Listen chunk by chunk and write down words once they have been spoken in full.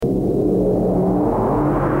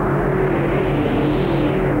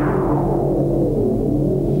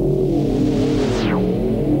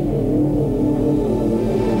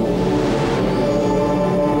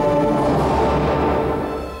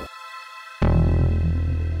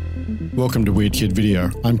Welcome to Weird Kid Video.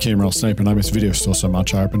 I'm Cameron Snape and I miss video store so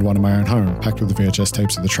much I opened one in my own home, packed with the VHS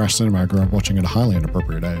tapes of the trash cinema I grew up watching at a highly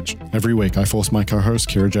inappropriate age. Every week I force my co-hosts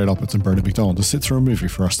Kira Jade Opitz and Brody McDonald to sit through a movie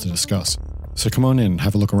for us to discuss. So come on in,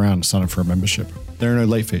 have a look around and sign up for a membership. There are no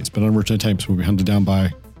late fees, but unreturned tapes will be hunted down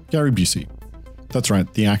by Gary Busey. That's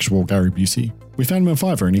right, the actual Gary Busey. We found him on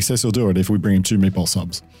Fiverr and he says he'll do it if we bring him 2 meatball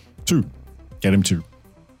subs. 2. Get him 2.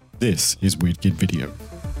 This is Weird Kid Video.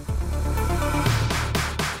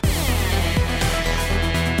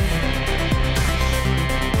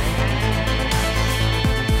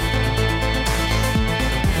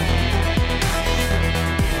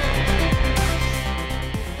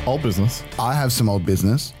 Old business. I have some old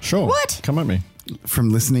business. Sure. What? Come at me. From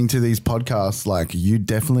listening to these podcasts, like, you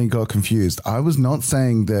definitely got confused. I was not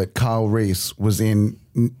saying that Kyle Reese was in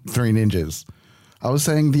Three Ninjas. I was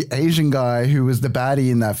saying the Asian guy who was the baddie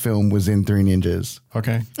in that film was in Three Ninjas.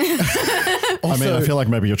 Okay. I mean, I feel like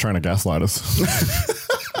maybe you're trying to gaslight us.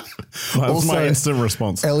 That was my instant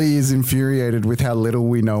response. Ellie is infuriated with how little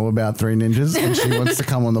we know about Three Ninjas and she wants to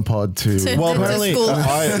come on the pod too. Well, apparently,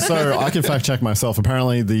 so I can fact check myself.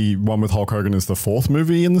 Apparently, the one with Hulk Hogan is the 4th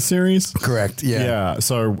movie in the series. Correct, yeah. Yeah,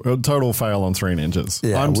 so a total fail on Three Ninjas.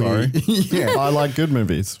 Yeah, I'm sorry. Yeah. I like good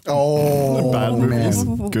movies. Oh, bad movies.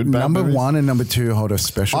 Man. Good bad number movies. 1 and number 2 hold a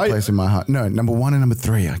special place in my heart. No, number 1 and number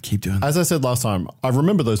 3. I keep doing that. As I said last time, I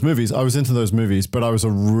remember those movies. I was into those movies, but I was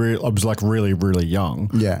like really, really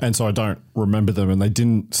young. Yeah. And so I don't remember them and they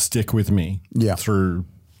didn't stick with me through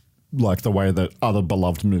like the way that other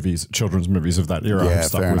beloved movies, children's movies of that era have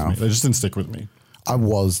stuck with me. They just didn't stick with me. I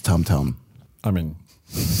was Tum Tum. I mean,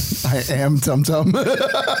 I am Tum Tum.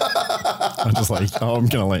 I'm just like, I'm going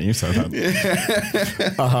to let you say that.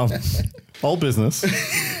 Old business.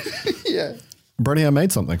 Yeah. Brody, I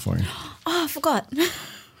made something for you. Oh, I forgot.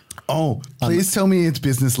 Oh, please tell me it's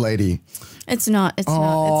Business Lady. It's not. It's not.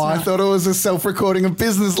 Oh, I thought it was a self-recording of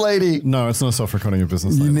Business Lady. No, it's not a self-recording of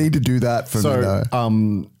Business Lady. You need to do that for me, though.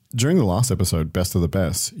 During the last episode, Best of the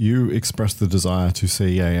Best, you expressed the desire to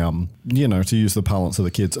see to use the parlance of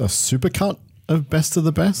the kids, a supercut of Best of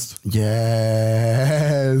the Best.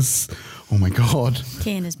 Yes. Oh my God.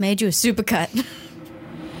 Ken has made you a supercut.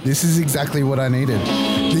 This is exactly what I needed.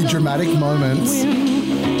 The dramatic moments.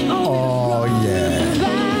 Oh, yeah.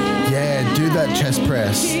 Yeah, do that chest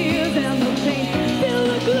press.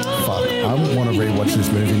 Fuck, I want to rewatch this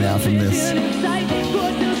movie now from this.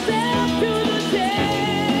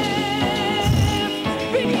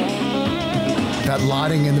 That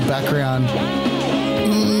lighting in the background.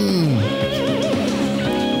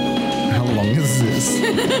 How long is this?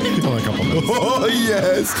 It's only a couple minutes. Oh,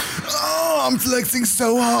 yes. Oh, I'm flexing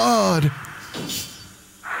so hard.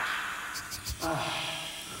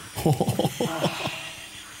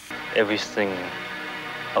 Everything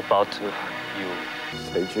about you.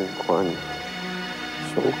 Agent Kwan,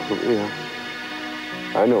 Seoul, Korea.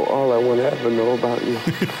 I know all I want to ever know about you.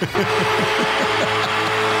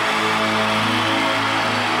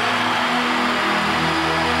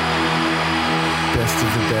 Best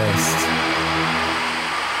of the best.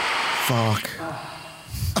 Fuck.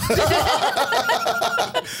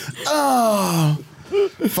 Oh.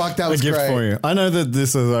 Fuck, that was a gift great. for you. I know that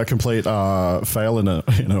this is a complete fail in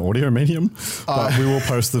an audio medium, but we will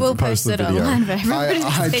post the post the it video. online for everybody to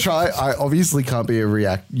see. I obviously can't be a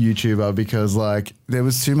React YouTuber because like there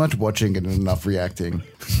was too much watching and enough reacting.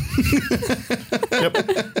 Yep,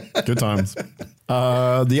 good times.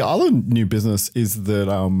 The other new business is that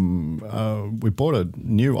we bought a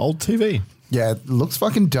new old TV. Yeah, it looks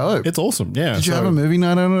fucking dope. It's awesome. Yeah. Did you have a movie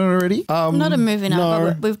night on it already? Not a movie night, no.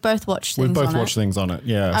 but we've both watched things on it. We've both watched things on it,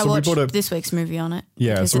 yeah. I so watched we bought this week's movie on it.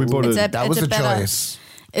 Yeah, so we bought it. That was a choice.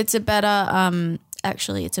 It's a better,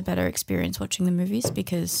 actually, it's a better experience watching the movies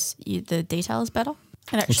because the detail is better.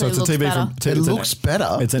 It actually looks better. It looks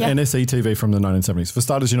better. It's an NSE TV from the 1970s. For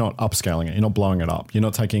starters, you're not upscaling it. You're not blowing it up. You're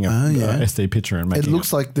not taking a SD picture and making it. It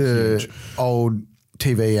looks like the old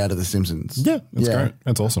TV out of The Simpsons. Yeah, it's great.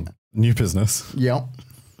 That's awesome. New business. Yep.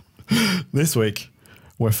 This week,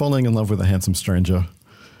 we're falling in love with a handsome stranger.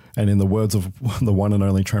 And in the words of the one and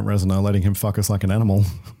only Trent Reznor, letting him fuck us like an animal.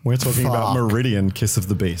 We're talking about Meridian, Kiss of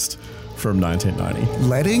the Beast from 1990.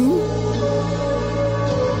 Letting?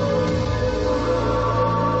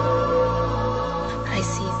 I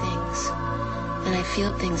see things, and I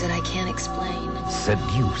feel things that I can't explain.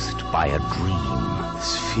 Seduced by a dream.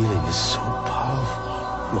 This feeling is so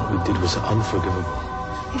powerful. What we did was unforgivable.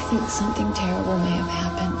 I think something terrible may have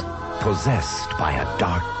happened. Possessed by a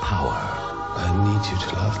dark power. I need you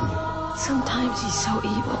to love me. Sometimes he's so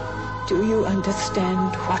evil. Do you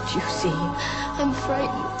understand what you see? I'm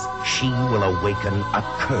frightened. She will awaken a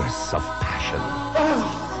curse of passion.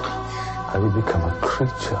 I will become a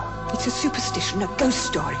creature. It's a superstition, a ghost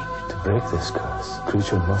story. To break this curse, the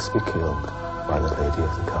creature must be killed by the lady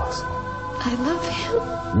of the castle. I love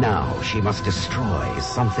him. Now she must destroy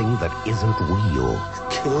something that isn't real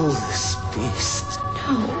Kill this beast.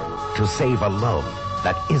 No. to save a love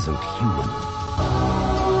that isn't human.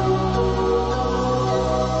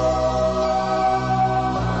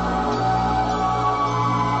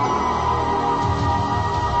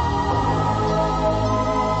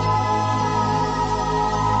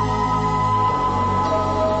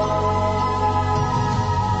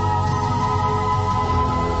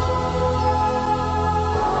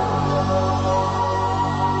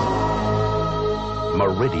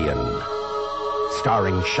 Meridian,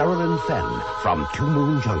 starring Sherilyn Fenn from Two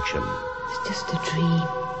Moon Junction. It's just a dream.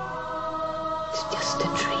 It's just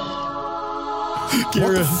a dream.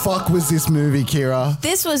 What the fuck was this movie, Kira?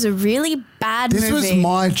 This was a really bad movie. This was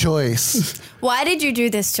my choice. Why did you do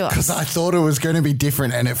this to us? Because I thought it was going to be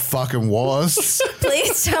different, and it fucking was.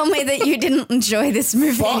 Please tell me that you didn't enjoy this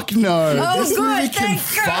movie. Fuck no. Oh, This good. movie can Thank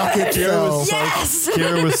fuck God. itself. Yes.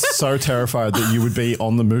 Kira was so terrified that you would be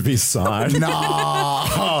on the movie's side. Nah.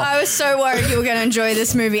 I was so worried you were going to enjoy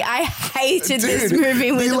this movie. I hated this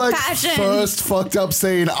movie with the a passion. first fucked up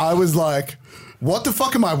scene, I was like, what the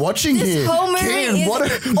fuck am I watching This here? whole movie Ken, is what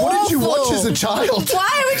did you watch as a child?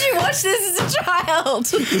 Why would you watch this as a child?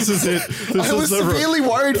 This is it. I was severely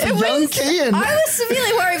worried for young Ken. I was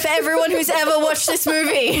severely worried for everyone who's ever watched this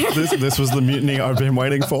movie. This was the mutiny I've been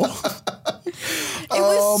waiting for. It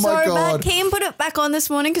was my so God. bad. Kian put it back on this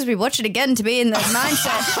morning because we watched it again to be in the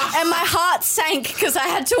mindset, and my heart sank because I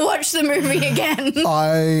had to watch the movie again.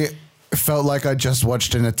 I felt like I just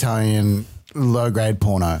watched an Italian low-grade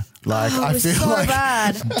porno. Like, Oh, it I was feel so like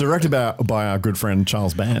bad. Directed by our good friend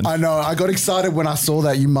Charles Band. I know. I got excited when I saw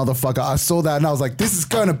that, you motherfucker. I saw that and I was like, this is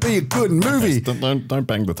going to be a good movie. Don't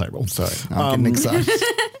bang the table. Sorry, I'm getting excited.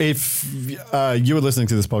 If you were listening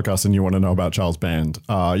to this podcast and you want to know about Charles Band,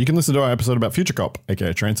 you can listen to our episode about Future Cop,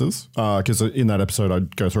 aka Trances, because in that episode I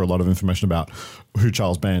go through a lot of information about who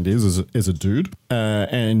Charles Band is as a dude.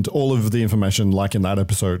 And all of the information, like in that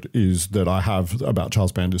episode, is that I have about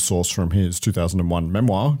Charles Band is sourced from his 2001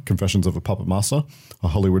 memoir, Confessions of a Puppet Master, a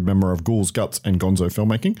Hollywood memoir of ghouls, guts, and gonzo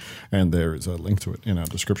filmmaking. And there is a link to it in our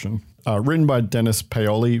description. Written by Dennis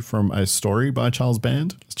Paoli from a story by Charles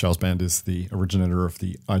Band. Charles Band is the originator of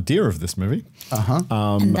the idea of this movie.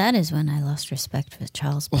 And that is when I lost respect for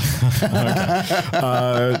Charles Band.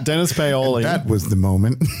 Dennis Paoli. That was the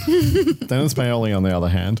moment. Dennis Paoli, on the other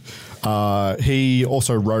hand, he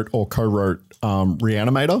also wrote or co-wrote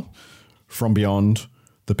Reanimator, From Beyond,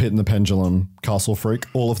 The Pit and the Pendulum, Castle Freak.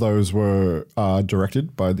 All of those were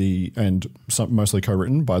directed by mostly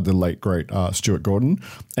co-written by the late, great Stuart Gordon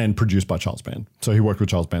and produced by Charles Band. So he worked with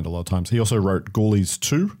Charles Band a lot of times. He also wrote Ghoulies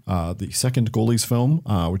 2, the second Ghoulies film,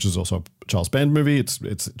 which is also a Charles Band movie.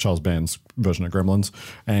 It's Charles Band's version of Gremlins.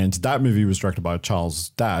 And that movie was directed by Charles'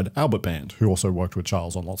 dad, Albert Band, who also worked with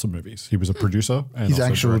Charles on lots of movies. He was a producer. And His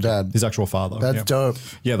also actual directed- dad. His actual father. That's dope.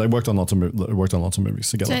 Yeah, they worked on lots of movies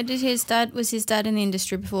together. So was his dad in the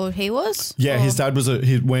industry before he was? Yeah, his dad was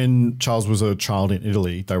when Charles was a child in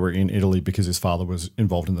Italy, they were in Italy because his father was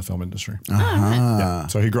involved in the film industry. Yeah,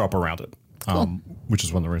 so he grew up around it, which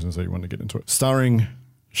is one of the reasons that he wanted to get into it. Starring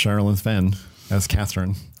Sherilyn Fenn as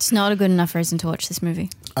Catherine. It's not a good enough reason to watch this movie.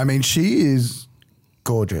 I mean, she is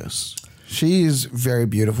gorgeous. She is very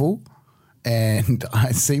beautiful. And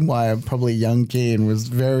I see why probably young Kian was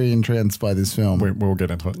very entranced by this film. We'll get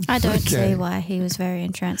into it. I don't see why he was very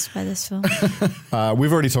entranced by this film.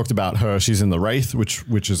 We've already talked about her. She's in The Wraith, which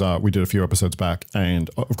is we did a few episodes back, and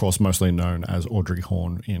of course mostly known as Audrey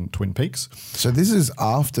Horne in Twin Peaks. So this is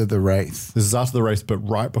after The Wraith. This is after The Wraith, but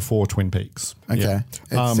right before Twin Peaks. Okay.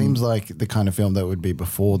 Yeah. It seems like the kind of film that would be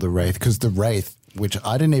before The Wraith, because The Wraith, which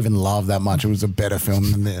I didn't even love that much, it was a better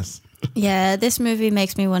film than this. Yeah, this movie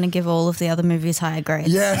makes me want to give all of the other movies higher grades.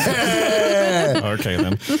 Yeah. Okay,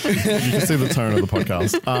 then. You can see the tone of the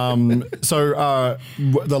podcast.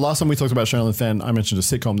 The last time we talked about Sherilyn Fenn, I mentioned a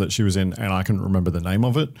sitcom that she was in, and I couldn't remember the name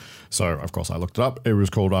of it. So, of course, I looked it up. It was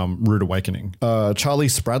called Rude Awakening. Charlie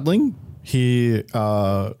Spradling, he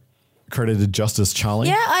credited just as Charlie.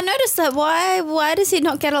 Yeah, I noticed that. Why does he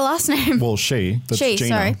not get a last name? Well, she. That's She, Gina.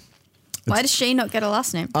 sorry. Why does she not get a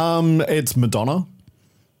last name? It's Madonna.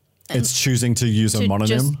 It's choosing to use a to mononym.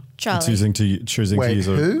 just Charlie. It's choosing to use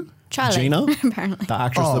who? Charlie. Gina. Apparently. The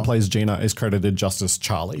actress that plays Gina is credited just as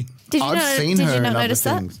Charlie. Did you I've not notice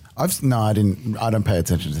that? things. I didn't. I don't pay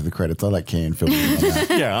attention to the credits. I let Kian fill in on that.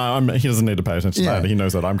 Yeah, he doesn't need to pay attention to Yeah. that. He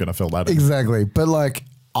knows that I'm going to fill that in. Exactly. But like,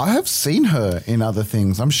 I have seen her in other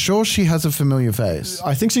things. I'm sure she has a familiar face.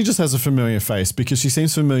 I think she just has a familiar face because she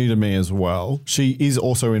seems familiar to me as well. She is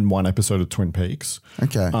also in one episode of Twin Peaks.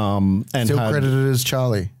 Okay. And still credited as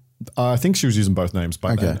Charlie. I think she was using both names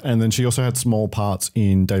by then. And then she also had small parts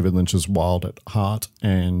in David Lynch's Wild at Heart,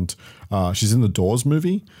 and she's in the Doors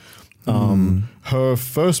movie. Her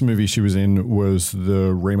first movie she was in was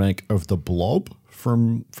the remake of The Blob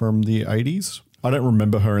from the 80s. I don't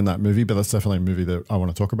remember her in that movie, but that's definitely a movie that I want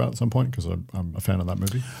to talk about at some point because I'm a fan of that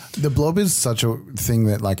movie. The Blob is such a thing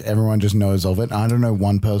that like everyone just knows of it. I don't know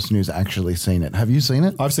one person who's actually seen it. Have you seen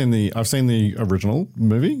it? I've seen the original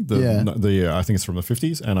movie. I think it's from the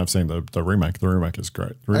 50s, and I've seen the remake. The remake is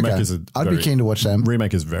great. The remake is I'd be keen to watch them.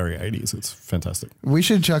 Remake is very 80s. It's fantastic. We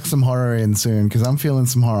should chuck some horror in soon because I'm feeling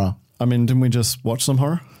some horror. I mean, didn't we just watch some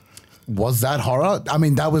horror? Was that horror? I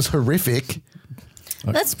mean, that was horrific.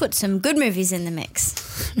 Let's put some good movies in the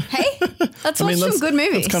mix. Hey, let's watch some good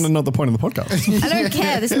movies. That's kind of not the point of the podcast. I don't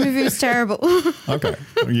care. This movie was terrible. Okay,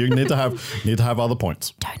 you need to have other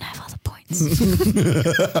points. Don't have other points.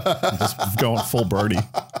 Just go on full Brody.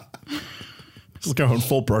 Just go on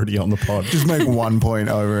full Brody on the pod. Just make 1 point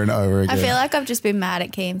over and over again. I feel like I've just been mad at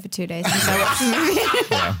Keem for 2 days since I watched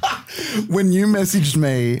the movie. When you messaged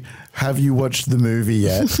me, have you watched the movie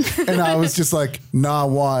yet? And I was just like, nah,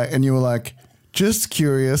 why? And you were like, just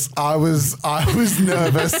curious. I was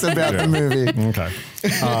nervous about the movie. Okay.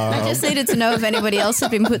 I just needed to know if anybody else had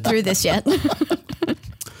been put through this yet.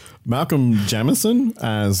 Malcolm Jamison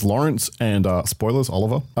as Lawrence and spoilers,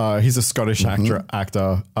 Oliver. He's a Scottish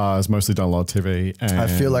actor. Has mostly done a lot of TV. And I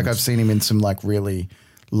feel like I've seen him in some like really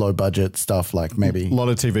low budget stuff, like maybe a lot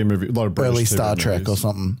of TV movie, a lot of British early TV Star Trek movies. or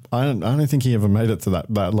something. I don't think he ever made it to that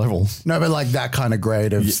level. No, but like that kind of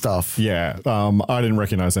grade of stuff. Yeah. I didn't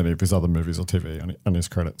recognize any of his other movies or TV on his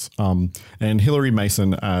credits. And Hilary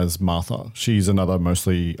Mason as Martha. She's another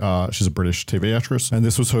mostly, she's a British TV actress. And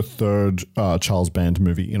this was her third Charles Band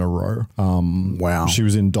movie in a row. Wow. She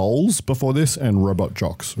was in Dolls before this and Robot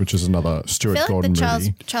Jocks, which is another Stuart Gordon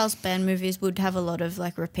movie. Charles Band movies would have a lot of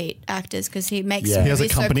like repeat actors because he makes He has a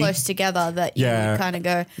movies so company. close together that you kind of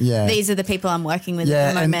go, these are the people I'm working with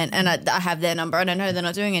at the moment, and I have their number, and I know they're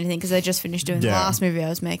not doing anything because they just finished doing the last movie I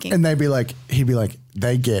was making. And he'd be like,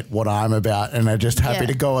 they get what I'm about, and they're just happy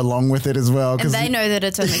to go along with it as well. And they know that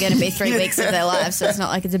it's only going to be 3 weeks of their lives, so it's not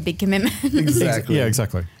like it's a big commitment. Exactly. Yeah,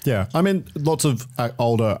 exactly. Yeah. I mean, lots of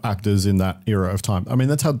older actors in that era of time. I mean,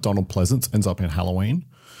 that's how Donald Pleasance ends up in Halloween,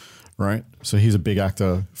 right? So he's a big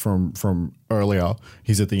actor from earlier.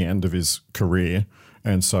 He's at the end of his career.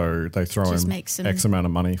 And so they throw him X amount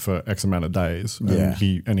of money for X amount of days, and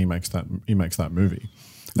he makes that movie,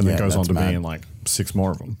 and then goes on to be in like 6 more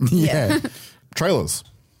of them. Yeah, trailers.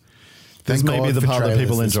 This may be the part that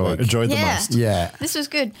people enjoyed the most. Yeah, this was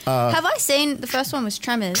good. Have I seen the first one? Was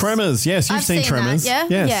Tremors? Tremors, yes, you've seen Tremors. That,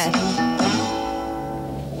 yeah, yes.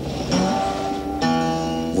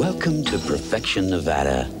 Yeah. Welcome to Perfection,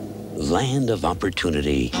 Nevada. Land of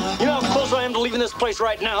opportunity. You know how close I am to leaving this place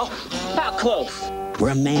right now? How close?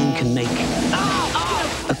 Where a man can make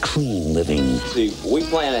a clean living. See, we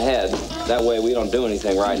plan ahead. That way we don't do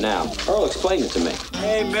anything right now. Earl explained it to me.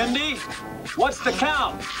 Hey, Mindy, what's the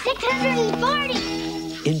count?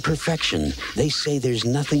 640. In perfection, they say there's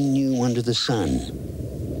nothing new under the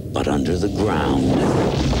sun, but under the ground.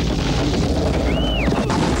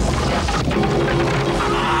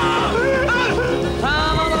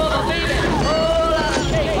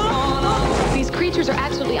 Creatures are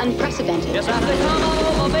absolutely unprecedented. Yes, I say, come on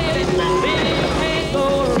over, baby. Baby,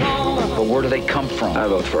 go wrong. But where do they come from? I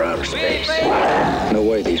vote for outer space. No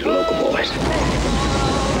way these were local boys.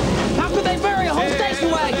 How could they bury a whole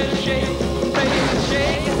station wagon?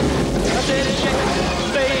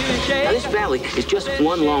 Now, this valley is just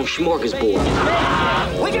one long smorgasbord.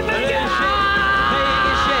 We can make it!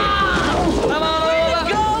 Come on over,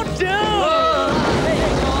 go do!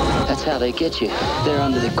 That's how they get you. They're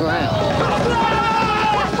under the ground.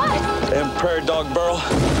 Them prairie dog burrow.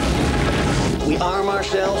 We arm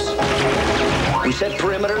ourselves. We set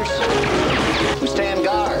perimeters. We stand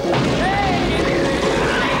guard.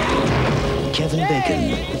 Kevin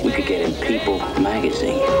Bacon. We could get in People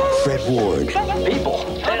magazine. Fred Ward. People.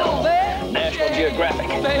 Hell. National Geographic.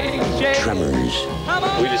 Tremors.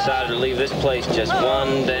 We decided to leave this place just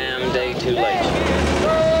one damn day too late.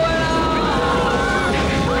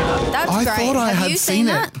 That's I great. thought I had seen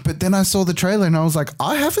it, but then I saw the trailer and I was like,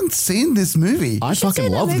 I haven't seen this movie. I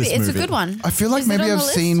fucking love this movie. It's a good one. I feel like maybe I've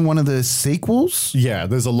seen one of the sequels. Yeah,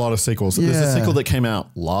 there's a lot of sequels. There's a sequel that came out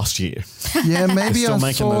last year. Yeah, maybe I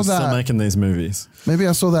saw that. Still making these movies. Maybe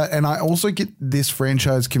I saw that. And I also get this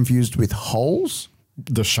franchise confused with Holes.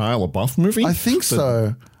 the Shia LaBeouf movie? I think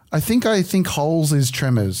so. I think Holes is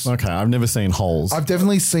Tremors. Okay, I've never seen Holes. I've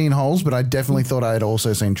definitely seen Holes, but I definitely thought I had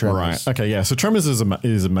also seen Tremors. Right. Okay. Yeah. So Tremors is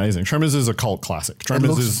amazing. Tremors is a cult classic.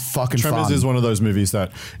 Tremors is fucking Tremors fun. is one of those movies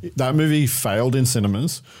that movie failed in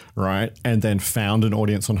cinemas, right, and then found an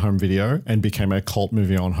audience on home video and became a cult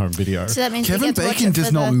movie on home video. So that means Kevin Bacon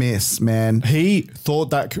does not miss, man. He thought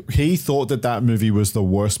that movie was the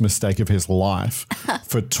worst mistake of his life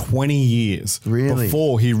for 20 years. Really?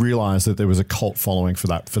 Before he realized that there was a cult following for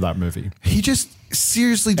that movie. He just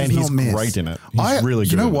seriously does not miss. And he's great in it. He's really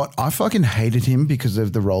good. You know what? I fucking hated him because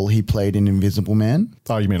of the role he played in Invisible Man.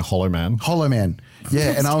 Oh, you mean Hollow Man? Hollow Man.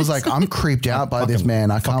 Yeah, and I was like, I'm creeped out by this man.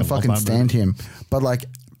 I can't fucking stand him. But like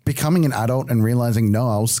becoming an adult and realizing, no,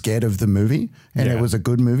 I was scared of the movie and it was a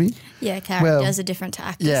good movie. Yeah, characters are different to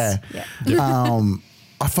actors. Yeah.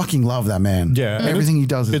 I fucking love that man. Yeah. Everything he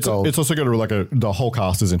does is gold. It's also got the whole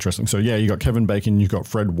cast is interesting. So yeah, you got Kevin Bacon, you've got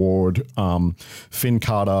Fred Ward, Finn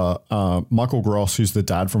Carter, Michael Gross, who's the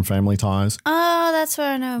dad from Family Ties. Oh, that's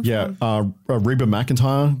where I know him from. Reba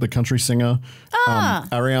McEntire, the country singer.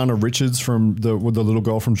 Ariana Richards from the little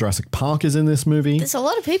girl from Jurassic Park is in this movie. There's a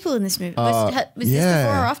lot of people in this movie. Was this before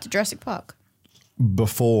or after Jurassic Park?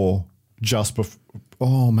 Just before.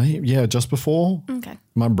 Oh, mate. Yeah, just before. Okay.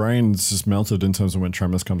 My brain's just melted in terms of when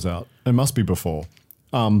Tremors comes out. It must be before.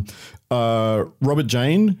 Robert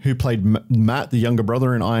Jane, who played Matt, the younger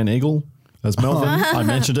brother in Iron Eagle, as Melvin. I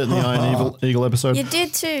mentioned it in the Iron Eagle episode. You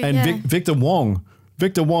did too, And Victor Wong,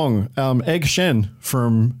 Egg Shen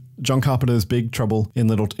from John Carpenter's Big Trouble in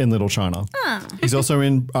Little China. He's also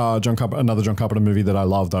in another John Carpenter movie that I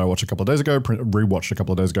loved that I watched a couple of days ago, rewatched a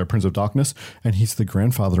couple of days ago, Prince of Darkness, and he's the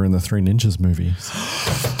grandfather in the Three Ninjas movies.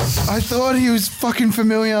 I thought he was fucking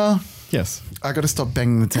familiar. Yes. I got to stop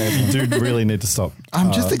banging the table. Dude, really need to stop.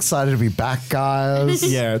 I'm just excited to be back, guys.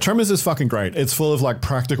 Yeah, Tremors is fucking great. It's full of like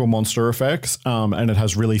practical monster effects, and it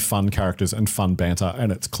has really fun characters and fun banter,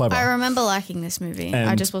 and it's clever. I remember liking this movie.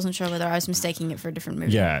 I just wasn't sure whether I was mistaking it for a different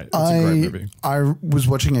movie. Yeah, it's a great movie. I was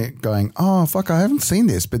watching it going, oh, fuck, I haven't seen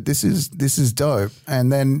this, but this is dope.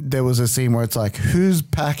 And then there was a scene where it's like, who's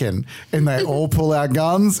packing? And they all pull out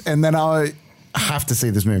guns, and then I have to see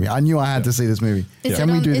this movie. I knew I had to see this movie. Can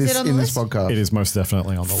we do this in this podcast? It is most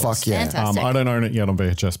definitely on the list. Fuck yeah. I don't own it yet on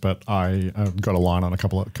VHS, but I got a line on a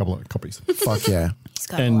couple of copies. Fuck yeah. He's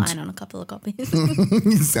got a line on a couple of copies.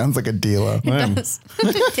 He sounds like a dealer. He does.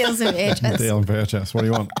 Deals in VHS. Deal in VHS. What do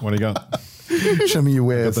you want? What do you got? Show me your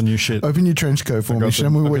wares. I got the new shit. Open your trench coat for me. Show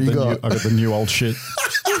me what you got. I got the new old shit.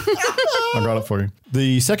 I got it for you.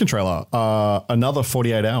 The second trailer, another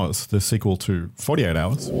 48 Hours, the sequel to 48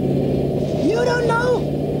 Hours. You don't know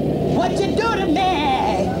what you do to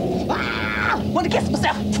me. Want to kiss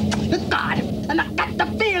myself. God, and I got the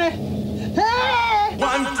feeling. Hey.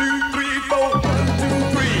 1, 2, 3, 4.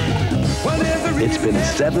 1, 2, 3. It's been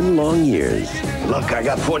 7 long years. Look, I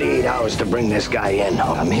got 48 hours to bring this guy in.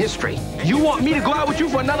 I'm history. You want me to go out with you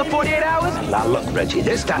for another 48 hours? Now look, Reggie,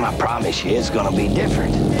 this time I promise you it's gonna be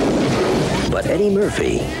different. But Eddie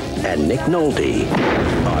Murphy and Nick Nolte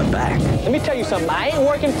are back. Let me tell you something. I ain't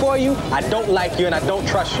working for you. I don't like you, and I don't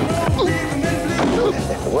trust you.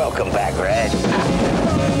 Welcome back, Reg.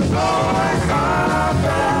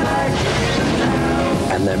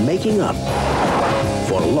 And they're making up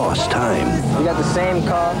for lost time. You got the same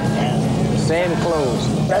car, same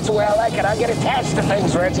clothes. That's the way I like it. I get attached to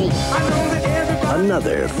things, Reggie.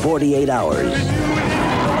 Another 48 hours.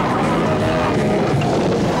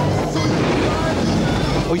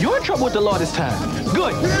 Oh, you're in trouble with the law this time.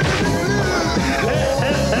 Good.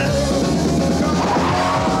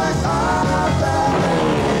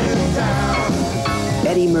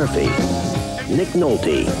 Eddie Murphy, Nick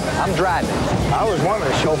Nolte. I'm driving. I always wanted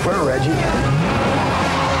a chauffeur, Reggie.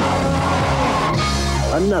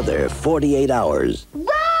 Another 48 hours.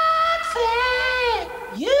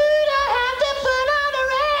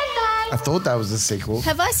 I thought that was a sequel.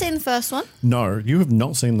 Have I seen the first one? No, you have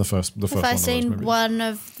not seen the first one. Have I seen one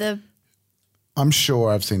of the... I'm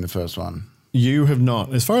sure I've seen the first one. You have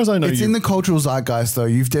not. As far as I know, it's in the cultural zeitgeist, though.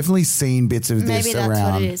 You've definitely seen bits of this around. Maybe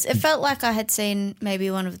that's what it is. It felt like I had seen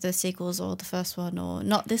maybe one of the sequels or the first one, or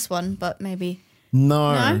not this one, but maybe...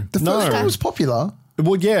 No? The first one was popular.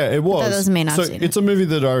 Well, yeah, it was. That doesn't mean I've seen it. It's a movie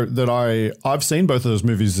that I've seen both of those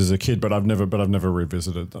movies as a kid, but I've never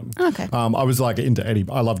revisited them. Okay. I was like into Eddie.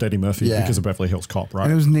 I loved Eddie Murphy because of Beverly Hills Cop, right?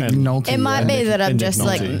 And it was Nick Nolte. It might be that I'm just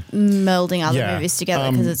like melding other movies together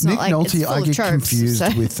because it's not like it's full I get of tropes, confused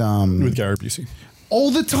with Gary Busey. All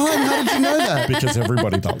the time. How did you know that? Because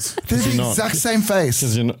everybody does. They're the exact same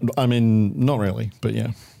face. I mean, not really, but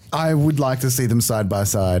yeah. I would like to see them side by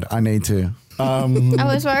side. I need to.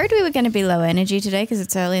 I was worried we were going to be low energy today because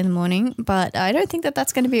it's early in the morning, but I don't think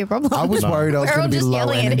that's going to be a problem. I was worried I was going to be low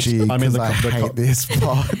energy. I hate this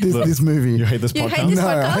pod, this movie. You hate this podcast? You hate this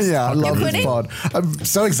podcast? Yeah, I love this pod. I'm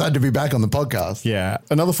so excited to be back on the podcast. Yeah.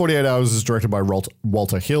 Another 48 Hours is directed by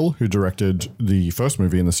Walter Hill, who directed the first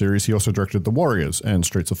movie in the series. He also directed The Warriors and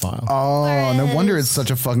Streets of Fire. Oh, no wonder it's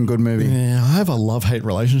such a fucking good movie. Yeah, I have a love-hate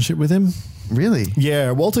relationship with him. Really?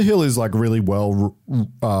 Yeah, Walter Hill is like really well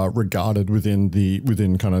regarded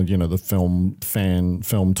within kind of, you know, the film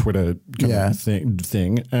Twitter kind of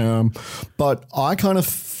thing. But I kind of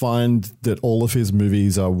find that all of his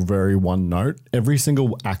movies are very one note. Every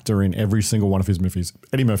single actor in every single one of his movies,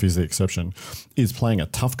 Eddie Murphy's the exception, is playing a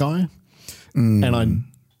tough guy, and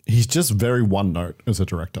he's just very one note as a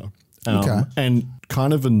director, and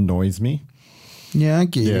kind of annoys me. Yeah, I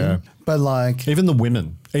get you. But like even the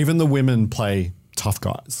women play tough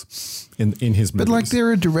guys in his movies. But like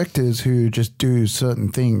there are directors who just do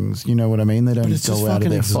certain things, you know what I mean? They don't go out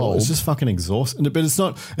of their fold. It's just fucking exhausting. But it's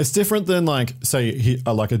not, it's different than like, say,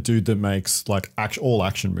 like a dude that makes like all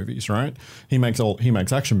action movies, right? He makes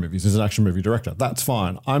action movies. He's an action movie director. That's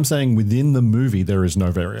fine. I'm saying within the movie, there is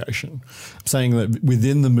no variation. I'm saying that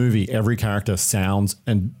within the movie, every character sounds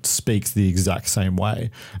and speaks the exact same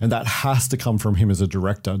way. And that has to come from him as a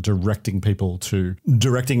director, directing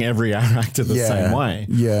every actor the same way.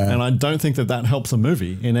 Yeah. And I don't think that helps a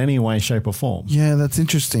movie in any way, shape or form. Yeah, that's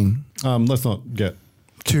interesting. Let's not get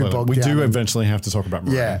too bogged down. We do eventually have to talk about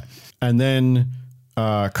Meridian. Yeah. And then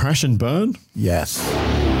Crash and Burn. Yes.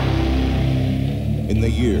 In the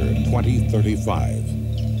year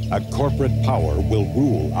 2035, a corporate power will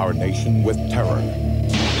rule our nation with terror.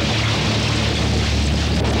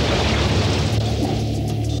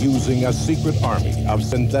 Using a secret army of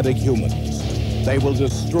synthetic humans, they will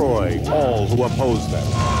destroy all who oppose them.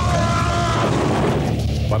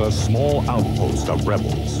 But a small outpost of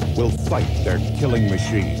rebels will fight their killing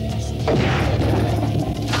machines.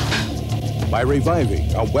 By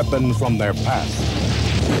reviving a weapon from their past,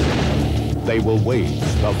 they will wage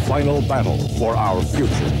the final battle for our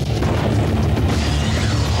future.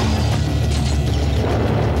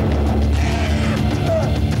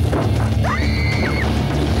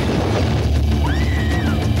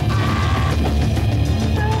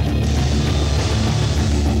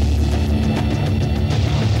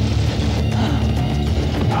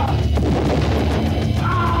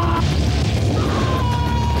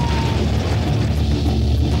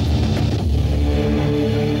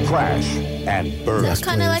 Crash and Burn. It's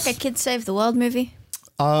kind of like a Kids Save the World movie.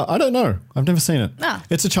 I don't know. I've never seen it. Oh.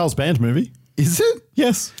 It's a Charles Band movie. Is it?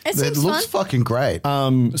 Yes. It looks fucking great.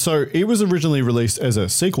 So it was originally released as a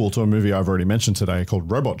sequel to a movie I've already mentioned today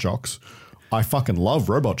called Robot Jox. I fucking love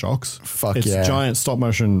Robot Jox. It's giant stop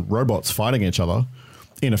motion robots fighting each other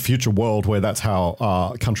in a future world where that's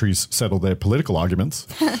how countries settle their political arguments.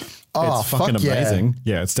 It's fucking amazing.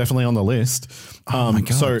 Yeah, it's definitely on the list. Oh my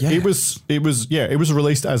God, so it was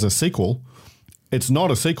released as a sequel. It's not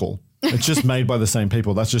a sequel. It's just made by the same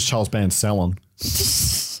people. That's just Charles Band selling.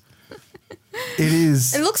 It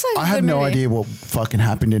is. It looks like I have no idea what fucking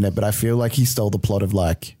happened in it, but I feel like he stole the plot of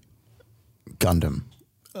like Gundam.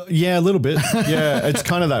 Yeah, a little bit. Yeah, it's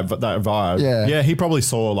kind of that vibe. Yeah, he probably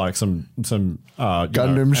saw like some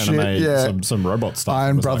Gundam shit, anime, some robot stuff,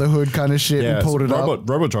 Iron Brotherhood kind of shit, and pulled it up.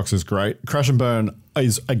 Robot Jox is great. Crash and Burn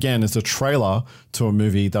is it's a trailer to a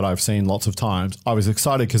movie that I've seen lots of times. I was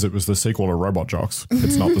excited because it was the sequel to Robot Jox.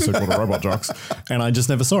 It's not the sequel to Robot Jox, and I just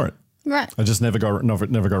never saw it. Right. I just never go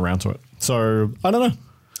around to it. So I don't know.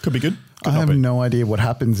 Could be good. I have no idea what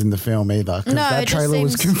happens in the film either. No, that trailer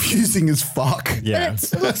was confusing as fuck. Yeah.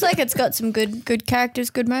 But it looks like it's got some good characters,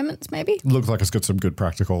 good moments, maybe. Looks like it's got some good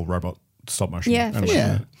practical robot stop motion. Yeah, for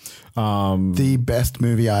sure. The best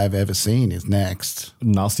movie I've ever seen is next.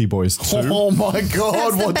 Nasty Boys 2. Oh my God,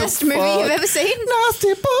 That's what the best the movie fuck? you've ever seen?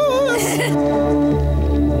 Nasty Boys!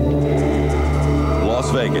 Las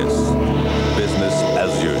Vegas, business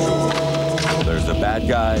as usual. There's the bad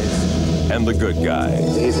guys and the good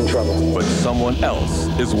guys. He's in trouble. But someone else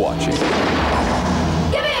is watching.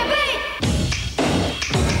 Give me a beat!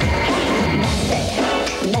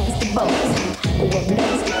 Nasty boys.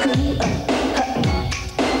 Nasty crew.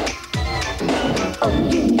 Oh,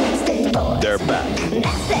 you nasty boys. They're back.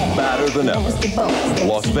 Badder than ever.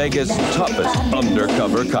 Las Vegas' toughest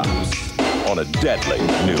undercover cops on a deadly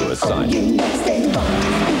new assignment.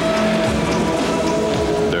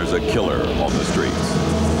 There's a killer on the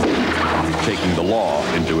streets, taking the law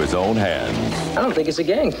into his own hands. I don't think it's a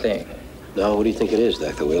gang thing. No, what do you think it is,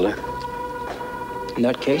 Dr. Wheeler? In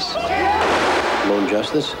that case, Lone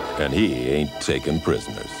Justice? And he ain't taking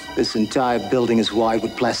prisoners. This entire building is wired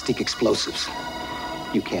with plastic explosives.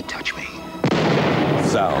 You can't touch me.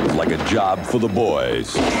 Sounds like a job for the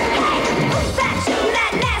boys. Who's that shooting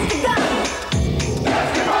that nasty gun?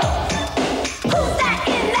 Basketball. Who's that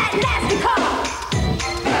in that nasty car?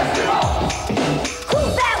 Basketball.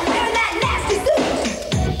 Who's that wearing that nasty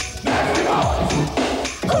suit? Basketball.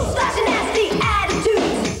 Who's flashing nasty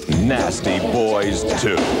attitudes? Nasty Boys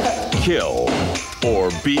 2. Kill or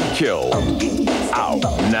be killed. Out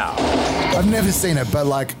now. I've never seen it, but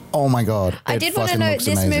like, oh my God. I did want to know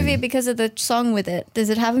this movie because of the song with it. Does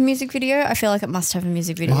it have a music video? I feel like it must have a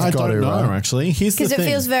music video. I don't know, actually. Here's the thing. Because it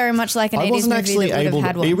feels very much like an 80s movie that would have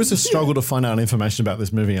had one. It was a struggle to find out information about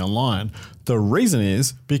this movie online. The reason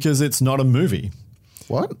is because it's not a movie.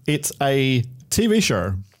 What? It's a TV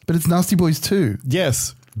show. But it's Nasty Boys 2.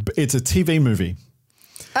 Yes. It's a TV movie.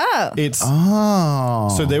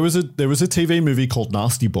 Oh. So there was a TV movie called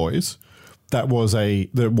Nasty Boys. That was a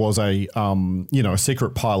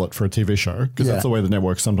secret pilot for a TV show, because that's the way the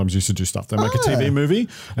networks sometimes used to do stuff. They make a TV movie,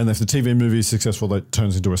 and if the TV movie is successful, that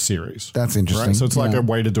turns into a series. That's interesting. Right? So it's like a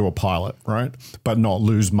way to do a pilot, right? But not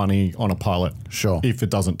lose money on a pilot. Sure. If it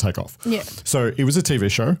doesn't take off. Yeah. So it was a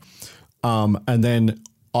TV show, and then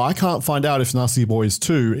I can't find out if Nasty Boys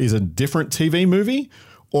 2 is a different TV movie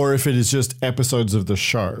or if it is just episodes of the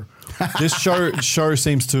show. This show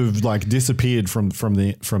seems to have like disappeared from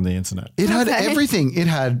the internet. It had everything. It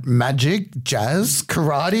had magic, jazz,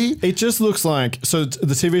 karate. It just looks like, so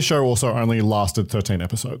the TV show also only lasted 13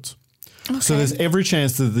 episodes. Okay. So there's every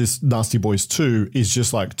chance that this Nasty Boys 2 is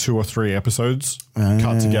just like 2 or 3 episodes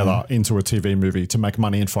cut together into a TV movie to make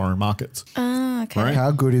money in foreign markets. Okay. Right?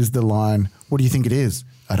 How good is the line? What do you think it is?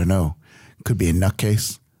 I don't know. Could be a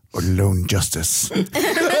nutcase or Lone Justice.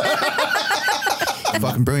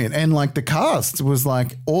 Fucking brilliant. And like the cast was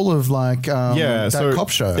like all of like that cop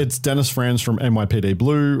show. It's Dennis Franz from NYPD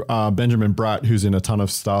Blue, Benjamin Bratt, who's in a ton of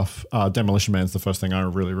stuff. Demolition Man's the first thing I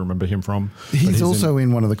really remember him from. He's also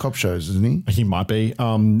in one of the cop shows, isn't he? He might be.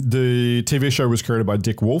 The TV show was created by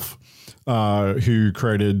Dick Wolf, who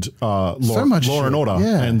created Law and Order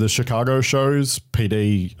and the Chicago shows,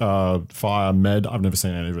 PD, Fire, Med. I've never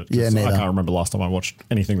seen any of it. Yeah, neither. I can't remember last time I watched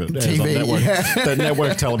anything that airs on network, that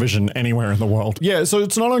network television anywhere in the world. Yeah, so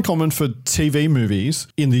it's not uncommon for TV movies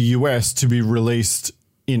in the US to be released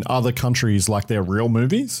in other countries like they're real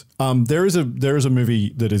movies. There is a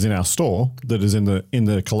movie that is in our store that is in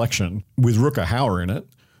the collection with Rutger Hauer in it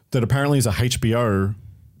that apparently is a HBO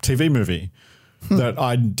TV movie. That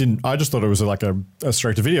I just thought it was like a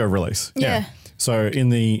straight to video release. Yeah. So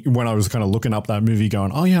when I was kind of looking up that movie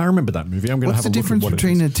going, oh yeah, I remember that movie. I'm going to have a look at what it is. What's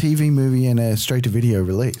the difference between a TV movie and a straight to video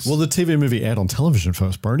release? Well, the TV movie aired on television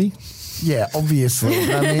first, Brody. Yeah,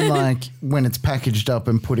 obviously. I mean, like when it's packaged up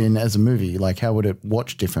and put in as a movie, like how would it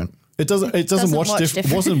watch different? It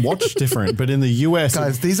wasn't watched different, but in the US,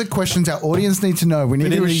 guys, these are questions our audience need to know. We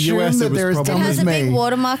need to assume that they're as dumb as me. It has a big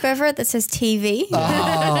watermark over it that says TV.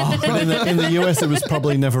 Oh. But in the US, it was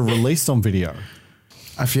probably never released on video.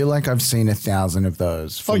 I feel like I've seen 1,000 of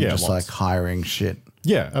those from just like hiring shit.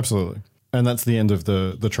 Yeah, absolutely. And that's the end of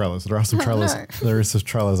the trailers. There are some trailers. No. There is some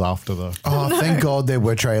trailers after the. Oh, no. Thank God there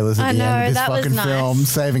were trailers at the end of this fucking film.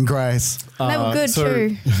 Saving grace. They were good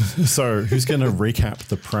too. So who's going to recap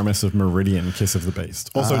the premise of Meridian, Kiss of the Beast?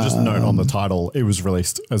 Also, just note on the title, it was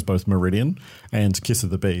released as both Meridian and Kiss of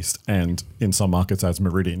the Beast, and in some markets as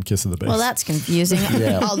Meridian, Kiss of the Beast. Well, that's confusing.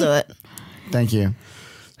 Yeah. I'll do it. Thank you.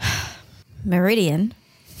 Meridian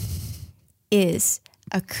is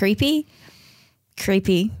a creepy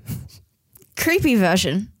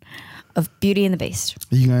version of Beauty and the Beast.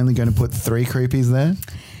 Are you only going to put 3 creepies there?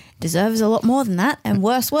 Deserves a lot more than that and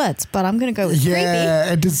worse words, but I'm going to go with creepy.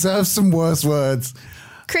 Yeah, it deserves some worse words.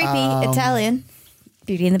 Creepy, Italian,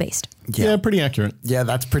 Beauty and the Beast. Yeah, pretty accurate. Yeah,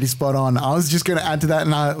 that's pretty spot on. I was just going to add to that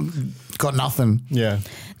and I got nothing. Yeah.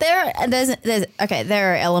 There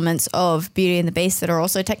are elements of Beauty and the Beast that are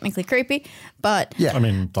also technically creepy, but I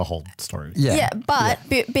mean the whole story. But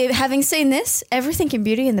having seen this, everything in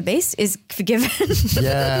Beauty and the Beast is forgiven.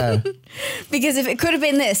 Yeah. Because if it could have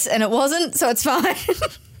been this and it wasn't, so it's fine.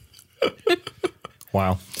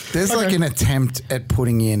 Wow. There's like an attempt at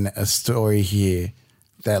putting in a story here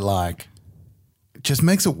that like just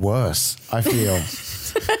makes it worse, I feel.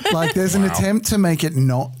 Like there's an attempt to make it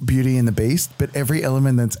not Beauty and the Beast, but every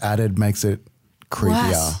element that's added makes it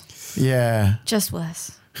creepier. Worse. Yeah. Just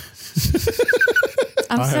worse.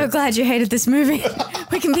 I'm so glad you hated this movie.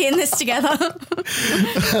 We can be in this together.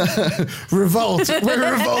 Revolt.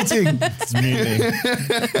 We're revolting. It's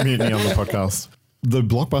mutiny on the podcast. The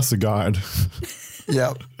Blockbuster Guide.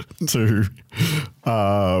 Yep. To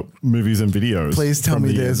movies and videos. Please tell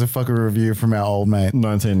me there's a fucking review from our old mate.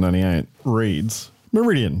 1998 reads,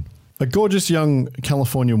 Meridian. A gorgeous young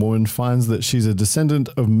California woman finds that she's a descendant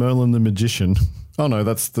of Merlin the Magician. Oh no,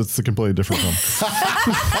 that's a completely different film.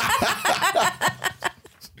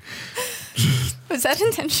 Was that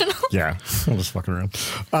intentional? Yeah, I'm just fucking around.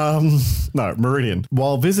 No, Meridian.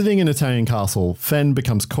 While visiting an Italian castle, Fen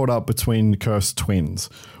becomes caught up between cursed twins.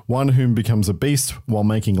 One whom becomes a beast while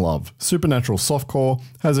making love. Supernatural softcore,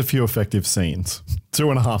 has a few effective scenes.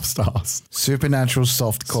 2.5 stars. Supernatural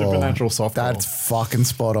softcore. That's fucking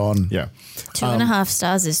spot on. Yeah. 2.5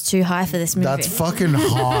 stars is too high for this movie. That's fucking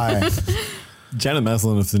high. Janet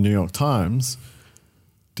Maslin of the New York Times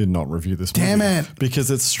did not review this movie. Damn it. Because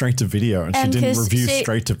it's straight to video and she didn't review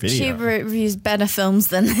straight to video. She reviews better films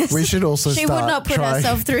than this. We should also She would not put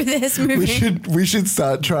herself through this movie. We should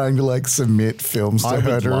start trying to like submit films to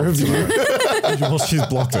her to review. Well, she's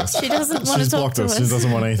blocked us. She doesn't want to talk to us. She doesn't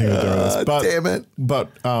want anything to do with us. But, damn it. But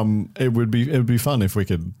it would be fun if we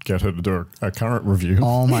could get her to do a current review.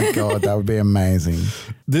 Oh my God, that would be amazing.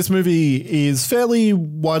 This movie is fairly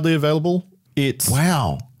widely available. It's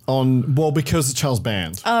because it's Charles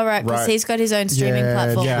Band. Oh, right, because he's got his own streaming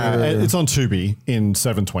platform. Yeah, it's on Tubi in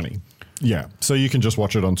 720. Yeah, so you can just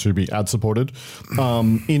watch it on Tubi, ad-supported.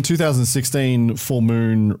 In 2016, Full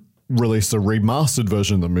Moon released a remastered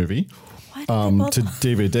version of the movie to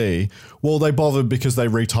DVD. Well, they bothered because they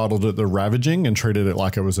retitled it The Ravaging and treated it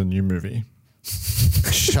like it was a new movie.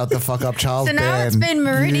 Shut the fuck up, Charles So now it's been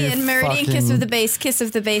Meridian, Kiss of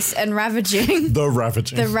the Beast, and Ravaging. The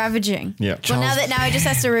Ravaging. Yeah. Well, now he just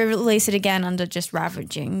has to release it again under just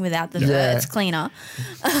Ravaging without the it's cleaner.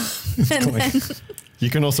 Then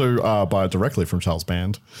you can also buy it directly from Charles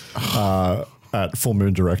Band at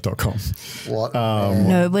fullmoondirect.com. What?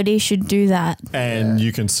 Nobody should do that. And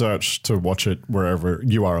you can search to watch it wherever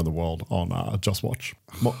you are in the world on Just Watch.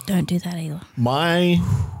 Don't do that either. My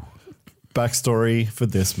backstory for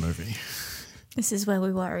this movie. This is where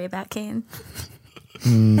we worry about Ken.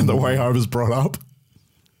 The way I was brought up.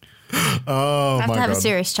 Oh, I have to have a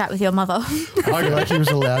serious chat with your mother. I feel like he was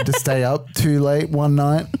allowed to stay up too late one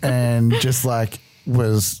night and just like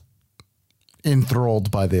was enthralled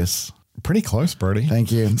by this. Pretty close, Brody.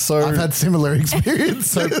 Thank you. So I've had similar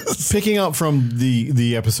experiences. So picking up from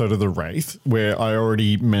the episode of The Wraith, where I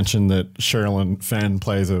already mentioned that Sherilyn Fenn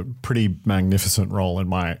plays a pretty magnificent role in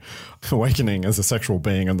my awakening as a sexual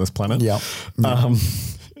being on this planet. Yeah.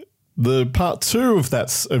 The part 2 of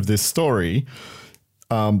this story,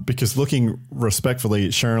 because looking respectfully,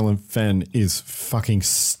 Sherilyn Fenn is fucking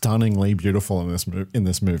stunningly beautiful in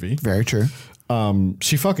this movie. Very true.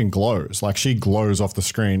 She fucking glows. Like she glows off the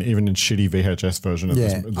screen, even in shitty VHS version of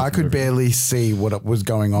this I could movie. barely see what was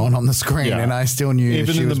going on the screen, and I still knew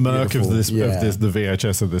even she in was the murk beautiful. of the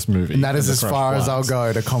VHS of this movie. And that is as far as I'll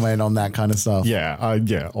go to comment on that kind of stuff. Yeah,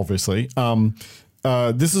 obviously.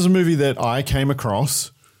 This is a movie that I came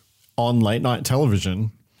across on late night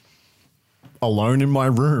television alone in my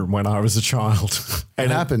room when I was a child. And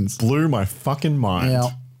it happens. Blew my fucking mind.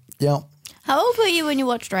 Yeah. How old were you when you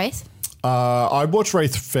watched Wraith? I watched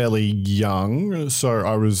Wraith fairly young, so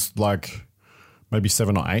I was like maybe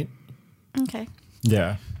 7 or 8. Okay.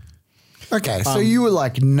 Yeah. Okay, so you were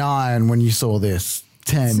like 9 when you saw this.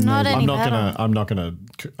 10. It's not maybe. any better. I'm not gonna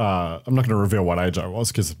reveal what age I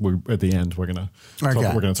was because at the end we're gonna talk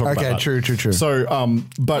about that. Okay, true. So,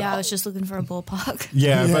 but I was just looking for a ballpark.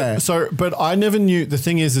 Yeah. But I never knew. The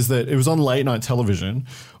thing is that it was on late night television.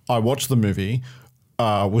 I watched the movie.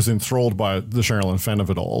 Was enthralled by the Sherilyn Fenn of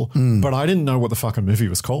it all, but I didn't know what the fucking movie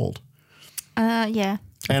was called. Yeah.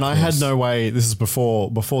 And I had no way. This is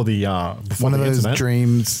before the one of those internet.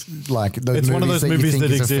 Dreams, like those it's one of those movies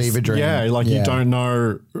that exist. exist. Fever dream. Yeah, like you don't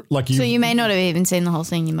know. Like you. So you may not have even seen the whole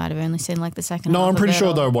thing. You might have only seen like the second. No, half I'm pretty of it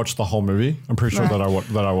sure that I watched the whole movie. I'm pretty sure that I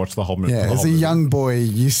watched the whole movie. Yeah, as a young boy,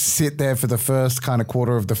 you sit there for the first kind of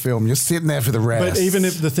quarter of the film. You're sitting there for the rest. But even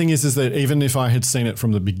if the thing is that even if I had seen it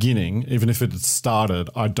from the beginning, even if it had started,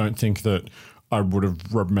 I don't think that I would have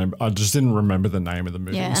remembered. I just didn't remember the name of the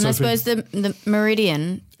movie. Yeah, and I suppose the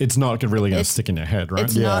Meridian. It's not really going to stick in your head, right?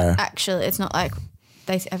 It's not actually. It's not like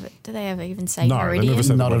do they ever even say Meridian? They never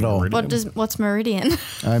said not at all. Meridian. What's Meridian?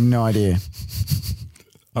 I have no idea.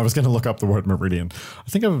 I was going to look up the word Meridian. I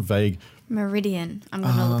think I have a vague Meridian. I'm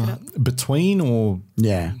going to look it up. Between or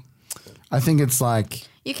I think it's like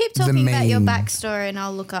you keep talking about your backstory, and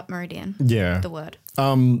I'll look up Meridian. Yeah, the word.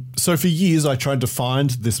 So for years I tried to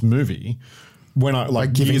find this movie when I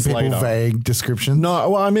like giving years people later, vague descriptions. No,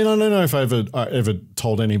 well, I mean, I don't know if I ever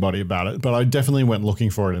told anybody about it, but I definitely went looking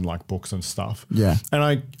for it in like books and stuff. Yeah, and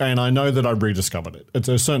I know that I rediscovered it. At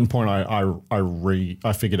a certain point,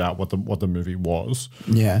 I figured out what the movie was.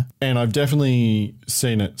 Yeah, and I've definitely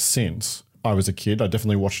seen it since I was a kid. I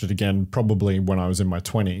definitely watched it again, probably when I was in my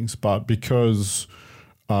 20s, but because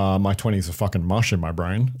my 20s are fucking mush in my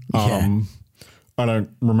brain. I don't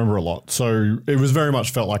remember a lot, so it was very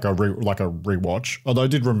much felt like a rewatch. Although I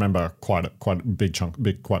did remember quite big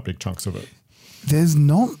chunks of it. There's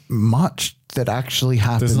not much that actually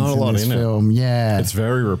happens. There's not a lot in this in film. it. Yeah, it's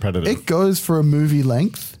very repetitive. It goes for a movie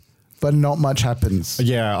length, but not much happens.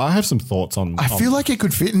 Yeah, I have some thoughts on. I feel like it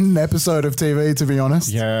could fit in an episode of TV, to be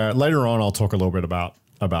honest. Yeah, later on I'll talk a little bit about.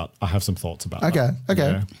 I have some thoughts about. Okay.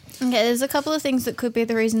 Yeah. Okay, there's a couple of things that could be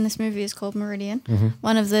the reason this movie is called Meridian. Mm-hmm.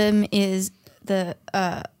 One of them is the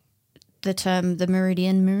term the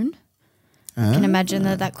Meridian moon. You can imagine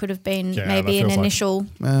that could have been maybe an initial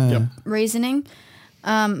reasoning.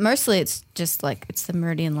 Mostly it's just like it's the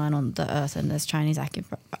meridian line on the earth and there's Chinese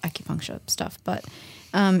acupuncture stuff. But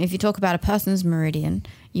if you talk about a person's meridian,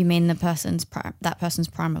 you mean that person's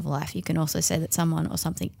prime of life. You can also say that someone or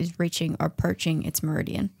something is reaching or approaching its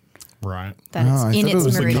meridian. Right. That it's in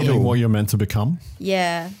its meridian. Becoming what you're meant to become.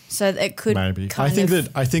 Yeah. So it could maybe. I think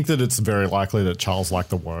that it's very likely that Charles liked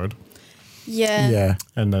the word. Yeah. Yeah.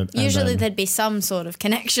 And then usually there'd be some sort of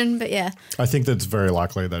connection, but yeah. I think that it's very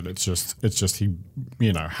likely that it's just he,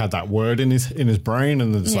 had that word in his brain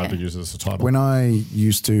and then decided to use it as a title. When I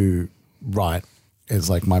used to write as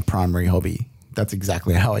like my primary hobby, that's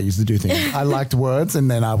exactly how I used to do things. I liked words and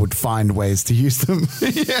then I would find ways to use them.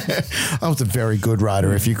 Yeah. I was a very good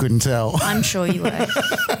writer if you couldn't tell. I'm sure you were.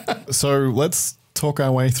 So let's talk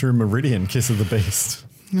our way through Meridian, Kiss of the Beast.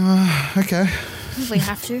 Okay. We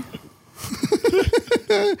have to.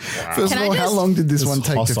 First of all, how long did this one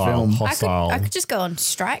take to film? I could just go on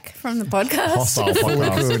strike from the podcast. Hostile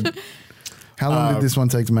podcast. How long did this one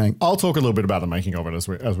take to make? I'll talk a little bit about the making of it as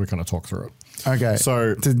we kind of talk through it. Okay.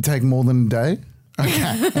 So did it take more than a day?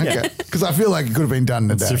 Okay. Because I feel like it could have been done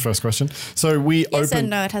in a day. That's your first question. So we yes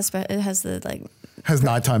and no. It has the like. Has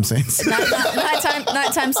nighttime scenes.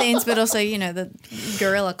 nighttime scenes, but also the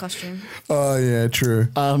gorilla costume. Oh yeah, true.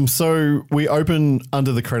 So we open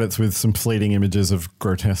under the credits with some fleeting images of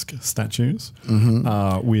grotesque statues,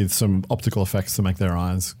 with some optical effects to make their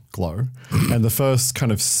eyes glow. And the first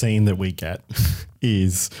kind of scene that we get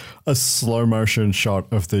is a slow motion shot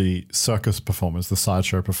of the circus performers, the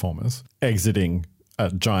sideshow performers, exiting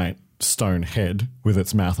a giant stone head with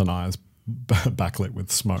its mouth and eyes backlit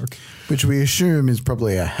with smoke. Which we assume is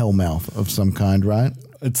probably a hellmouth of some kind, right?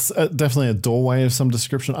 It's definitely a doorway of some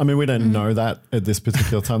description. I mean, we don't know that at this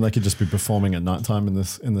particular time. They could just be performing at nighttime in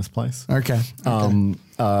this place. Okay. And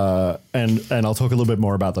I'll talk a little bit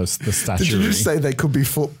more about the statuary. Did you just say they could be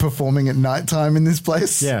performing at nighttime in this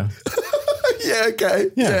place? Yeah. Yeah,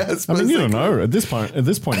 okay. Yeah. I mean, you don't know. At this point,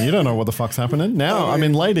 you don't know what the fuck's happening. Now, I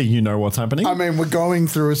mean, later you know what's happening. I mean, we're going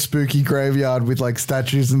through a spooky graveyard with like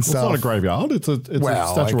statues and stuff. It's not a graveyard. It's a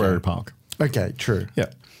statuary park. Okay, true.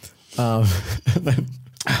 Yeah.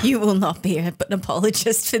 You will not be an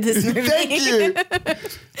apologist for this movie. Thank you.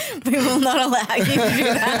 We will not allow you to do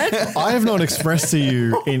that. I have not expressed to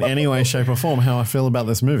you in any way, shape, or form how I feel about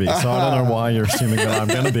this movie, so I don't know why you're assuming that I'm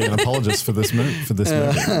going to be an apologist for this movie.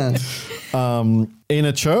 In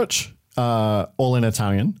a church, all in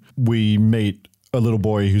Italian, we meet a little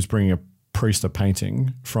boy who's bringing a priest a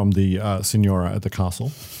painting from the Signora at the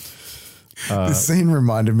castle. This scene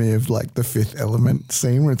reminded me of like the Fifth Element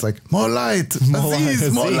scene where it's like, more light, more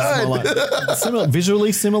light. Similar,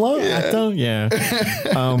 visually similar actor, yeah.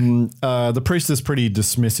 The priest is pretty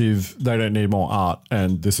dismissive. They don't need more art,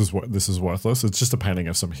 and this is worthless. It's just a painting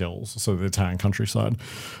of some hills, so the Italian countryside.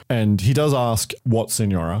 And he does ask what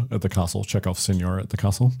Signora at the castle, Chekhov's Signora at the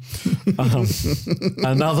castle.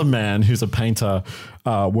 Another man who's a painter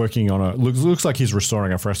working on looks like he's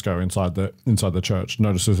restoring a fresco inside the church.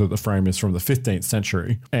 Notices that the frame is from the 15th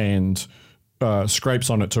century and scrapes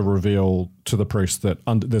on it to reveal to the priest that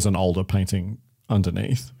there's an older painting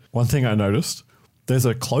underneath. One thing I noticed, there's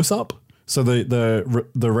a close-up. So the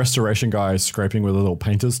restoration guy is scraping with a little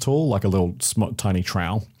painter's tool, like a little tiny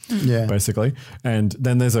trowel, basically. And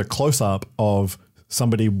then there's a close-up of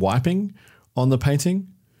somebody wiping on the painting.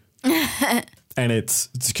 And it's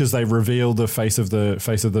because they reveal the face of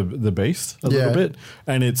the beast a little bit,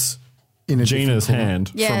 and it's Gina's hand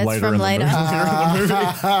from later in the movie.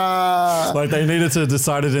 Like they needed to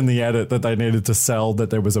decide it in the edit that they needed to sell that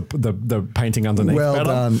there was the painting underneath. Well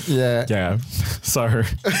better. done. Yeah. Yeah. So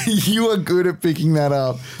you are good at picking that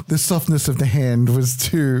up. The softness of the hand was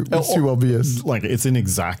too obvious. Like it's an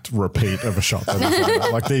exact repeat of a shot.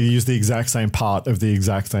 Like they use the exact same part of the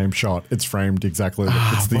exact same shot. It's framed exactly.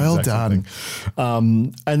 It's the well exact done.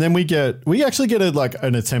 Same thing. And then we actually get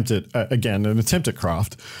an attempt at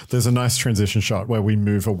craft. There's a nice transition shot where we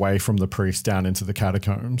move away from the priest down into the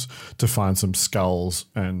catacombs to find some skulls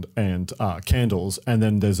and candles, and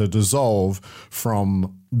then there's a dissolve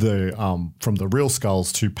from the real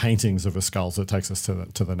skulls to paintings of a skulls that takes us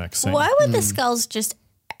to the next scene. Why were the skulls just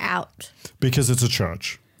out? Because it's a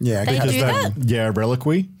church. Yeah, they do that. Yeah,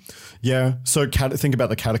 reliquary. Yeah, so think about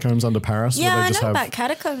the catacombs under Paris. Yeah, where they I just know have about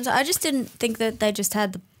catacombs. I just didn't think that they just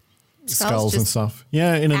had the skulls and stuff.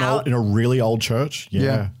 Yeah, in a really old church.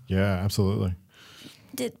 Yeah, absolutely.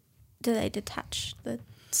 Do they detach the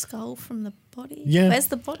skull from the body? Yeah. Where's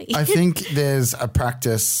the body? I think there's a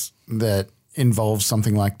practice that involves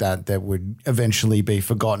something like that would eventually be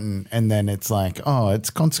forgotten, and then it's like, oh, it's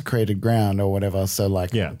consecrated ground or whatever. So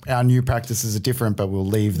like, our new practices are different, but we'll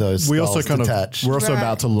leave those skulls detached. We're also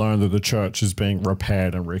about to learn that the church is being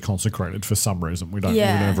repaired and reconsecrated for some reason. We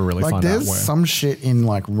never really find out where. There's some shit in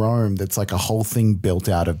like Rome that's like a whole thing built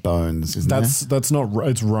out of bones, isn't there? That's not,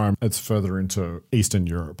 it's Rome. It's further into Eastern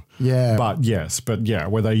Europe. Yeah.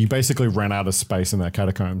 Where they basically ran out of space in their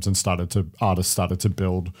catacombs and artists started to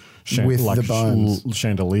build the bones.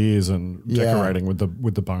 Chandeliers and decorating with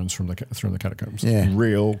the bones from the catacombs. Yeah.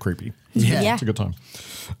 Real creepy. Yeah. It's a good time.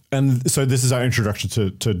 And so this is our introduction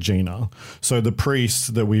to Gina. So the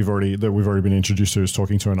priest that we've already been introduced to is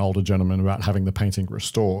talking to an older gentleman about having the painting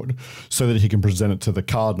restored so that he can present it to the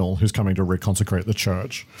cardinal who's coming to reconsecrate the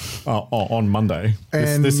church on Monday.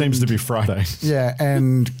 This seems to be Friday. Yeah,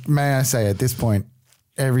 and may I say at this point,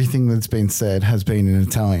 everything that's been said has been in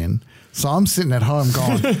Italian. So I'm sitting at home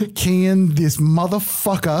going, Kian, this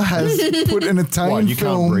motherfucker has put an Italian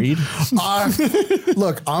film. Can't read?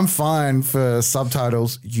 Look, I'm fine for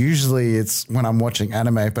subtitles. Usually it's when I'm watching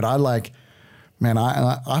anime, but I've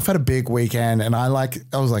had a big weekend and I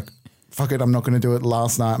was like, fuck it, I'm not going to do it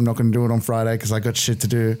last night. I'm not going to do it on Friday because I got shit to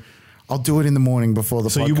do. I'll do it in the morning before the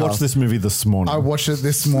podcast. So you watched this movie this morning? I watched it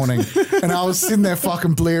this morning. And I was sitting there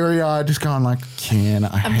fucking bleary-eyed just going like,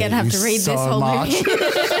 I'm going to have to read this whole movie.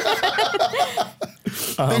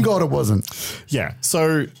 Thank God it wasn't. Yeah.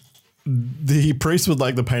 So the priest would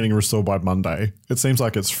like the painting restored by Monday. It seems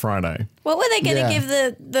like it's Friday. What were they going to give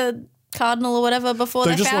the cardinal or whatever before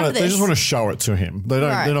they found this? They just want to show it to him. They're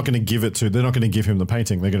not going to give it to. They're not going to give him the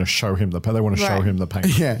painting. They're going to show him they want to show him the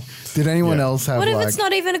painting. Yeah. Did anyone else have? What if it's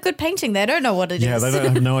not even a good painting? They don't know what it is. Yeah, they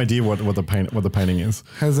don't have no idea what the painting is.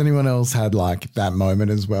 Has anyone else had like that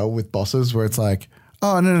moment as well with bosses where it's like,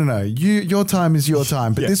 oh, no. Your time is your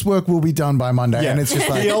time, but this work will be done by Monday. Yeah. And it's just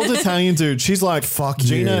like the old Italian dude, she's like, fuck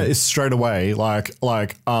Gina you. is straight away like,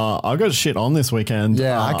 I've got shit on this weekend.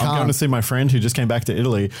 Yeah, I can't. I'm going to see my friend who just came back to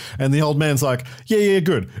Italy. And the old man's like, yeah,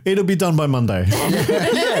 good. It'll be done by Monday.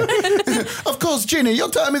 Yeah. Of course, Gina, your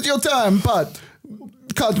time is your time, but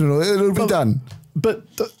Cardinal, it'll be done. But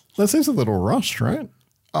that seems a little rushed, right?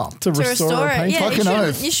 Oh, to restore a painting? Yeah,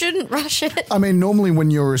 you shouldn't rush it. I mean, normally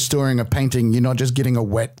when you're restoring a painting, you're not just getting a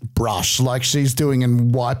wet brush like she's doing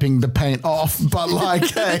and wiping the paint off, but like,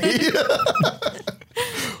 hey.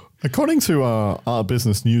 According to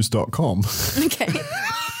artbusinessnews.com. Okay.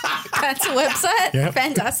 That's a website? Yep.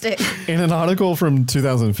 Fantastic. In an article from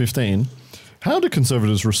 2015, How Do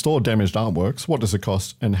Conservators Restore Damaged Artworks? What Does It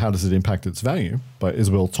Cost and How Does It Impact Its Value? By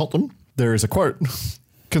Isabel Tottenham. There is a quote.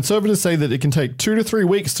 Conservators say that it can take 2 to 3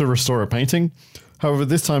 weeks to restore a painting. However,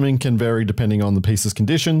 this timing can vary depending on the piece's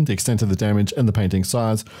condition, the extent of the damage, and the painting's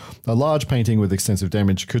size. A large painting with extensive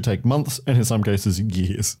damage could take months and in some cases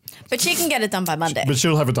years. But she can get it done by Monday. But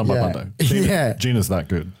she'll have it done by Monday. Gina's that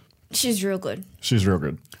good. She's real good. She's real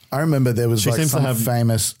good. I remember there was some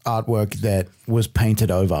famous artwork that was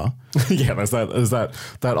painted over. Yeah, there's that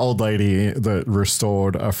old lady that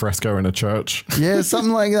restored a fresco in a church. Yeah,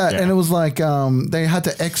 something like that. Yeah. And it was like they had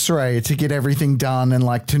to X-ray to get everything done and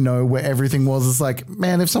like to know where everything was. It's like,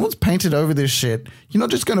 man, if someone's painted over this shit, you're not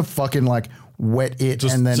just gonna fucking like wet it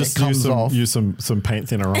and then it comes off. Use some paint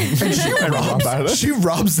thinner on. And she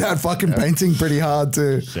rubs that fucking painting pretty hard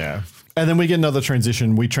too. Yeah. And then we get another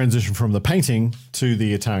transition. We transition from the painting to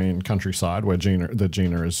the Italian countryside where Gina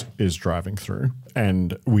is driving through.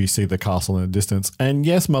 And we see the castle in the distance. And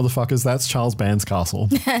yes, motherfuckers, that's Charles Band's castle.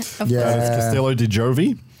 It's Castello di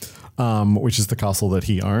Giovi, which is the castle that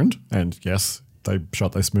he owned. And yes, they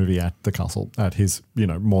shot this movie at the castle, at his,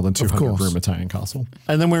 more than 200 room Italian castle.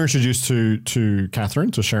 And then we're introduced to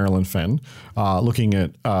Catherine, to Sherilyn Fenn, looking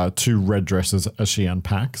at 2 red dresses as she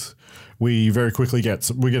unpacks. We very quickly get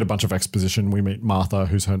a bunch of exposition. We meet Martha,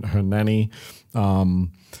 who's her nanny.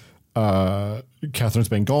 Catherine's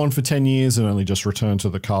been gone for 10 years and only just returned to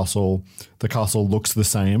the castle. The castle looks the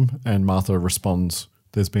same, and Martha responds,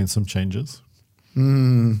 "There's been some changes,"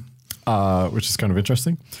 which is kind of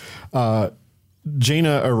interesting.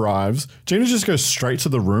 Gina arrives. Gina just goes straight to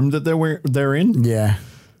the room that they're in. Yeah.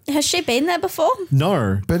 Has she been there before?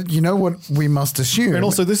 No. But you know what we must assume? And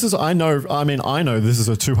also I know this is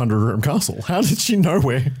a 200 room castle. How did she know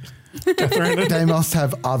where? They must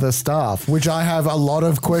have other staff, which I have a lot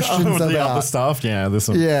of questions about. The other staff, yeah. There's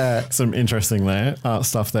some interesting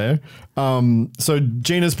stuff there. So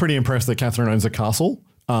Gina's pretty impressed that Catherine owns a castle.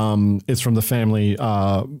 It's from the family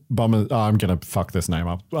Bummer. I'm going to fuck this name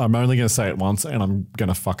up. I'm only going to say it once and I'm going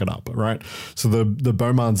to fuck it up, right? So the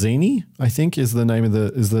Bomarzini, I think, is the name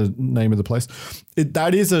of the place.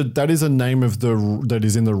 That is a name that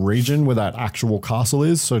is in the region where that actual castle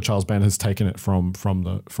is. So Charles Band has taken it from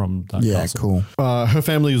that castle. Yeah, cool. Her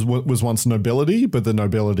family was once nobility, but the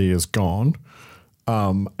nobility is gone.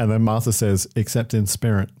 And then Martha says, "Except in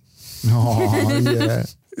spirit." Oh, yeah.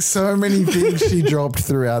 So many things she dropped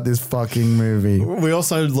throughout this fucking movie. We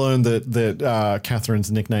also learned that Catherine's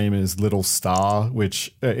nickname is Little Star,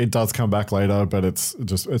 which it does come back later, but it's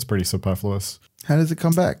pretty superfluous. How does it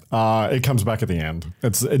come back? It comes back at the end.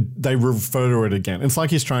 They refer to it again. It's like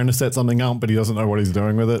he's trying to set something up, but he doesn't know what he's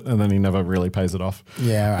doing with it, and then he never really pays it off.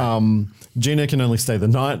 Yeah. Right. Gina can only stay the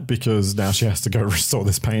night because now she has to go restore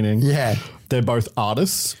this painting. Yeah. They're both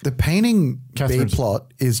artists. The painting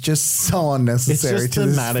B-plot is just so unnecessary to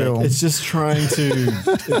thematic. This film. It's just trying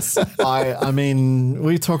to... I mean,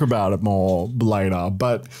 we talk about it more later,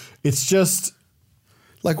 but it's just...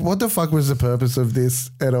 Like, what the fuck was the purpose of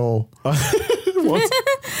this at all? What?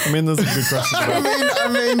 I mean, there's a good question.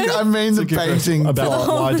 I mean the painting about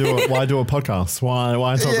plot. why do a podcast? Why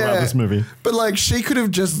talk about this movie? But like, she could have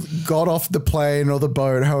just got off the plane or the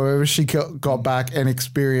boat, however she got back and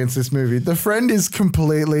experienced this movie. The friend is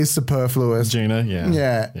completely superfluous. Gina,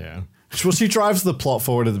 yeah. Well, she drives the plot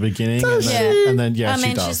forward at the beginning, and then she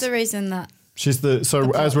does. She's the reason that. She's as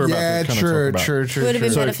we're about to kind of talk about. True. It would have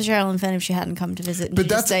been better for Sherilyn Fenn if she hadn't come to visit. But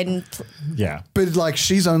that's stayed in. But like,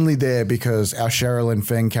 she's only there because our Sherilyn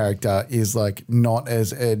Fenn character is like not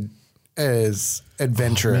as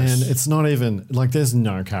adventurous. Oh, man, it's not even like there's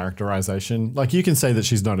no characterization. Like, you can say that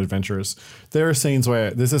she's not adventurous. There are scenes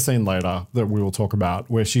where there's a scene later that we will talk about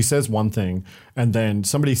where she says one thing and then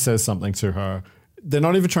somebody says something to her. They're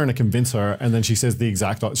not even trying to convince her, and then she says the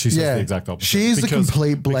exact opposite. She's a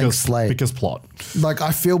complete blank slate. Because plot. Like,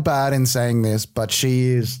 I feel bad in saying this, but she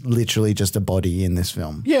is literally just a body in this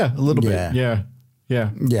film. Yeah, a little bit.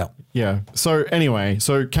 Yeah. So anyway,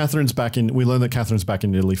 Catherine's back in. We learn that Catherine's back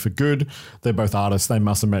in Italy for good. They're both artists. They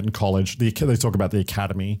must have met in college. They talk about the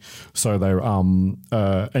academy. So they're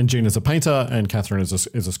and Gina's a painter, and Catherine is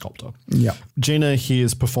a sculptor. Yeah. Gina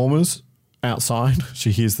hears performers outside. She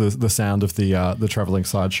hears the sound of the traveling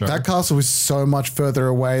sideshow. That castle is so much further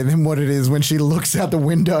away than what it is when she looks out the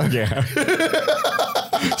window. Yeah.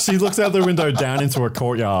 She looks out the window down into a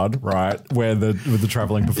courtyard, right, where the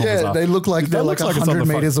traveling performers are. Yeah, they look like they're like 100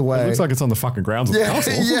 meters away. It looks like it's on the fucking grounds of the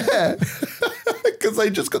castle. Yeah. Because they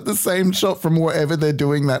just got the same shot from wherever they're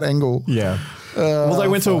doing that angle. Yeah. Well, they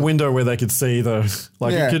went to a window where they could see it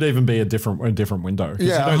could even be a different window.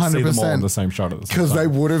 Yeah, you don't 100%. see them all in the same shot at the same time. Because they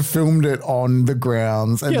would have filmed it on the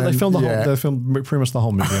grounds. And they filmed pretty much the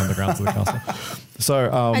whole movie on the grounds of the castle. So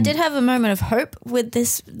I did have a moment of hope with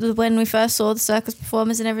this when we first saw the circus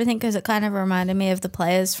performers and everything, because it kind of reminded me of the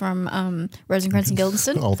players from Rosencrantz and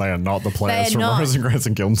Guildenstern. Oh, they are not the players from Rosencrantz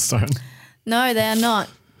and Guildenstern. No, they are not.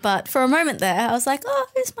 But for a moment there, I was like, oh,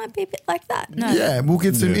 this might be a bit like that. No. Yeah, we'll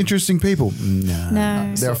get some interesting people.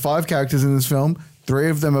 No. There are 5 characters in this film. 3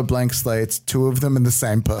 of them are blank slates. 2 of them are the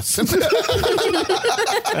same person.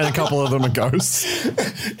 And a couple of them are ghosts.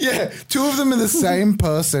 Yeah, 2 of them are the same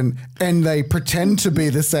person, and they pretend to be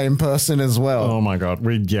the same person as well. Oh my God.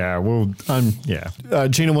 Gina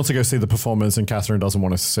wants to go see the performers, and Catherine doesn't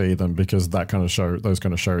want to see them because those kind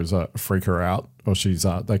of shows freak her out, or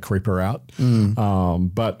they creep her out.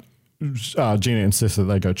 But Gina insists that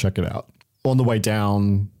they go check it out. On the way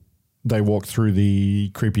down, they walk through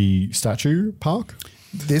the creepy statue park.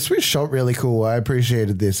 This was shot really cool. I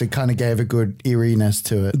appreciated this. It kind of gave a good eeriness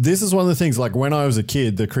to it. This is one of the things, like when I was a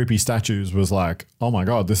kid, the creepy statues was like, oh my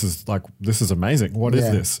God, this is amazing. What is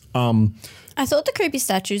this? I thought the creepy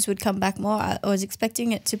statues would come back more. I was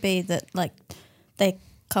expecting it to be that like they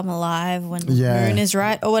come alive when the moon is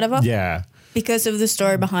right or whatever. Yeah. Because of the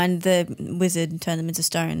story behind the wizard turn them into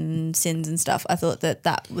stone and sins and stuff, I thought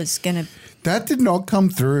that was going to... That did not come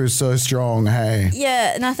through so strong, hey?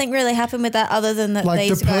 Yeah, nothing really happened with that other than that like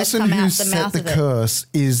these the guys person come who out the mouth set the of curse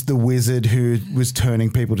is the wizard who was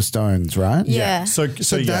turning people to stones, right? Yeah. So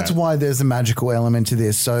that's why there's a magical element to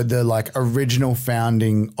this. So the like original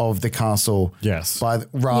founding of the castle. Yes. Okay.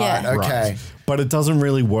 Right. But it doesn't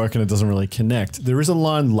really work and it doesn't really connect. There is a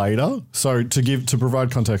line later. So to provide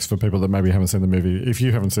context for people that maybe haven't seen the movie, if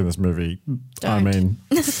you haven't seen this movie, I mean,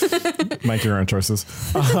 make your own choices.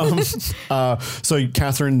 So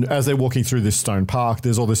Catherine, as they're walking through this stone park,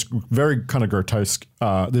 there's all this very kind of grotesque,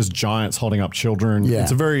 there's giants holding up children. Yeah.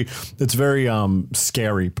 It's very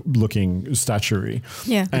scary looking statuary.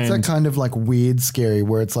 Yeah. It's that kind of like weird scary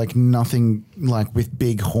where it's like nothing like with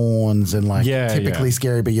big horns and like typically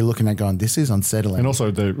scary, but you're looking at going, this is unsettling. And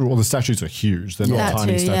also the statues are huge. They're not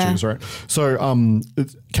tiny statues, right? So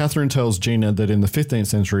Catherine tells Gina that in the 15th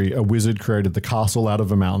century, a wizard created the castle out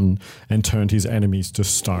of a mountain and turned his enemies to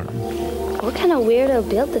stone. What kind of weirdo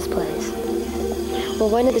built this place? Well,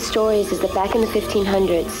 one of the stories is that back in the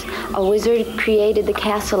 1500s, a wizard created the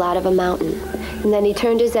castle out of a mountain. And then he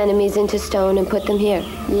turned his enemies into stone and put them here.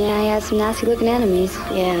 Yeah, he had some nasty-looking enemies.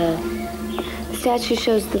 Yeah. The statue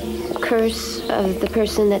shows the curse of the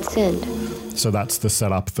person that sinned. So that's the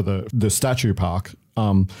setup for the statue park.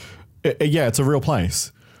 It's a real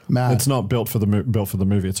place. Mad. It's not built for the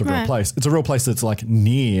movie. It's a real place. It's a real place that's like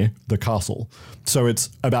near the castle. So it's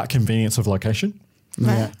about convenience of location.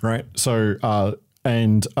 Yeah. Right. So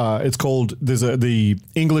it's called. The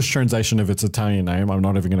English translation of its Italian name. I'm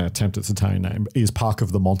not even going to attempt its Italian name. Is Park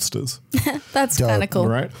of the Monsters. That's kind of cool.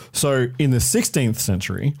 Right. So in the 16th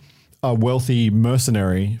century, a wealthy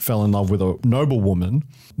mercenary fell in love with a noble woman,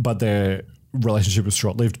 but their relationship was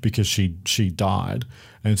short-lived because she died.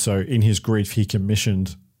 And so in his grief, he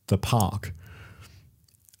commissioned the park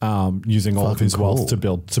using all of his wealth to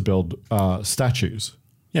build statues.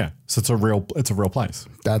 Yeah, so it's a real place.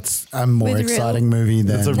 That's a more exciting movie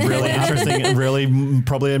than... It's a really interesting,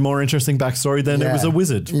 probably a more interesting backstory than it was a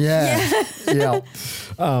wizard. Yeah. So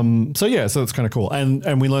it's kind of cool,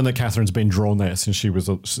 and we learned that Catherine's been drawn there since she was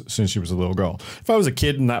a little girl. If I was a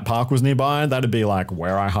kid and that park was nearby, that'd be like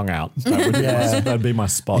where I hung out. That'd be my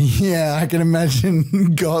spot. Yeah, I can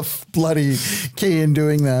imagine goth bloody Kean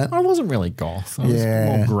doing that. I wasn't really goth. I was a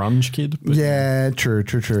more grunge kid. Yeah, true.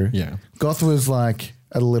 Yeah, goth was like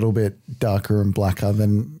a little bit darker and blacker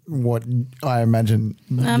than what I imagine.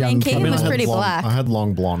 Kean was pretty black. I had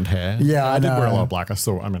long blonde hair. Yeah, I did know. wear a lot of black. I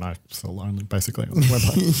still only basically on the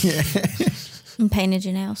website. And painted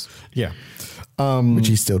your nails. Yeah. Which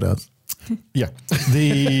he still does. Yeah.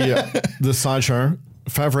 The sideshow,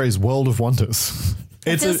 Favre's World of Wonders.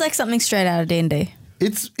 It feels like something straight out of D&D.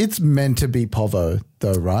 It's meant to be Povo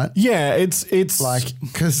though, right? Yeah, it's like,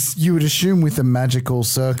 because you would assume with a magical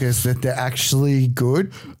circus that they're actually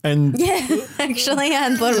good. And actually, I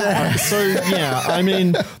hadn't thought about that. So yeah, I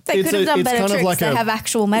mean, they could have done better tricks. Like they have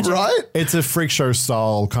actual magic, right? It's a freak show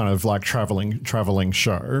style kind of like traveling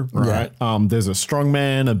show, right? Yeah. There's a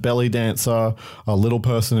strongman, a belly dancer, a little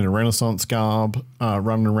person in a Renaissance garb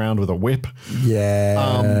running around with a whip.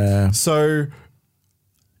 Yeah. So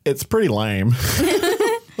it's pretty lame.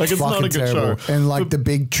 Like it's not a good terrible show. And like the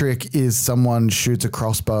big trick is someone shoots a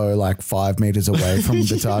crossbow like 5 meters away from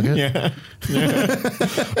the target.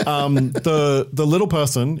 The little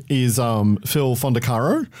person is Phil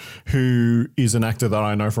Fondacaro, who is an actor that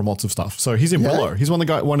I know from lots of stuff. So he's in Willow. He's one of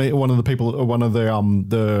the people.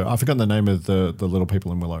 I forgot the name of the little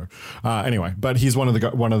people in Willow. Anyway, but he's one of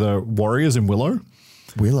the warriors in Willow.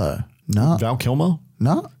 Willow, no. Val Kilmer,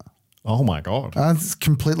 no. Oh my God. That's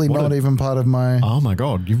completely not even part of my... Oh my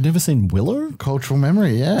God. You've never seen Willow? Cultural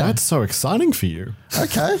memory, yeah. That's so exciting for you.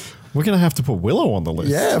 Okay. We're going to have to put Willow on the list.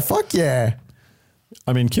 Yeah, fuck yeah.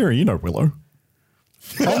 I mean, Kira, you know Willow.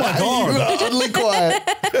 Oh my God. You were oddly quiet.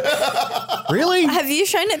 Really? Have you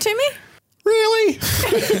shown it to me? Really?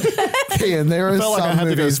 Ian, there are some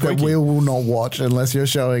movies that we will not watch unless you're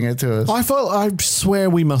showing it to us. I swear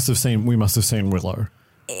we must have seen Willow.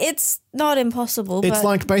 It's not impossible. It's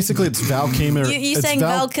like basically it's Val Kilmer. You saying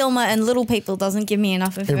Val Kilmer and Little People doesn't give me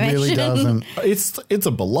enough information. It really doesn't. It's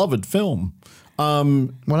a beloved film.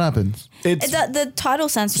 What happens? The title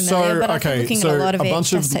sounds familiar, but I've been looking at a lot of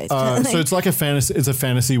VHS tapes. So it's like a fantasy. It's a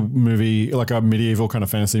fantasy movie, like a medieval kind of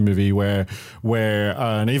fantasy movie where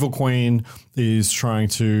an evil queen is trying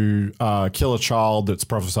to kill a child that's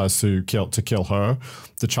prophesied to kill her.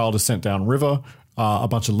 The child is sent downriver. A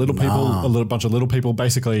bunch of little people.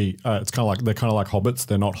 Basically, it's kind of like they're kind of like hobbits.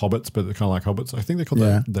 They're not hobbits, but they're kind of like hobbits. I think they call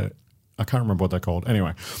I can't remember what they're called.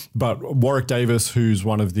 Anyway, but Warwick Davis, who's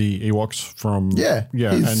one of the Ewoks from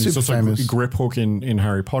and he's also famous. Grip Hook in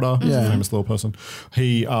Harry Potter. He's a famous little person.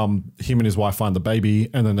 Him and his wife find the baby,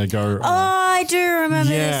 and then they go. I do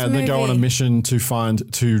remember. Yeah, this movie. they go on a mission to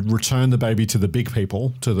return the baby to the big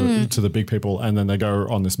people, to the big people, and then they go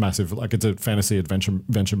on this massive, like, it's a fantasy adventure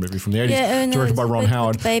movie from the 80s, directed by Ron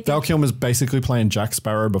Howard. Val Kilmer's basically playing Jack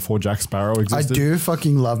Sparrow before Jack Sparrow existed. I do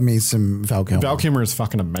fucking love me some Val Kilmer. Val Kilmer is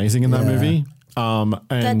fucking amazing in that movie. And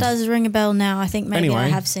that does ring a bell now. I think maybe I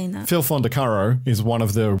have seen that. Phil Fondacaro is one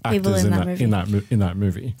of the actors in that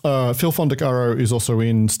movie. Phil Fondacaro is also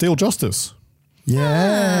in Steel Justice.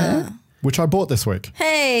 Yeah. Which I bought this week.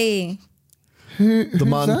 Hey.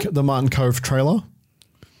 The Martin Cove trailer.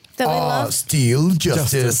 That we love. Steel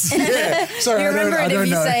Justice. Yeah. Sorry, I don't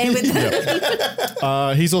know. Say it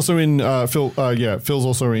with he's also in Phil's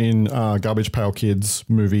also in Garbage Pail Kids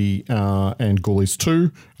movie and Ghoulies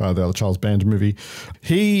 2, the other Charles Band movie.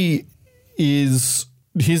 His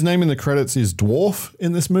name in the credits is Dwarf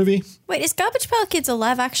in this movie. Wait, is Garbage Pail Kids a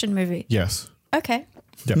live action movie? Yes. Okay.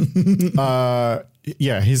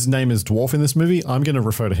 Yeah. His name is Dwarf in this movie. I'm going to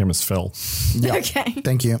refer to him as Phil. Yep. Okay.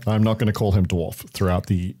 Thank you. I'm not going to call him Dwarf throughout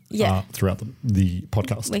the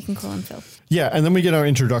podcast. We can call him Phil. Yeah, and then we get our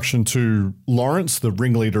introduction to Lawrence, the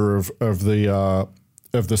ringleader of the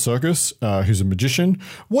circus, who's a magician.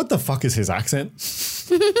 What the fuck is his accent?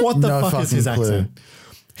 What the fuck is his accent?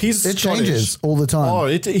 It changes all the time. Oh,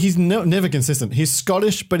 he's never consistent. He's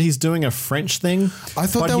Scottish, but he's doing a French thing. I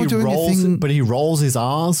thought they were doing a thing, but he rolls his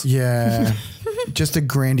R's. Yeah, just a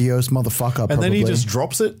grandiose motherfucker. And then he just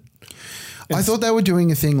drops it. I thought they were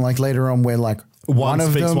doing a thing like later on where like one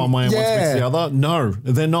speaks one way and one speaks the other. No,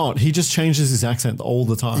 they're not. He just changes his accent all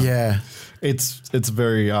the time. Yeah, it's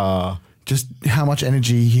very just how much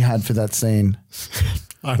energy he had for that scene.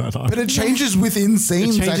 I don't know. But it changes within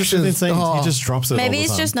scenes. It changes within scenes. Oh. He just drops it. Maybe all the he's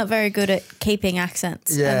time. just not very good at keeping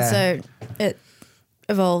accents. Yeah. And so it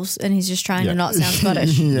evolves and he's just trying to not sound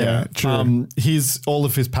Scottish. Yeah, true. All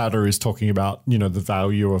of his patter is talking about, the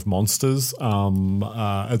value of monsters. There's a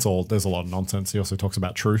lot of nonsense. He also talks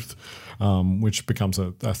about truth, which becomes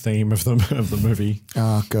a theme of the movie.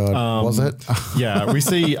 Oh God. Was it? Yeah. We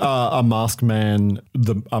see a masked man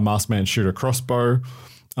shoot a crossbow.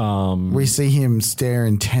 We see him stare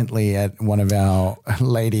intently at one of our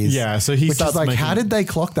ladies. Yeah, so he starts like, how did they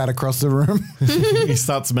clock that across the room? He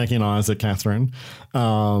starts making eyes at Catherine,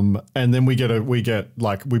 and then we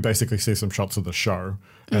basically see some shots of the show,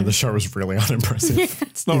 and the show is really unimpressive.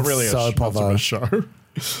 It's not really much of a show.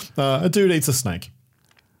 A dude eats a snake.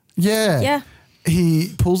 Yeah.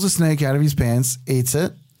 He pulls a snake out of his pants, eats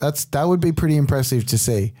it. That would be pretty impressive to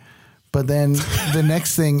see. But then the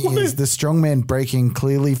next thing is the strongman breaking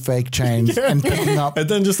clearly fake chains and picking up and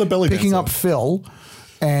then just a belly picking dancer. up Phil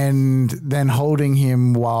and then holding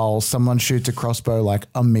him while someone shoots a crossbow like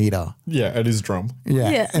a meter. Yeah, at his drum.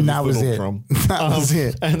 Yeah. And that was it. That was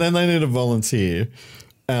it. And then they need a volunteer,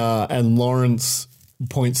 and Lawrence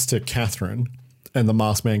points to Catherine, and the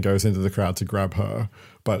masked man goes into the crowd to grab her.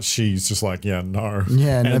 But she's just like, yeah, no.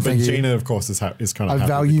 Yeah, no, but Gina, of course, is kind of I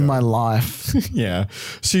value my life. Yeah.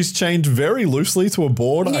 She's chained very loosely to a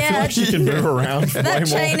board. I feel like she can move around way more. That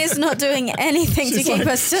chain is not doing anything to keep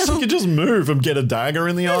her still. She can just move and get a dagger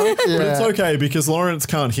in the eye. But it's okay because Lawrence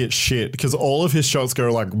can't hit shit because all of his shots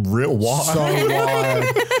go like real wide. So wide.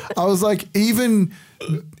 I was like, even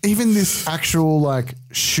this actual like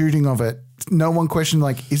shooting of it, no one questioned,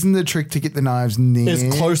 like, isn't the trick to get the knives near as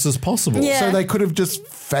close as possible? Yeah. So they could have just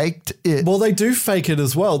faked it. Well, they do fake it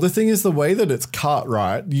as well. The thing is, the way that it's cut,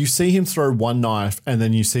 right? You see him throw one knife, and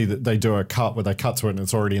then you see that they do a cut where they cut to it and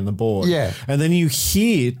it's already in the board. Yeah. And then you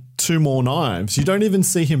hear two more knives. You don't even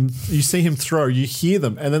see him. You see him throw. You hear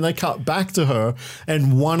them, and then they cut back to her,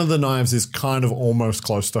 and one of the knives is kind of almost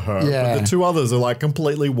close to her. Yeah. But the two others are like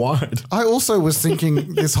completely wide. I also was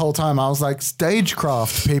thinking this whole time, I was like,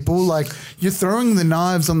 stagecraft, people. Like, you're throwing the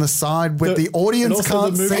knives on the side where the audience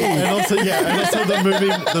can't see. And also the movie.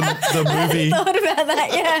 The movie. I thought about that.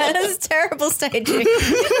 Yeah, it's terrible staging.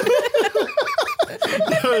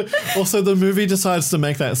 Also, the movie decides to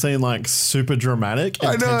make that scene like super dramatic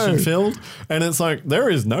and tension filled, and it's like there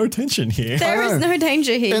is no tension here. There is no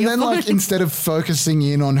danger here. And then, like, instead of focusing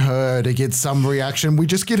in on her to get some reaction, we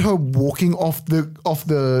just get her walking off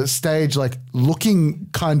the stage, like looking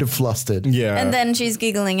kind of flustered. Yeah, and then she's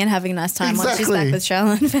giggling and having a nice time once she's back with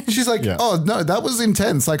Charlotte. She's like, "Oh no, that was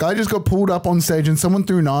intense. Like, I just got pulled up on stage and someone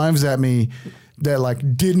threw knives at me." That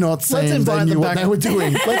like did not say they knew what they were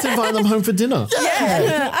doing. Let's invite them home for dinner.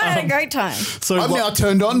 Yeah, I had a great time. So I'm now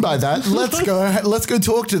turned on by that. Let's go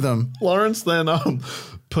talk to them. Lawrence then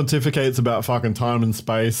pontificates about fucking time and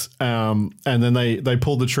space, and then they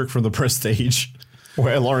pull the trick from The Prestige.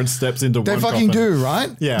 Where Lawrence steps into they one fucking coffin. do, right?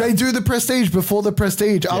 Yeah. They do The Prestige before The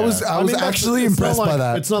Prestige. Yeah. I was actually impressed by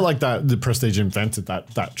that. It's not like that The Prestige invented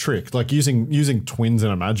that trick. Like using twins in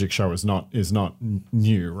a magic show is not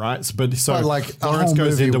new, right? But like Lawrence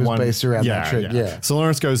goes into one based around that trick. Yeah. So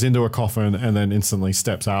Lawrence goes into a coffin and then instantly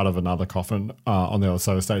steps out of another coffin on the other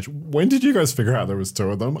side of the stage. When did you guys figure out there was two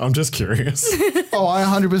of them? I'm just curious. Oh, I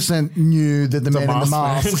 100% knew that the man in the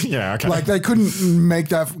mask. Yeah, okay. Like they couldn't make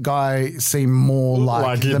that guy seem more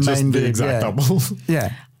like the main the exact double.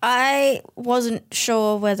 Yeah. I wasn't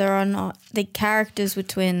sure whether or not the characters were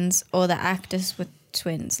twins or the actors were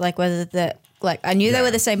twins. Like whether I knew they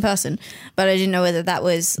were the same person, but I didn't know whether that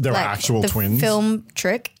was they were actual the twins. Film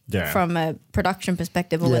trick from a production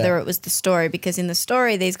perspective, or whether it was the story. Because in the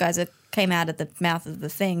story, these guys came out of the mouth of the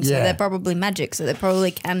thing, so they're probably magic. So they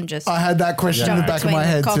probably can just. I had that question in the back of my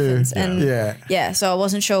head too. And so I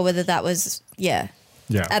wasn't sure whether that was Yeah.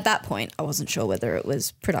 At that point, I wasn't sure whether it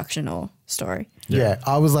was production or story. Yeah,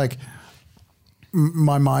 I was like,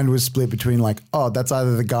 my mind was split between like, oh, that's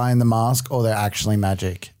either the guy in the mask or they're actually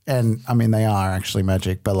magic. And I mean, they are actually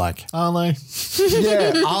magic, but like, are they?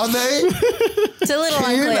 Yeah, are they? It's a little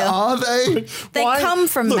unclear. Are they? They come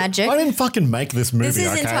from magic. I didn't fucking make this movie. This is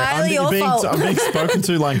okay? entirely your fault. I'm being spoken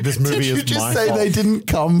to like this movie Did is you just my say fault. they didn't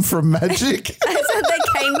come from magic? I said they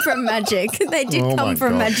came from magic. They did come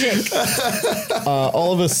from magic.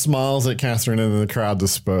 Oliver smiles at Catherine and then the crowd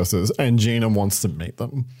disperses and Gina wants to meet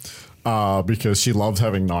them. Because she loves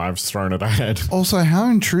having knives thrown at her head. Also, how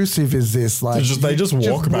intrusive is this? Like, they just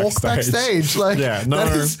walk backstage. Like, yeah, no.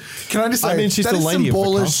 Can I just say, she's that the is lady some of the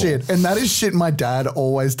baller castle. shit, and that is shit my dad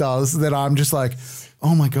always does. That I'm just like,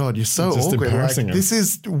 oh my god, you're so Just awkward. Like, embarrassing him. this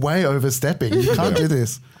is way overstepping. You can't do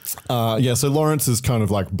this. So Lawrence is kind of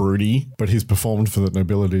like broody, but he's performed for the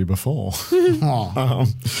nobility before.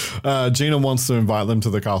 Gina wants to invite them to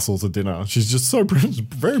the castle to dinner. She's just so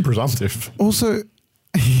very presumptive. Also,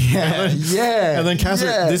 and then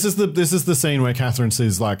Catherine. This is the scene where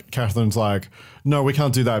Catherine's like, no, we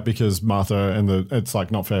can't do that because Martha and it's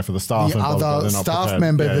like not fair for the staff. The and blah, other they're not staff prepared.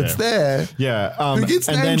 member that's there. Yeah, who gets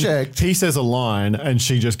and name then checked. He says a line, and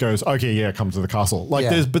she just goes, "Okay, yeah, come to the castle." Like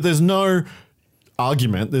there's no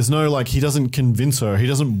argument. There's no like he doesn't convince her. He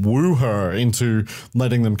doesn't woo her into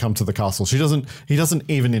letting them come to the castle. He doesn't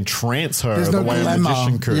even entrance her the way a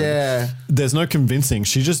magician could. Yeah. There's no convincing.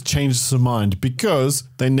 She just changes her mind because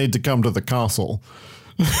they need to come to the castle.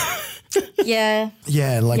 Yeah.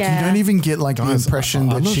 Yeah, like you don't even get like the impression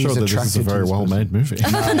that she's sure attracted this is a very to well made movie.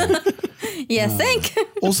 Think.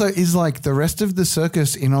 Also, is like the rest of the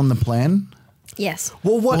circus in on the plan? Yes.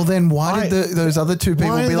 Well, then why did those other two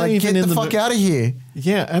people be like, get the fuck out of here?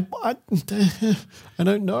 Yeah, I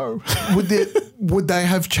don't know. Would they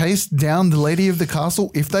have chased down the lady of the castle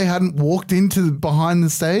if they hadn't walked into behind the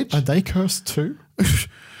stage? Are they cursed too?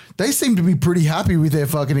 They seem to be pretty happy with their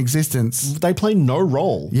fucking existence. They play no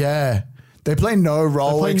role. Yeah. They play no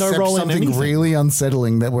role except something really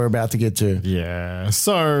unsettling that we're about to get to. Yeah.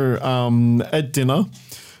 So at dinner,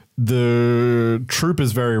 the troupe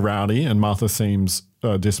is very rowdy and Martha seems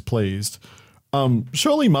displeased.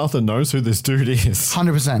 Surely Martha knows who this dude is.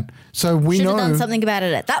 100%. So we Should know have done something about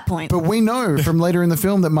it at that point. But we know from later in the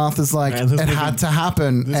film that Martha's like, Man, it had to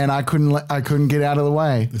happen, and I couldn't get out of the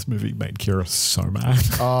way. This movie made Kira so mad.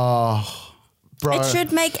 Oh, bro! It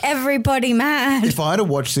should make everybody mad. If I had to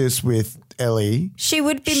watch this with Ellie, she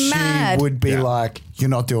would be mad. She would be like, "You're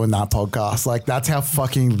not doing that podcast." Like that's how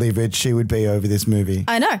fucking livid she would be over this movie.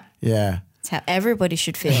 I know. Yeah. That's how everybody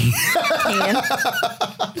should feel. Ian.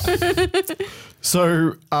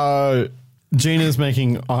 So Gina's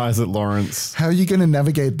making eyes at Lawrence. How are you going to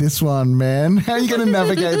navigate this one, man? How are you going to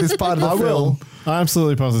navigate this part of the film? I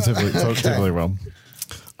absolutely positively will.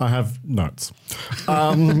 I have notes.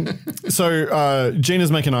 So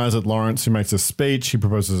Gina's making eyes at Lawrence, who makes a speech. He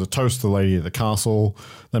proposes a toast to the lady of the castle.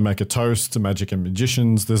 They make a toast to magic and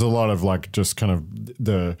magicians. There's a lot of like just kind of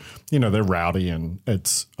they're rowdy and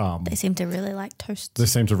it's. They seem to really like toasts. They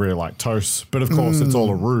seem to really like toasts. But of course, it's all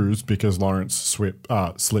a ruse because Lawrence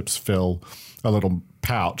slips Phil a little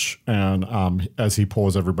pouch. And as he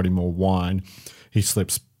pours everybody more wine, he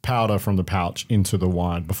slips powder from the pouch into the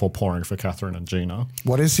wine before pouring for Catherine and Gina.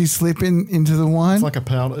 What does he slip into the wine? It's like a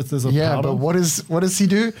powder. There's a powder. Yeah, but what does he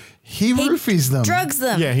do? He roofies them. Drugs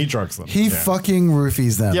them. Yeah, he drugs them. He fucking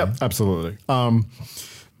roofies them. Yep, absolutely.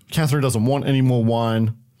 Catherine doesn't want any more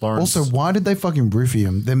wine. Lawrence. Also, why did they fucking roofie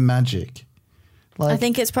him? They're magic. I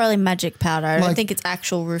think it's probably magic powder. I don't think it's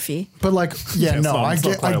actual roofie. But I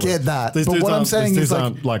get that. But what I'm saying is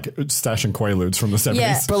aren't like stashing Quaaludes from the 70s.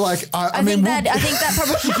 Yeah. But I think that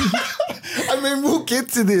probably. I mean, we'll get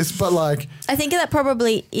to this, but I think that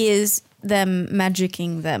probably is them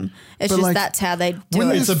magicking them. It's just that's how they do it.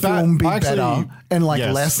 Wouldn't this film be better and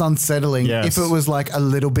less unsettling if it was a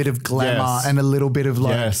little bit of glamour and a little bit of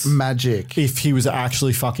magic? If he was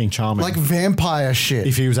actually fucking charming. Like vampire shit.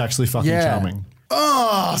 If he was actually fucking charming.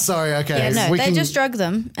 Oh, sorry. Okay. Yeah, no, they just drug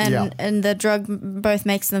them, and the drug both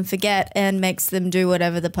makes them forget and makes them do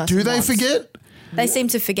whatever the person wants. Do they forget? They seem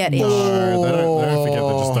to forget it. No, they don't forget.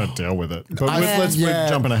 They just don't deal with it. But we're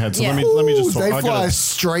jumping ahead. So let me just talk. They fly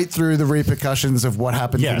straight through the repercussions of what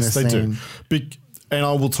happens in this scene. Yes, they do. And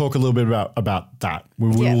I will talk a little bit about that. We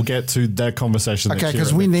will get to that conversation. Okay,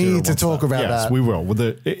 because we need to talk about that. Yes, we will.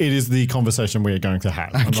 It is the conversation we are going to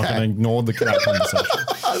have. I'm not going to ignore that conversation.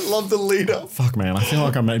 I love the leader. Fuck, man. I feel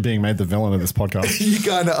like I'm being made the villain of this podcast. You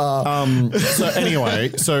kind of are. So anyway,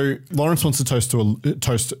 Lawrence wants to toast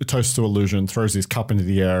to illusion, throws his cup into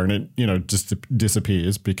the air, and it just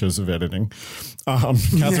disappears because of editing.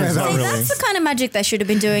 Catherine's not really. That's the kind of magic they should have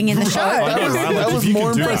been doing in the show. That was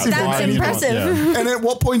more impressive. That's impressive. And at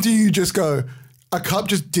what point do you just go, a cup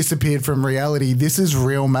just disappeared from reality? This is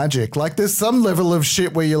real magic. There's some level of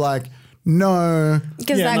shit where you're like, no.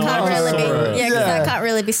 Because that can't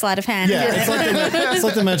really be sleight of hand. Yeah, it's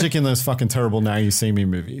like the magic in those fucking terrible Now You See Me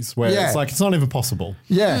movies where it's it's not even possible.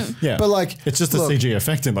 Yeah. Yeah. But it's just a CG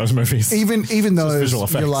effect in those movies. Even those,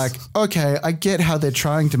 you're like, okay, I get how they're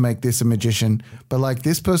trying to make this a magician, but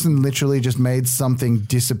this person literally just made something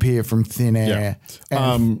disappear from thin air. Yeah.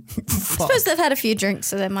 I suppose they've had a few drinks,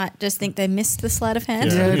 so they might just think they missed the sleight of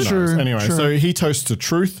hand. Yeah, true. Anyway, so he toasts to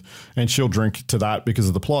truth and she'll drink to that because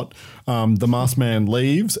of the plot. The masked man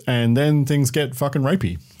leaves and then things get fucking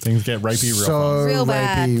rapey. Things get rapey real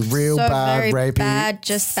bad. Real bad, rapey. Bad,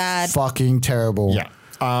 just bad. Fucking terrible. Yeah.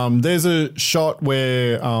 There's a shot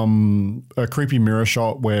where, a creepy mirror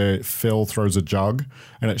shot where Phil throws a jug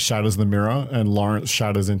and it shatters the mirror and Lawrence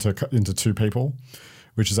shatters into two people,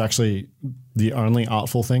 which is actually the only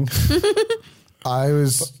artful thing.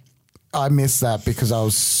 I missed that because I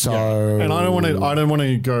was so. Yeah. And I don't want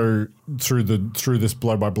to go through this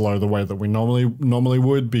blow by blow the way that we normally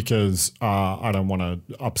would because I don't want to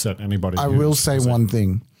upset anybody. I will say one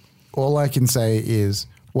thing. All I can say is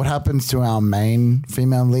what happens to our main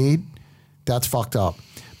female lead, that's fucked up.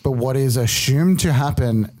 But what is assumed to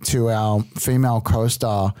happen to our female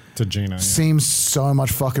co-star to Gina seems so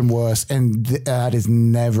much fucking worse, and that is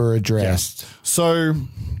never addressed. Yeah. So.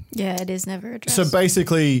 Yeah, it is never addressed. So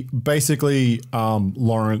basically,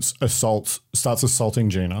 Lawrence starts assaulting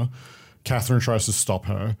Gina. Catherine tries to stop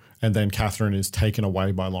her, and then Catherine is taken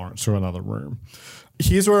away by Lawrence to another room.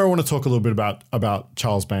 Here's where I want to talk a little bit about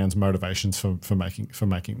Charles Band's motivations for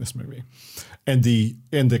making this movie, and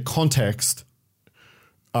the context.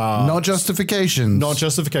 Not justification.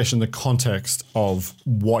 The context of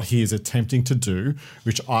what he is attempting to do,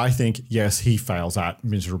 which I think, yes, he fails at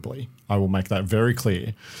miserably. I will make that very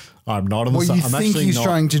clear. I'm not on the side. What you think he's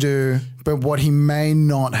trying to do, but what he may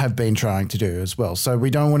not have been trying to do as well. So we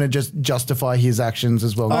don't want to just justify his actions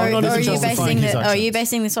as well. Are you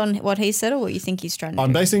basing this on what he said or what you think he's trying to do?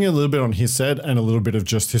 I'm basing it a little bit on his said and a little bit of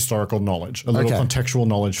just historical knowledge, a little contextual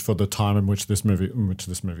knowledge for the time in which this movie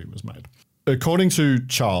was made. According to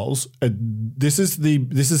Charles, this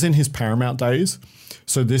is in his Paramount days.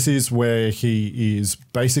 So this is where he is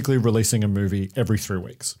basically releasing a movie every 3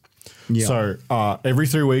 weeks. Yeah. So every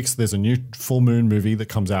 3 weeks, there's a new full moon movie that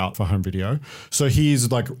comes out for home video. So he's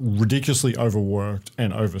ridiculously overworked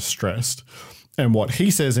and overstressed. And what he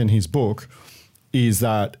says in his book is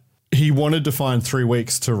that he wanted to find 3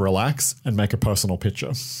 weeks to relax and make a personal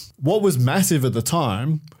picture. What was massive at the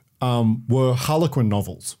time were Harlequin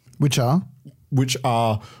novels. Which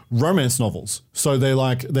are romance novels. So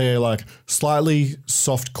they're slightly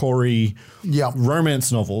soft-corey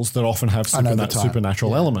romance novels that often have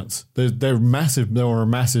supernatural elements. They're massive. They were a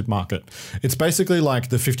massive market. It's basically like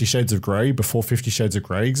the 50 Shades of Grey before 50 Shades of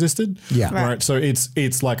Grey existed. Yeah. Right. So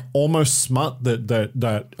it's like almost smut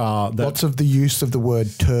that lots of the use of the word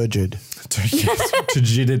turgid.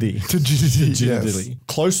 Turgidity. Yes.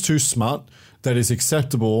 Close to smut that is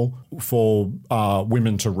acceptable for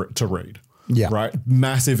women to read. Yeah. Right?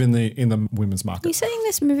 Massive in the women's market. Are you saying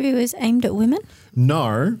this movie was aimed at women? No,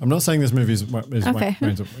 I'm not saying this movie is Okay.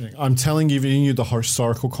 I'm giving you the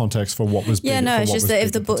historical context for what was big. Yeah, no, it's just that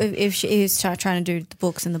if she is trying to do the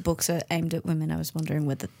books and the books are aimed at women, I was wondering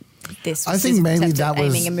whether this was I think maybe that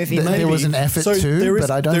was aiming a movie. there was an effort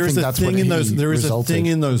but I don't think that's what there is resulted. a thing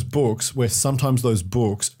in those books where sometimes those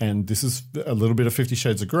books, and this is a little bit of 50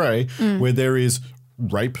 Shades of Grey, where there is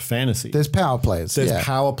rape fantasy. There's power plays. There's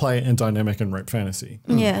power play and dynamic and rape fantasy.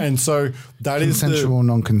 Yeah. And so that is consensual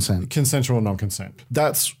non-consent. Consensual non-consent.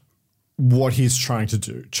 That's what he's trying to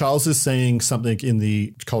do. Charles is saying something in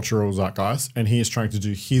the cultural zeitgeist, and he is trying to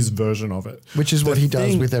do his version of it. Which is what he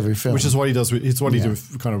does with every film. Which is what he does with, it's what he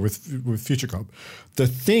does kind of with Future Cop. The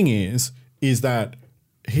thing is that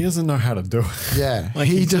he doesn't know how to do it. Yeah, like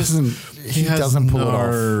he doesn't pull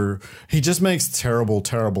it off. He just makes terrible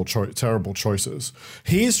choices.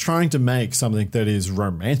 He is trying to make something that is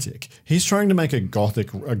romantic. He's trying to make a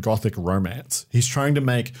gothic romance. He's trying to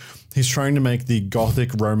make the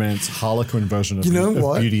gothic romance Harlequin version of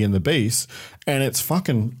Beauty and the Beast, and it's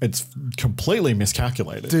completely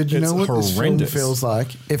miscalculated. Dude, you know what horrendous. This film feels like?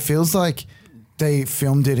 It feels like they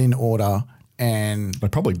filmed it in order, and they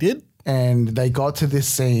probably did. And they got to this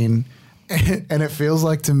scene, and it feels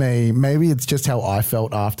like to me, maybe it's just how I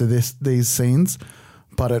felt after these scenes,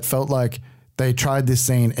 but it felt like they tried this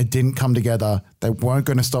scene, it didn't come together, they weren't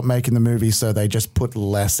going to stop making the movie, so they just put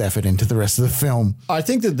less effort into the rest of the film. I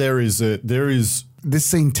think that there is this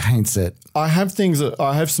scene taints it. I have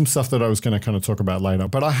some stuff that I was going to kind of talk about later,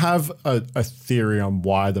 but I have a theory on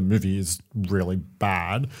why the movie is really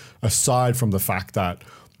bad, aside from the fact that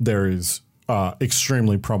there is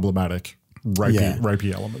extremely problematic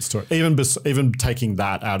rapey elements to it. Even taking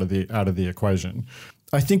that out of the equation,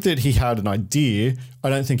 I think that he had an idea. I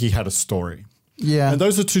don't think he had a story. Yeah, and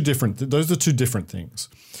those are two different things.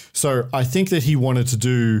 So I think that he wanted to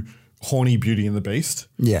do horny Beauty and the Beast.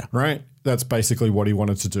 Yeah, right. That's basically what he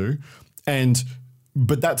wanted to do,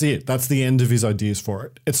 but that's it. That's the end of his ideas for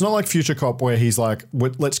it. It's not like Future Cop where he's like,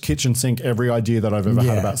 let's kitchen sink every idea that I've ever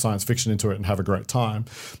had about science fiction into it and have a great time.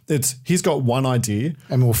 He's got one idea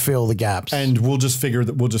and we'll fill the gaps and we'll just figure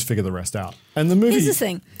the rest out. And the movie, here's the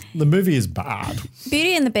thing. The movie is bad.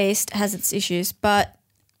 Beauty and the Beast has its issues, but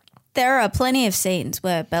there are plenty of scenes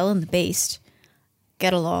where Belle and the Beast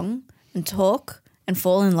get along and talk and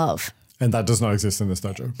fall in love. And that does not exist in this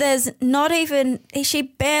dojo. There's not even, she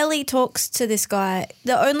barely talks to this guy.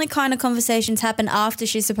 The only kind of conversations happen after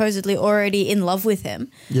she's supposedly already in love with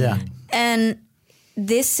him. Yeah. And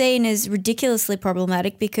this scene is ridiculously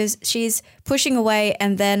problematic because she's pushing away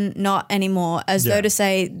and then not anymore, as though to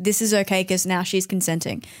say, this is okay because now she's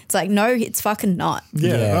consenting. It's like, no, it's fucking not.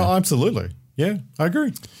 Yeah. Oh, absolutely. Yeah, I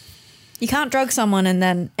agree. You can't drug someone and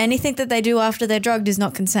then anything that they do after they're drugged is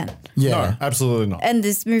not consent. Yeah. No, absolutely not. And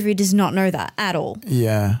this movie does not know that at all.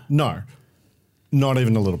 Yeah. No, not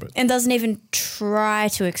even a little bit. And doesn't even try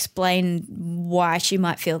to explain why she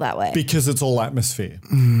might feel that way. Because it's all atmosphere.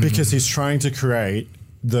 Because he's trying to create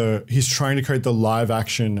the live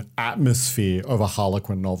action atmosphere of a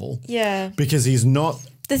Harlequin novel. Yeah. Because he's not.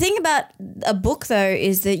 The thing about a book, though,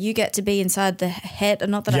 is that you get to be inside the head.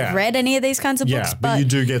 Not that I've read any of these kinds of books, but you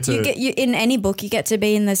do get to. In any book, you get to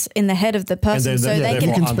be in the head of the person, so they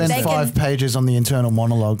can spend 5 pages on the internal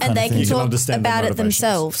monologue, and they can talk about it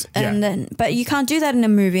themselves. And then, but you can't do that in a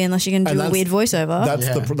movie unless you're going to do a weird voiceover.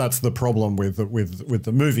 That's the problem with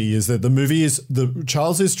the movie, is that the movie is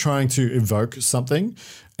Charles is trying to evoke something,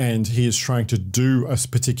 and he is trying to do a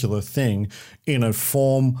particular thing in a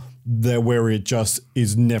form where it just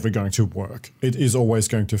is never going to work. It is always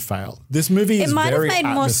going to fail. This movie is very... It might have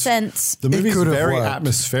made more sense. The movie is very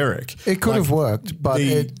atmospheric. It could have worked, but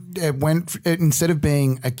it went... instead of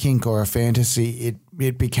being a kink or a fantasy,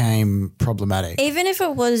 it became problematic. Even if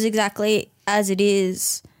it was exactly as it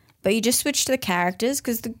is, but you just switched the characters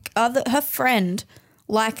because her friend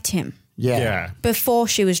liked him. Yeah. Before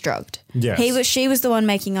she was drugged. Yes. She was the one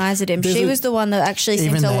making eyes at him. She was the one that actually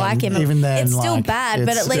seemed to like him. Even then, it's still bad,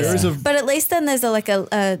 but at least then there's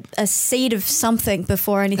a seed of something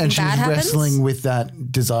before anything bad happens. And she's wrestling with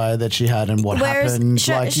that desire that she had and what happened.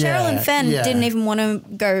 Sherilyn Fenn didn't even want to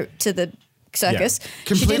go to the circus. Yeah.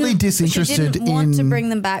 Completely disinterested in... She didn't want to bring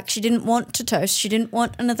them back. She didn't want to toast. She didn't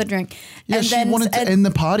want another drink. Yeah, and she wanted to end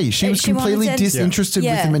the party. She was completely disinterested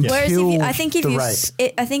with him until I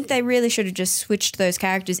think they really should have just switched those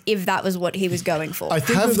characters if that was what he was going for.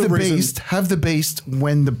 Have the beast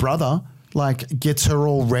when the brother gets her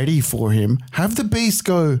all ready for him. Have the beast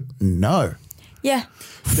go, no. Yeah.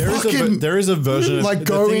 There is a version like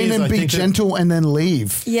go in and be gentle and then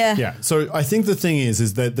leave. Yeah. Yeah. So I think the thing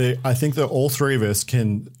is that I think that all three of us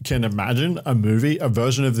can imagine a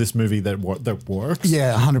version of this movie that works.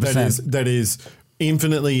 Yeah, 100%. That is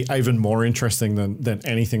infinitely even more interesting than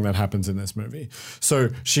anything that happens in this movie. So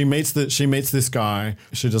she meets this guy.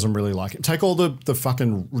 She doesn't really like it. Take all the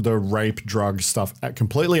fucking rape, drug stuff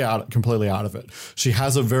completely out of it. She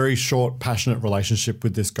has a very short, passionate relationship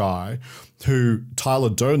with this guy who Tyler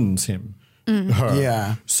Durden's him. Her.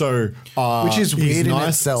 Yeah. So, which is weird in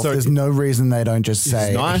itself. So there's no reason they don't just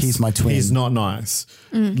say he's my twin. He's not nice.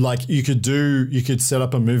 Like you could set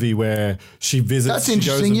up a movie where she visits,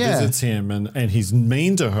 visits him and he's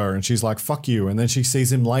mean to her and she's like, fuck you. And then she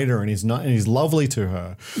sees him later and he's lovely to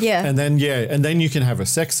her. Yeah. And then you can have a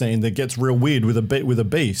sex scene that gets real weird with a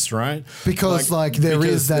beast, right? Because there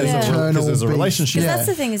is that eternal there's a relationship. Because that's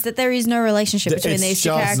the thing is that there is no relationship between these two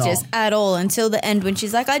characters at all until the end when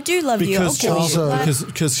she's like, I do love you.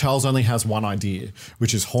 Because Charles only has one idea,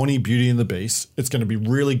 which is horny Beauty and the Beast. It's going to be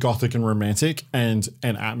really gothic and romantic and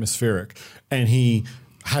atmospheric, and he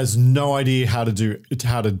has no idea how to do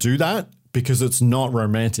that because it's not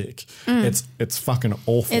romantic. It's fucking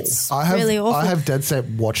awful. It's really awful. I have dead set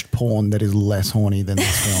watched porn that is less horny than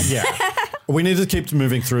this film. Yeah. We need to keep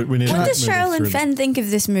moving through. What does Sherilyn Fenn think of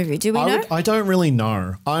this movie? Do we know? I don't really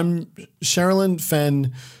know. Sherilyn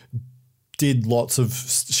Fenn did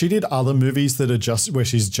she did other movies that are where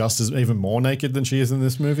she's just as even more naked than she is in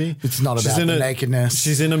this movie. It's not about the nakedness.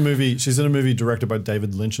 She's in a movie directed by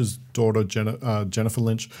David Lynch's daughter, Jennifer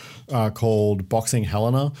Lynch, called Boxing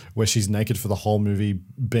Helena, where she's naked for the whole movie,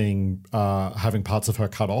 having parts of her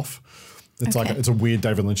cut off. It's a weird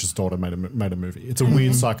David Lynch's daughter made a movie. It's a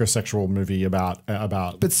weird psychosexual movie about.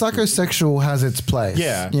 But psychosexual has its place.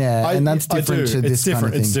 Yeah, and that's different to this kind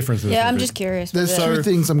of thing. It's different. Yeah, I'm just curious. There's two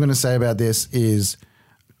things I'm going to say about this: is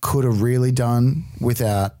could have really done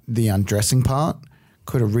without the undressing part.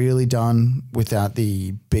 Could have really done without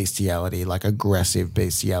the bestiality, like aggressive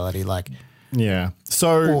bestiality, like. Yeah.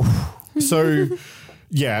 So.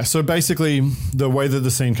 Yeah, so basically the way that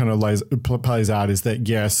the scene kind of plays out is that,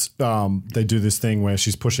 yes, they do this thing where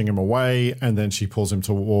she's pushing him away and then she pulls him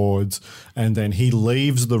towards and then he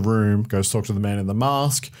leaves the room, goes talk to the man in the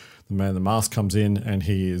mask. The man in the mask comes in and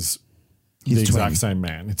he is the exact same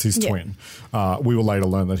man. It's his twin. We will later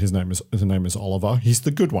learn that his name is Oliver. He's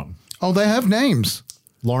the good one. Oh, they have names.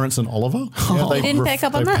 Lawrence and Oliver. They didn't pick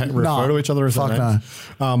up on that. They refer to each other as their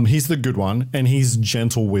names. He's the good one, and he's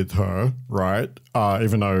gentle with her, right?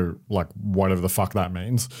 Even though, like, whatever the fuck that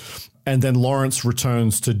means. And then Lawrence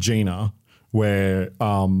returns to Gina, where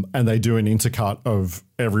and they do an intercut of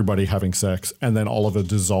everybody having sex, and then Oliver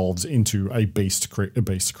dissolves into a beast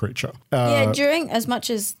creature. During as much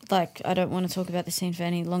as like I don't want to talk about the scene for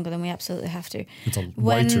any longer than we absolutely have to. It's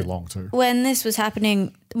way too long too. When this was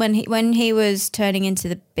happening, when he was turning into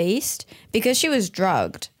the beast, because she was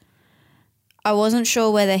drugged, I wasn't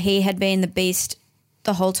sure whether he had been the beast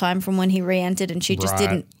the whole time from when he re-entered, and she just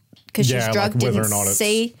didn't because she's drugged, didn't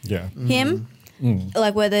see him.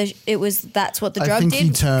 Like whether that's what the drug did. I think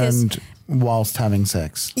he turned whilst having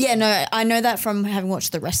sex. Yeah, no, I know that from having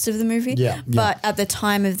watched the rest of the movie. Yeah. But at the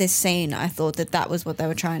time of this scene, I thought that was what they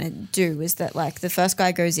were trying to do, was that like the first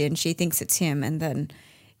guy goes in, she thinks it's him, and then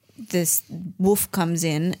this wolf comes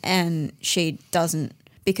in and she doesn't,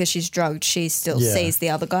 because she's drugged, she still sees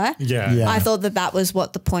the other guy. Yeah. I thought that was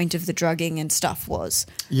what the point of the drugging and stuff was.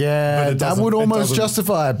 Yeah, that would almost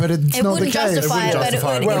justify it, but it's not the case.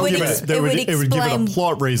 It would give it a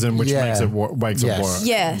plot reason, which makes it work.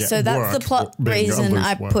 Yeah, so that's the plot reason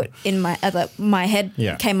I put in my head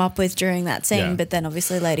came up with during that scene, but then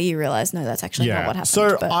obviously later you realise, no, that's actually not what happened.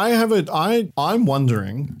 So I'm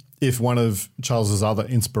wondering if one of Charles's other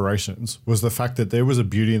inspirations was the fact that there was a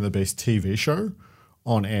Beauty and the Beast TV show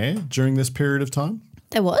on air during this period of time.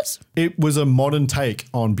 There was? It was a modern take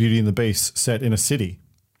on Beauty and the Beast set in a city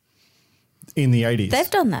in the 80s. They've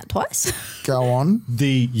done that twice. Go on.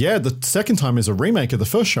 The second time is a remake of the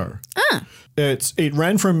first show. It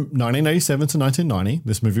ran from 1987 to 1990.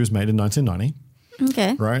 This movie was made in 1990.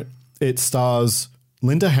 Okay. Right? It stars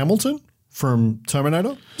Linda Hamilton from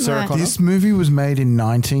Terminator, Sarah Connor. This movie was made in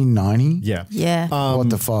 1990? Yeah. Yeah. What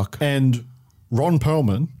the fuck? And Ron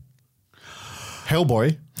Perlman,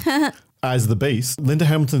 Hellboy, as the Beast. Linda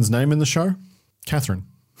Hamilton's name in the show, Catherine.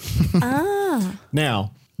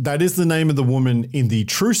 Now, that is the name of the woman in the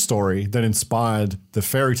true story that inspired the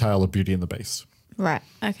fairy tale of Beauty and the Beast. Right,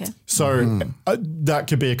 okay. So that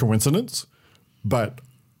could be a coincidence, but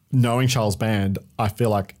knowing Charles Band, I feel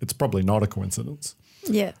like it's probably not a coincidence.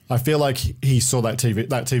 Yeah. I feel like he saw that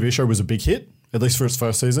TV show was a big hit, at least for its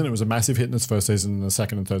first season. It was a massive hit in its first season, and the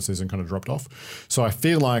second and third season kind of dropped off. So I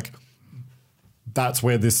feel like that's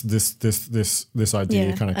where this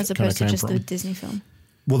idea kind of as opposed to came just from. the Disney film.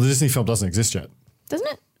 Well, the Disney film doesn't exist yet. Doesn't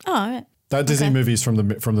it? Oh, right. That Disney movie is from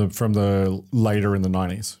the later in the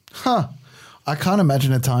 90s. Huh. I can't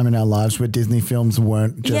imagine a time in our lives where Disney films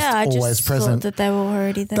weren't just always present. Thought that they were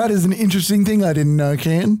already there. That is an interesting thing I didn't know,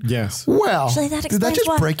 Ken. Yes. Wow. Actually, that did that explains just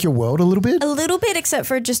why. break your world a little bit? A little bit, except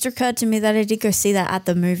for it just occurred to me that I did go see that at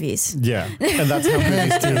the movies. Yeah. And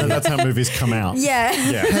that's how movies come out. Yeah.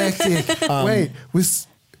 Hectic. Wait, was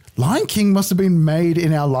Lion King must have been made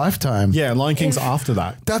in our lifetime. Yeah, Lion King's after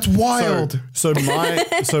that. That's wild. So my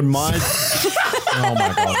oh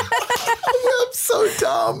my God. I'm so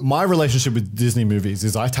dumb. My relationship with Disney movies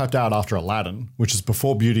is I tapped out after Aladdin, which is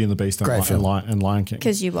before Beauty and the Beast and Lion King.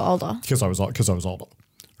 Because you were older. Because I was older.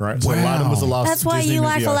 Right? So Aladdin was the last That's why Disney you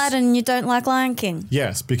movie like Aladdin and you don't like Lion King.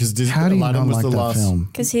 Yes, because How do you Aladdin not was like the that last film?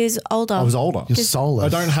 Because he was older. I was older. You're soulless. I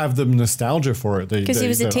don't have the nostalgia for it. Because he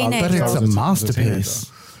was a teenager. But it's a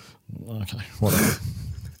masterpiece. Okay, whatever.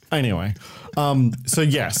 Anyway, so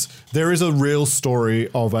yes, there is a real story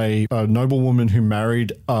of a noblewoman who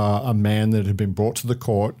married a man that had been brought to the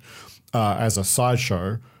court as a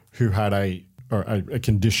sideshow who had a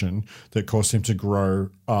condition that caused him to grow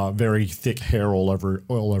very thick hair all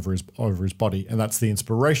over his body, and that's the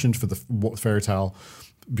inspiration for the fairy tale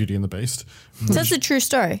Beauty and the Beast. So that's a true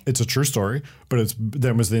story. It's a true story, but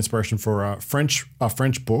then was the inspiration for a French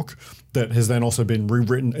book that has then also been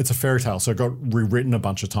rewritten. It's a fairy tale, so it got rewritten a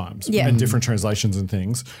bunch of times in different translations and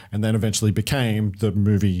things, and then eventually became the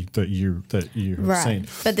movie that you have seen.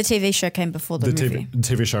 But the TV show came before the movie. The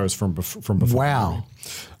TV show is from before. Wow.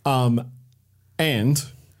 And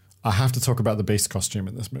I have to talk about the Beast costume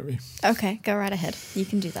in this movie. Okay, go right ahead. You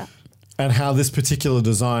can do that. And how this particular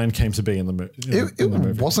design came to be in the movie.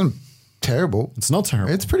 It wasn't terrible. It's not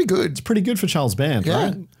terrible. It's pretty good. It's pretty good for Charles Band,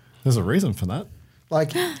 right? There's a reason for that.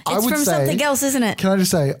 Like, I would from say, something else, isn't it? Can I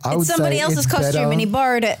just say, It's somebody else's costume and he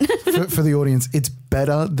borrowed it. for the audience, it's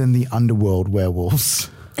better than the Underworld werewolves.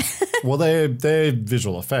 Well, they're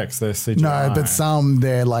visual effects. They're CGI. No, but some,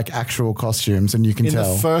 they're like actual costumes and you can tell.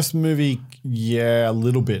 In the first movie, yeah, a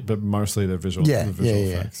little bit, but mostly they're visual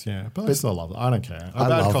effects. Yeah, but I still love it. I don't care. A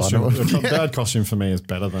bad costume for me is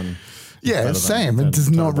better than... Yeah, same. It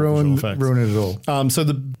does not ruin it at all. So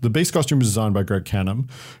the Beast costume was designed by Greg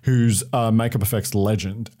Canham, who's a makeup effects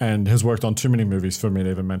legend and has worked on too many movies for me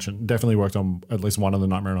to even mention. Definitely worked on at least one of the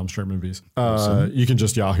Nightmare on Elm Street movies. Awesome. You can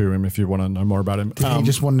just Yahoo him if you want to know more about him. Did he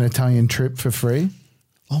just want an Italian trip for free?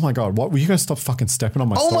 Oh my God, what? Will you guys stop fucking stepping on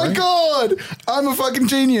my story? Oh my God, I'm a fucking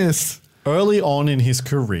genius. Early on in his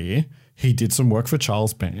career, he did some work for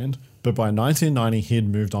Charles Band, but by 1990, he had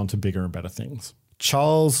moved on to bigger and better things.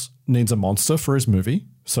 Charles needs a monster for his movie,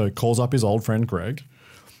 so calls up his old friend Greg.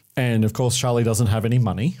 And of course, Charlie doesn't have any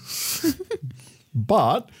money.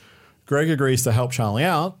 But Greg agrees to help Charlie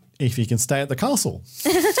out if he can stay at the castle.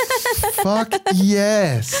 Fuck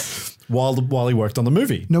yes. While he worked on the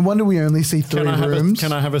movie. No wonder we only see 3 rooms.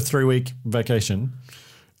 Can I have a 3-week vacation?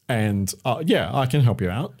 And yeah, I can help you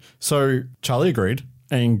out. So Charlie agreed.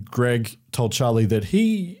 And Greg told Charlie that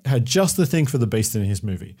he had just the thing for the Beast in his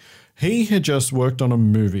movie. He had just worked on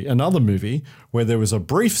another movie where there was a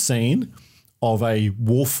brief scene of a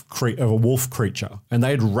wolf creature, and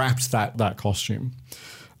they'd wrapped that costume.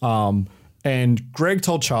 And Greg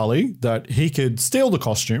told Charlie that he could steal the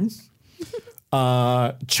costume,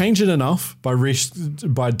 change it enough by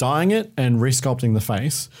dyeing it and resculpting the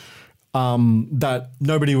face that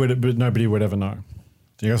nobody would ever know.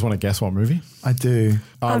 Do you guys want to guess what movie? I do.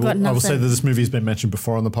 I will say that this movie has been mentioned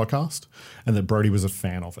before on the podcast and that Brody was a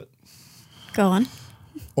fan of it. Go on.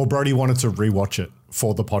 Or Brody wanted to rewatch it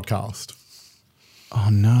for the podcast. Oh,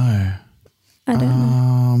 no. I don't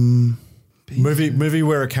know. Movie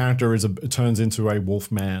where a character turns into a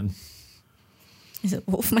wolf man. Is it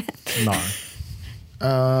Wolfman? No.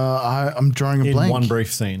 I'm drawing a blank. In one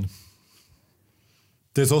brief scene.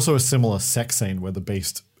 There's also a similar sex scene where the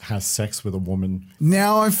Beast has sex with a woman.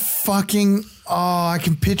 Now I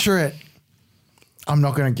can picture it. I'm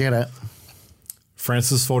not going to get it.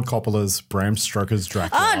 Francis Ford Coppola's Bram Stoker's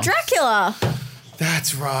Dracula. Oh, Dracula.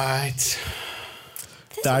 That's right.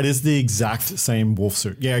 That is the exact same wolf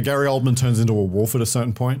suit. Yeah, Gary Oldman turns into a wolf at a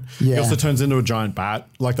certain point. Yeah. He also turns into a giant bat.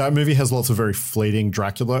 Like, that movie has lots of very fleeting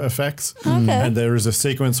Dracula effects. Okay. And there is a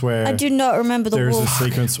sequence where... I do not remember the wolf. There is a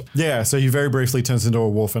sequence... Yeah, so he very briefly turns into a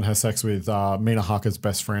wolf and has sex with Mina Harker's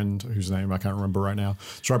best friend, whose name I can't remember right now.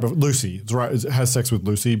 It's right before... Lucy. It has sex with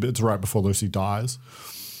Lucy, but it's right before Lucy dies.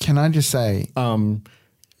 Can I just say,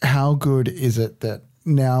 how good is it that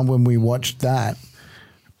now when we watch that,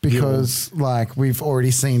 because like we've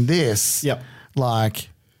already seen this. Yep. Like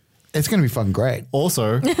it's going to be fucking great.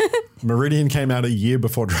 Also, Meridian came out a year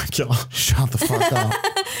before Dracula. Shut the fuck up.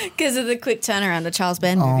 Because of the quick turnaround of Charles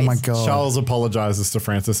Band movies. Oh my God. Charles apologizes to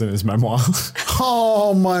Francis in his memoir.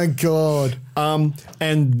 Oh my God.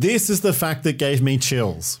 And this is the fact that gave me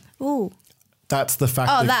chills. Ooh. That's the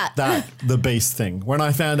fact that the Beast thing. When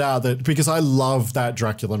I found out that, because I love that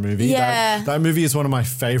Dracula movie. Yeah. That movie is one of my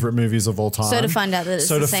favorite movies of all time. So to find out that it's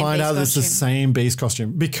the same Beast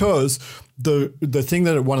costume. Because the thing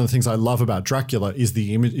that one of the things I love about Dracula is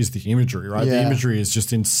the imagery, right? Yeah. The imagery is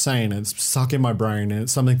just insane. It's stuck in my brain, and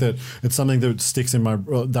it's something that sticks in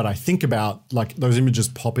that I think about. Like those images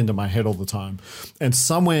pop into my head all the time, and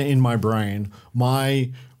somewhere in my brain, my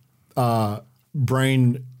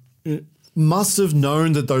brain must have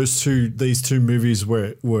known that these two movies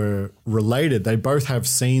were related. They both have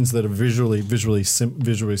scenes that are visually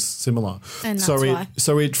similar. And that's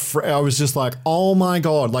why. I was just like, oh my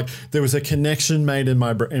God, like there was a connection made in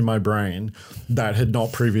my brain that had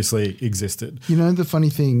not previously existed. You know, the funny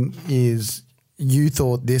thing is you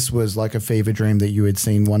thought this was like a fever dream that you had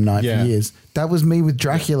seen one night for years. That was me with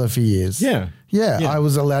Dracula for years. Yeah. Yeah, I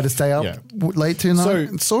was allowed to stay up late tonight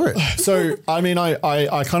and saw it. So, I mean,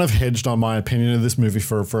 I kind of hedged on my opinion of this movie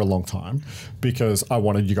for a long time because I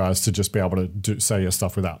wanted you guys to just be able to say your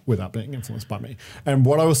stuff without being influenced by me. And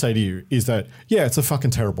what I will say to you is that, it's a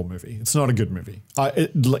fucking terrible movie. It's not a good movie.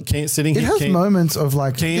 It has moments of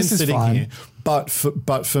like, this is fine. Here, but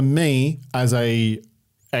for me, as a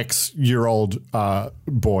X-year-old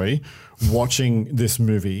boy watching this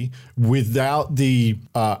movie without the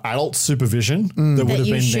adult supervision that would have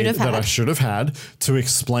been needed, that I should have had to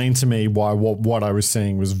explain to me why what I was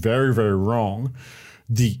seeing was very, very wrong.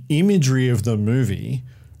 The imagery of the movie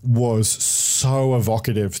was so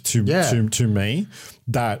evocative to me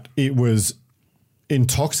that it was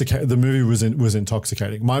intoxicating. The movie was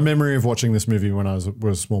intoxicating. My memory of watching this movie when I was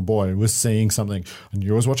a small boy was seeing something. I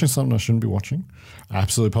knew I was watching something I shouldn't be watching. I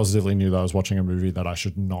absolutely positively knew that I was watching a movie that I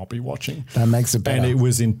should not be watching. That makes it better. And it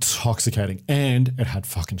was intoxicating. And it had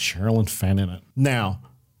fucking Sherilyn Fenn in it. Now,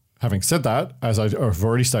 having said that, as I've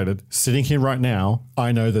already stated, sitting here right now,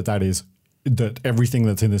 I know that everything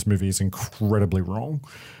that's in this movie is incredibly wrong.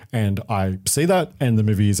 And I see that, and the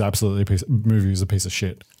movie is absolutely a piece of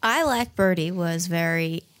shit. I, like Brody, was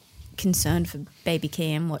very concerned for baby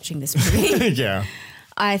Kiam watching this movie. Yeah.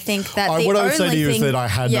 I think that what I would say to you is that I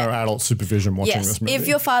had no adult supervision watching this movie. If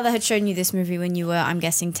your father had shown you this movie when you were, I'm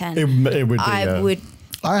guessing 10, it would be, I would.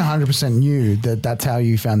 I 100% knew that's how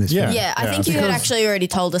you found this film. Yeah, I think you had actually already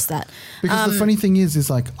told us that. Because the funny thing is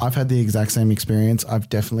like I've had the exact same experience. I've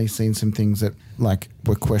definitely seen some things that like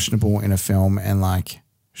were questionable in a film and like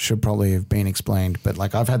should probably have been explained, but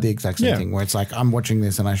like I've had the exact same thing where it's like I'm watching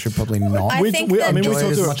this and I should probably not enjoy it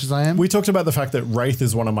as much as I am. We talked about the fact that Wraith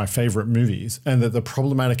is one of my favorite movies and that the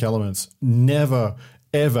problematic elements never,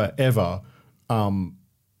 ever, ever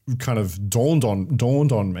kind of dawned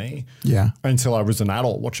on me until I was an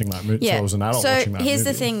adult watching that movie. Yeah. So I was an adult watching that movie. So here's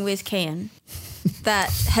the thing with Kian that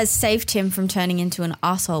has saved him from turning into an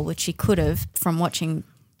asshole, which he could have from watching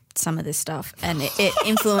some of this stuff and it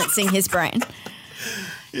influencing his brain.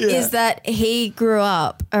 Is that he grew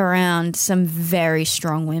up around some very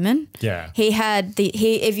strong women. Yeah. He had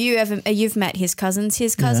if you've met his cousins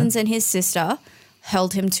and his sister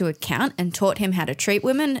held him to account and taught him how to treat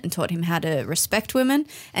women and taught him how to respect women.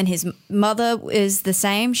 And his mother is the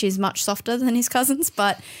same. She's much softer than his cousins,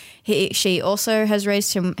 but she also has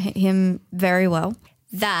raised him very well.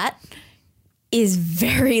 That is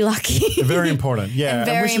very lucky. Very important, yeah. And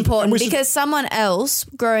very important because someone else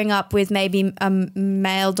growing up with maybe a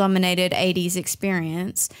male-dominated 80s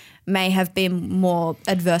experience may have been more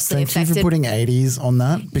adversely affected. Thank you for putting 80s on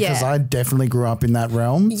that because I definitely grew up in that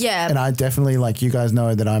realm. Yeah. And I definitely, like you guys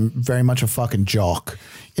know that I'm very much a fucking jock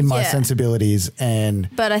in my sensibilities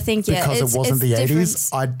but I think because it wasn't the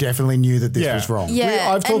 80s, I definitely knew that this was wrong.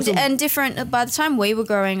 Yeah, and different. By the time we were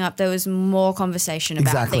growing up, there was more conversation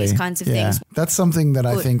about these kinds of things. That's something that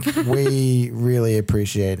I think we really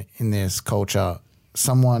appreciate in this culture.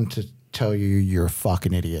 Someone to tell you you're a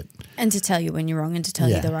fucking idiot. And to tell you when you're wrong and to tell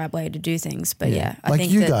you the right way to do things. But I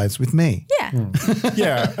think you guys with me. Yeah.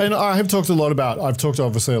 Yeah. And I've talked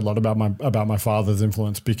obviously a lot about my father's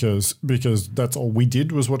influence because that's all we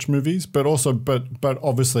did was watch movies. But also, but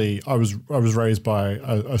obviously I was raised by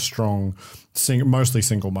a strong, mostly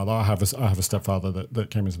single mother. I have a stepfather that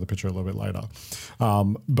came into the picture a little bit later.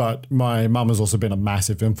 But my mum has also been a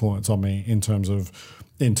massive influence on me in terms of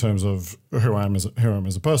in terms of who I am as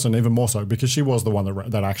a person, even more so because she was the one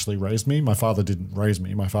that actually raised me. My father didn't raise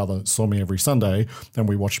me. My father saw me every Sunday and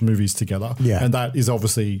we watched movies together. Yeah. And that is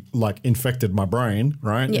obviously like infected my brain,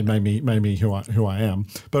 right? Yeah. It made me who I am.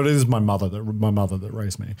 But it is my mother that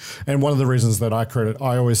raised me. And one of the reasons that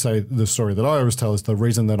I always say the story that I always tell is the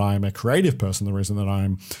reason that I am a creative person, the reason that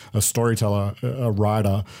I'm a storyteller, a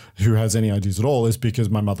writer who has any ideas at all is because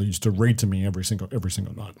my mother used to read to me every single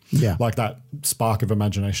night. Yeah. Like that spark of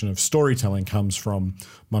imagination of storytelling comes from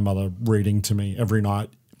my mother reading to me every night,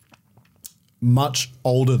 much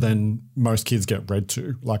older than most kids get read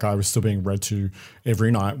to. Like I was still being read to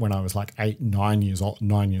every night when I was like 9 years old,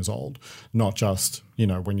 not just,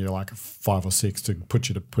 when you're like 5 or 6 to put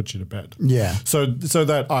you to bed. Yeah. So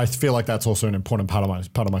that I feel like that's also an important part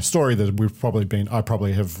of my story that I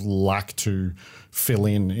probably have lacked to fill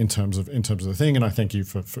in terms of the thing. And I thank you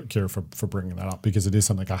for Kira for bringing that up because it is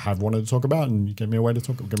something I have wanted to talk about and you gave me a way to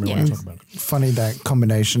talk about it. Funny that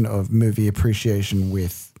combination of movie appreciation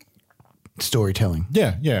with storytelling.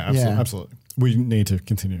 Yeah, absolutely. We need to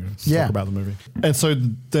continue to talk about the movie. And so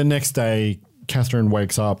the next day, Catherine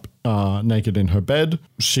wakes up naked in her bed.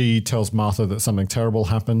 She tells Martha that something terrible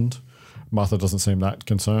happened. Martha doesn't seem that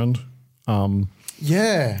concerned.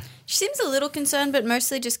 Yeah. She seems a little concerned, but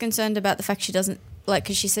mostly just concerned about the fact she doesn't,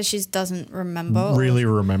 because she says she doesn't remember. Really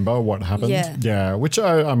remember what happened? Yeah. Which,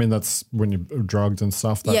 I mean, that's when you're drugged and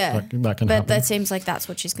stuff. That can happen. But that seems like that's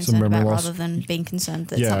what she's concerned about rather than being concerned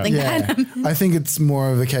that something bad happened. I think it's more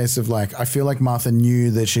of a case of I feel like Martha knew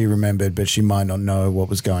that she remembered, but she might not know what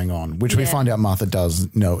was going on, which we find out Martha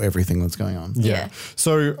does know everything that's going on. Yeah.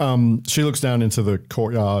 So she looks down into the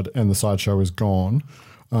courtyard and the sideshow is gone.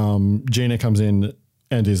 Gina comes in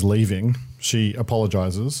and is leaving. She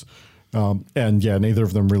apologizes. Neither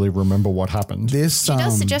of them really remember what happened. She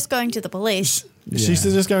does suggest going to the police. She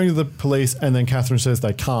suggests going to the police and then Catherine says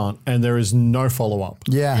they can't and there is no follow-up.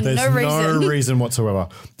 Yeah. And there's no reason whatsoever.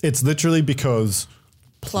 It's literally because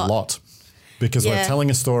plot. Because we're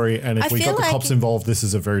telling a story and if we got the cops involved, this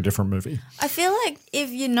is a very different movie. I feel like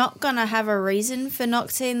if you're not going to have a reason for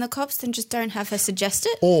not seeing the cops, then just don't have her suggest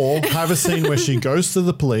it. Or have a scene where she goes to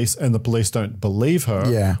the police and the police don't believe her.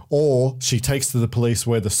 Yeah. Or she takes to the police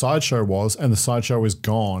where the sideshow was and the sideshow is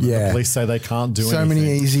gone. Yeah. The police say they can't do anything. So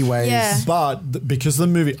many easy ways. Yeah. But because the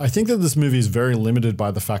movie, I think that this movie is very limited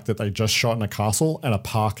by the fact that they just shot in a castle and a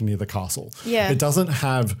park near the castle. Yeah. It doesn't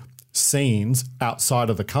have scenes outside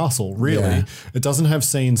of the castle, really. Yeah. It doesn't have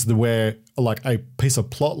scenes where like a piece of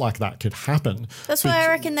plot like that could happen. That's why I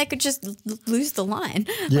reckon they could just lose the line.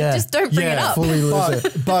 Yeah. Just don't bring it up. Fully lose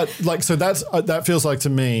it. But so that feels like to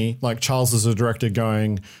me like Charles as a director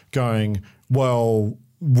going, well,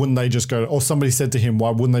 wouldn't they just go, or somebody said to him,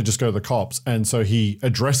 why wouldn't they just go to the cops? And so he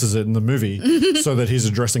addresses it in the movie so that he's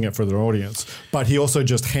addressing it for the audience. But he also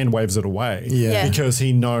just hand waves it away because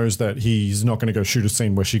he knows that he's not going to go shoot a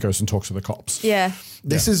scene where she goes and talks to the cops. Yeah.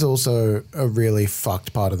 This is also a really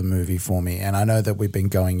fucked part of the movie for me. And I know that we've been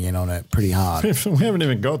going in on it pretty hard. We haven't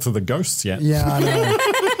even got to the ghosts yet. Yeah, I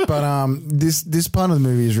know. But this part of the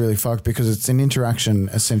movie is really fucked because it's an interaction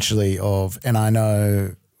essentially of, and I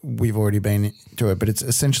know we've already been to it, but it's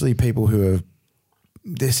essentially people who are,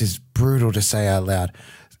 this is brutal to say out loud,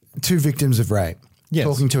 2 victims of rape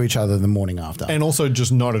talking to each other the morning after. And also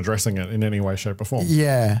just not addressing it in any way, shape or form.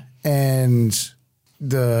 Yeah. And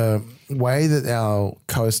the way that our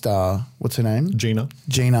co-star, what's her name?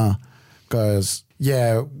 Gina goes,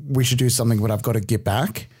 yeah, we should do something, but I've got to get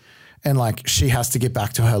back. And she has to get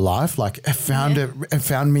back to her life. It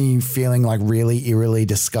found me feeling really eerily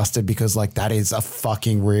disgusted because that is a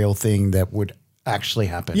fucking real thing that would actually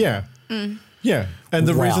happen. Yeah. Yeah. And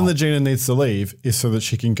the reason that Gina needs to leave is so that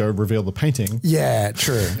she can go reveal the painting. Yeah,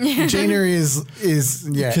 true. Gina is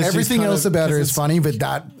everything else about her is funny, but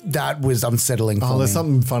that was unsettling for me. There's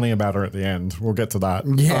something funny about her at the end. We'll get to that.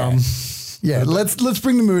 Yeah. Yeah, let's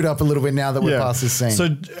bring the mood up a little bit now that we're past this scene. So,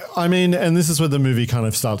 I mean, and this is where the movie kind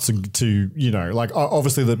of starts to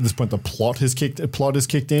obviously at this point the plot is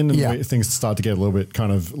kicked in and things start to get a little bit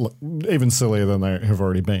kind of even sillier than they have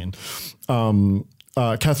already been.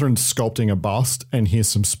 Catherine's sculpting a bust and hears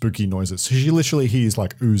some spooky noises. So she literally hears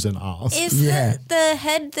oohs and ahs. Is the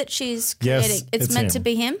head that she's creating, it's meant to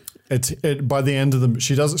be him? by the end of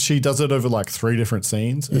she does it over like 3 different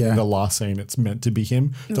scenes. And in the last scene, it's meant to be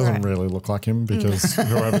him. It doesn't really look like him because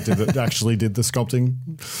whoever actually did the sculpting,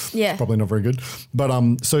 probably not very good.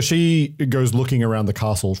 But so she goes looking around the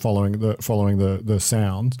castle, following the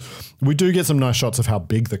sounds. We do get some nice shots of how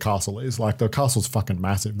big the castle is. Like the castle's fucking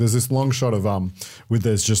massive. There's this long shot of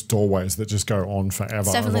there's just doorways that just go on forever.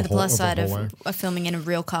 It's definitely the plus side of filming in a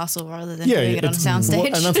real castle rather than doing it on a soundstage.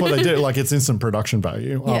 And that's what they do. Like it's instant production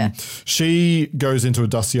value. She goes into a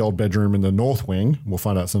dusty old bedroom in the north wing. We'll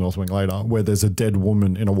find out it's the north wing later, where there's a dead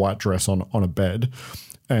woman in a white dress on a bed.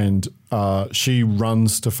 And she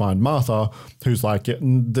runs to find Martha, who's like,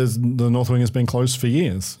 the north wing has been closed for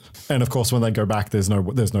years. And of course, when they go back, there's no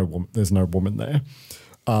woman there.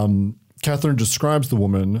 Catherine describes the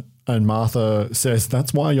woman, and Martha says,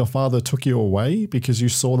 "That's why your father took you away, because you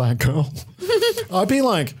saw that girl." I'd be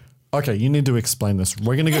like, okay, you need to explain this.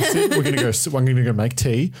 We're gonna go sit. We're gonna go make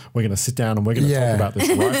tea. We're gonna sit down and we're gonna talk about this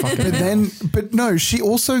right fucking now. But no, she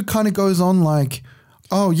also kind of goes on like,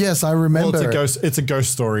 oh yes, I remember. Well, it's a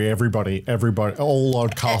ghost story. Everybody, all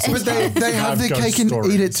old castles. But they have their cake and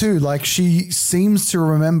eat it too. Like she seems to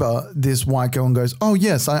remember this white girl and goes, "Oh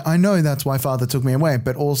yes, I know that's why father took me away."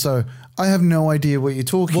 But also, I have no idea what you're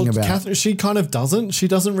talking about. Catherine, she kind of doesn't. She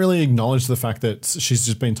doesn't really acknowledge the fact that she's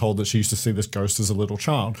just been told that she used to see this ghost as a little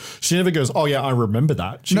child. She never goes, "Oh yeah, I remember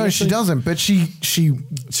that." She doesn't. But she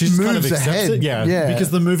moves kind of ahead. It. Yeah,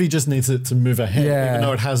 because the movie just needs it to move ahead, even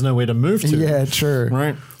though it has nowhere to move to. Yeah, true.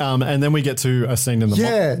 Right. And then we get to a scene in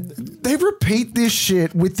the they repeat this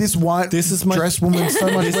shit with this white dress woman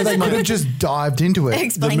so much where they could have just dived into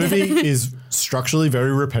it. The movie is structurally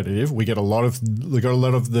very repetitive. We get a lot of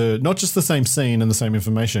the not just the same scene and the same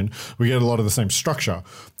information. We get a lot of the same structure.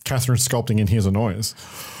 Catherine sculpting in Here's a Noise.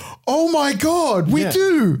 Oh my God, we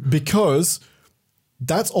do. Because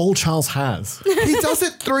that's all Charles has. He does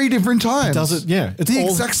it 3 different times. He does it, yeah. It's the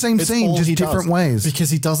exact same scene, just different ways. Because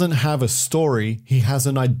he doesn't have a story. He has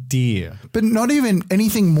an idea. But not even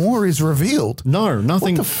anything more is revealed. No,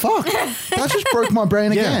 nothing. What the fuck? That just broke my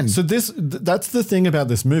brain again. So that's the thing about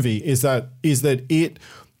this movie is that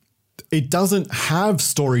it doesn't have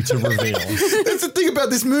story to reveal. That's the thing about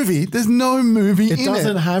this movie. There's no movie in it. It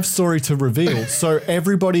doesn't have story to reveal. So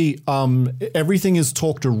everything is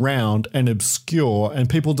talked around and obscure, and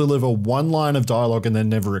people deliver one line of dialogue and then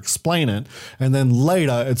never explain it. And then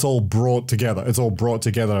later it's all brought together. It's all brought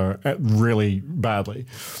together really badly.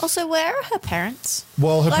 Also, where are her parents?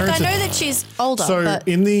 Well, her parents I know that she's older. So but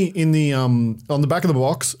in the on the back of the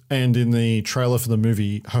box and in the trailer for the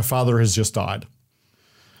movie, her father has just died.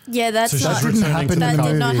 Yeah, that did not happen in the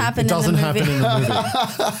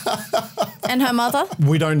movie. And her mother?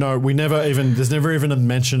 We don't know. There's never even a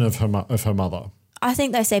mention of her mother. I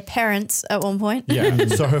think they say parents at one point. Yeah.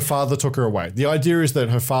 So her father took her away. The idea is that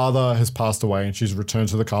her father has passed away and she's returned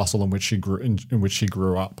to the castle in which she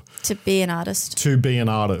grew up. To be an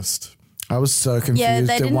artist. I was so confused.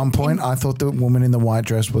 At one point, I thought the woman in the white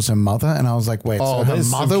dress was her mother, and I was like, "Wait, so her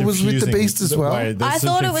mother was with the beast as well?" I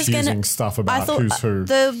thought it was confusing stuff about who's who.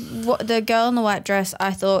 The girl in the white dress.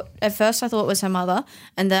 At first I thought it was her mother,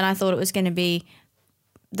 and then I thought it was going to be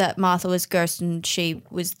that Martha was ghost and she's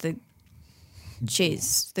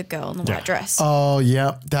the girl in the white dress. Oh,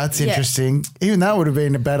 yeah, that's interesting. Even that would have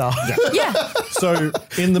been better. Yeah. So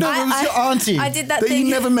in the it was your auntie. I did that thing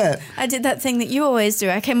you never met. I did that thing that you always do.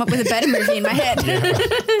 I came up with a better movie in my head.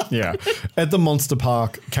 Yeah. At the monster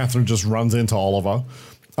park, Catherine just runs into Oliver,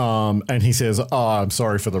 and he says, "Oh, I'm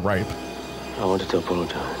sorry for the rape." I wanted to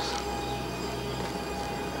apologize.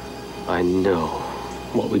 I know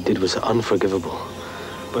what we did was unforgivable,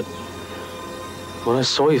 but when I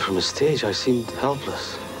saw you from the stage, I seemed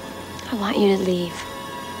helpless. I want you to leave.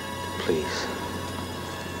 Please.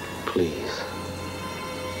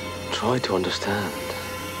 Try to understand.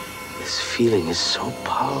 This feeling is so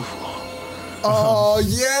powerful. Oh,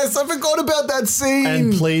 yes. I forgot about that scene.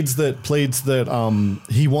 And pleads that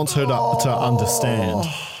he wants her to understand.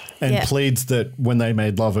 And pleads that when they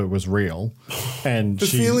made love, it was real. And the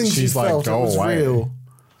feeling she's like, felt, go away. Real.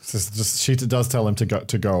 She does tell him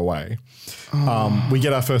to go away. We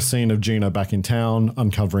get our first scene of Gina back in town,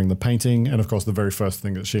 uncovering the painting. And of course, the very first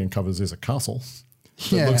thing that she uncovers is a castle.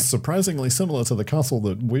 It looks surprisingly similar to the castle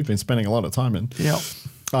that we've been spending a lot of time in. Yeah.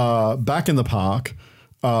 Back in the park,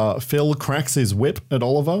 Phil cracks his whip at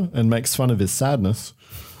Oliver and makes fun of his sadness.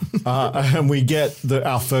 And we get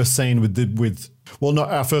our first scene not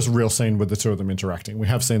our first real scene with the two of them interacting. We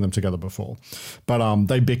have seen them together before. But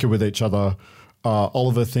they bicker with each other.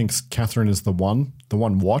 Oliver thinks Catherine is the one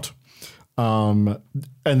what?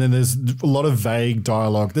 And then there's a lot of vague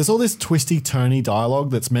dialogue. There's all this twisty-turny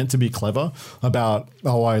dialogue that's meant to be clever about,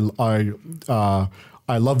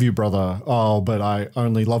 I love you, brother. Oh, but I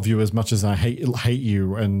only love you as much as I hate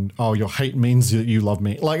you. And your hate means that you love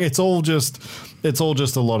me. Like it's all just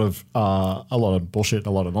a lot of bullshit,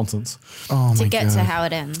 a lot of nonsense. Oh to get to how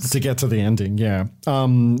it ends. To get to the ending, yeah.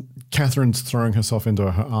 Catherine's throwing herself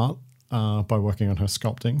into her art by working on her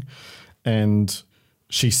sculpting, and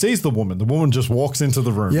she sees the woman. The woman just walks into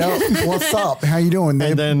the room. Yeah, what's up? How you doing?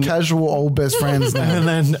 They're casual old best friends now.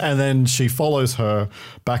 And then she follows her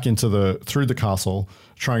back through the castle,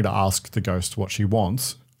 trying to ask the ghost what she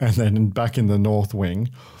wants. And then back in the north wing,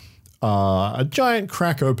 a giant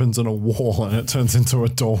crack opens in a wall and it turns into a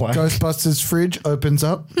doorway. Ghostbusters fridge opens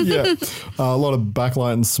up. Yeah, a lot of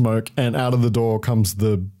backlight and smoke, and out of the door comes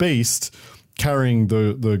the beast, carrying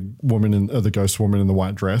the woman the ghost woman in the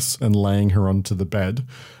white dress and laying her onto the bed.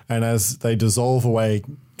 And as they dissolve away,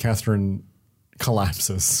 Catherine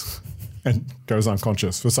collapses and goes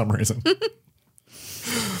unconscious for some reason.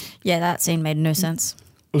 Yeah, that scene made no sense.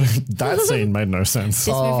 That scene made no sense.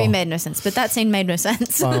 This movie made no sense, but that scene made no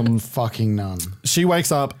sense. Fucking none. She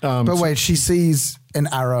wakes up. But wait, she sees an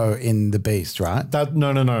arrow in the beast, right?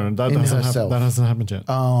 No. That hasn't happened yet.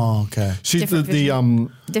 Oh, okay. She's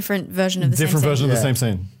different version of the different same version scene. of the same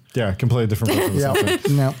scene. Yeah, completely different version of the same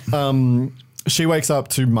scene. No. She wakes up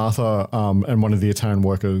to Martha and one of the Italian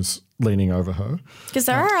workers leaning over her. Because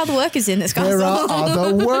there are other workers in this castle. There are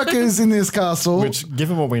other workers in this castle. Which,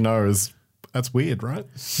 given what we know, that's weird, right?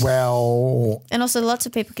 Well... And also lots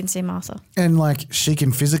of people can see Martha. And like she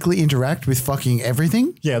can physically interact with fucking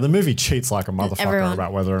everything. Yeah, the movie cheats like a motherfucker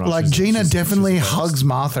about whether or not like Gina definitely hugs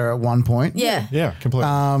Martha at one point. Yeah. Yeah,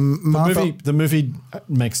 completely. The movie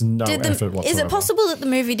makes no effort whatsoever. Is it possible that the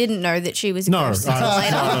movie didn't know that she was a ghost until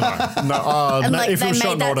later? No. And like if they it was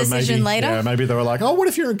shot made that in order, decision later? Yeah, maybe they were like, oh, what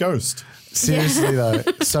if you're a ghost? Seriously though.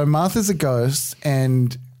 So Martha's a ghost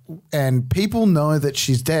and people know that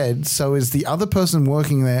she's dead. So is the other person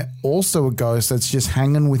working there also a ghost that's just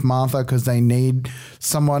hanging with Martha because they need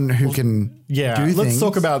someone who can do things? Let's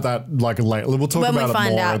talk about that like later. We'll talk about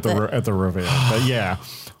it more at the reveal. But yeah.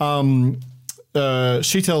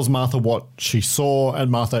 She tells Martha what she saw,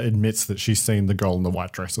 and Martha admits that she's seen the girl in the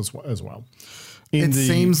white dress as well. It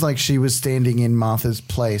seems like she was standing in Martha's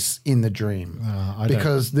place in the dream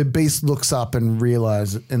because the beast looks up and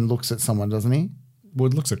looks at someone, doesn't he? Well,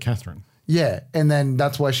 it looks at Catherine. Yeah, and then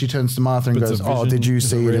that's why she turns to Martha and goes, "Oh, did you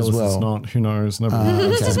see it as well?" It's not. Who knows? Nobody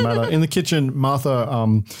knows. It doesn't matter. In the kitchen, Martha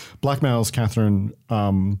blackmails Catherine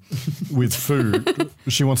with food.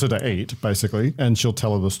 She wants her to eat, basically, and she'll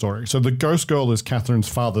tell her the story. So the ghost girl is Catherine's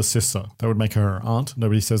father's sister. That would make her aunt.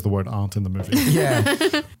 Nobody says the word aunt in the movie.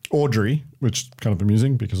 Yeah. Audrey, which is kind of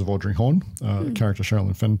amusing because of Audrey Horne, character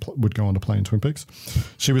Sherilyn Fenn would go on to play in Twin Peaks.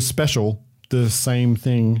 She was special. The same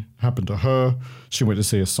thing happened to her. She went to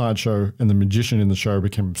see a sideshow, and the magician in the show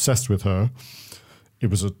became obsessed with her. It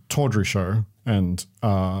was a tawdry show, and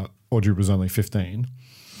Audrey was only 15.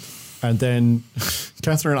 And then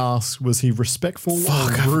Catherine asks, was he respectful or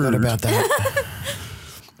rude? I forgot about that.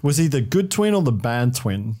 Was he the good twin or the bad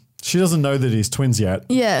twin? She doesn't know that he's twins yet.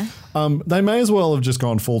 Yeah. They may as well have just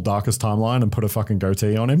gone full Darkest Timeline and put a fucking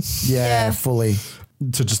goatee on him. Yeah, fully.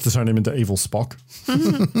 To turn him into evil Spock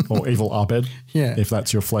or evil Abed, if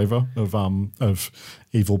that's your flavor of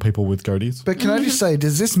evil people with goatees. But can I just say,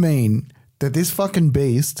 does this mean that this fucking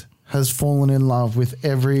beast has fallen in love with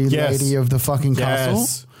every lady of the fucking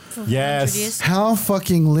castle? Yes. How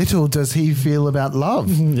fucking little does he feel about love?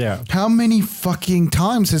 Yeah. How many fucking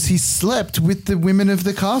times has he slept with the women of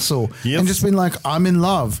the castle and just been like, I'm in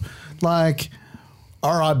love? Like,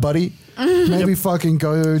 all right, buddy. Maybe fucking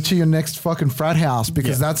go to your next fucking frat house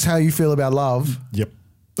because that's how you feel about love. Yep.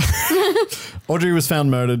 Audrey was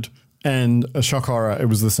found murdered, and a shock horror, it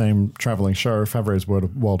was the same travelling show, Favre's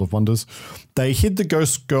World of Wonders. They hid the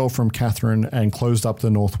ghost girl from Catherine and closed up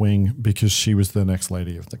the North Wing because she was the next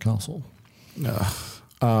lady of the castle.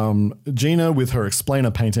 Gina, with her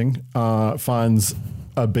explainer painting, finds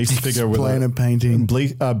a beast figure with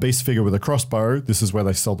a beast figure with a crossbow. This is where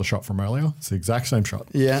they stole the shot from earlier. It's the exact same shot.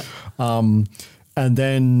 Yeah. And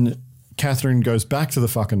then Catherine goes back to the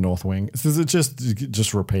fucking North Wing. This is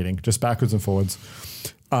just repeating, just backwards and forwards.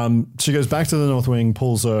 She goes back to the North Wing,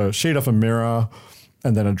 pulls a sheet off a mirror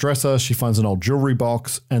and then a dresser. She finds an old jewelry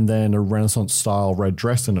box and then a Renaissance style red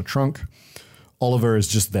dress in a trunk. Oliver is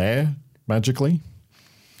just there magically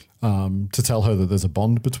to tell her that there's a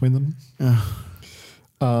bond between them.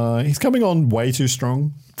 He's coming on way too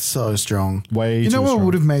strong. So strong. Way too strong. You know what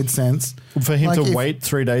would have made sense? For him to wait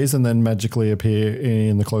 3 days and then magically appear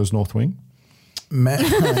in the closed North Wing.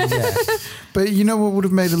 Yeah. But you know what would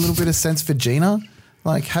have made a little bit of sense for Gina?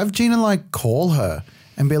 Like, have Gina, like, call her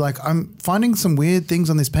and be like, I'm finding some weird things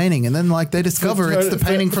on this painting. And then, like, they discover it's the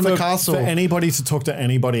painting from the castle. For anybody to talk to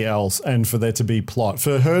anybody else and for there to be plot.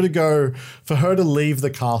 For her to leave the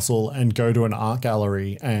castle and go to an art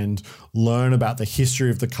gallery and learn about the history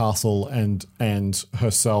of the castle and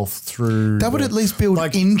herself through... That would at least build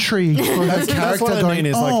intrigue for her character going,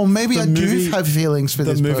 maybe I do have feelings for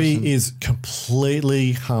this person. The movie is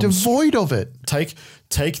completely... devoid of it.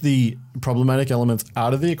 Take the problematic elements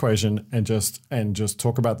out of the equation and just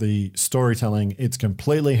talk about the storytelling. It's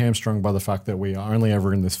completely hamstrung by the fact that we are only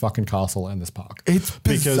ever in this fucking castle and this park. It's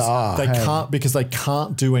bizarre. Because they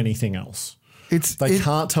can't do anything else. They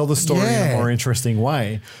can't tell the story in a more interesting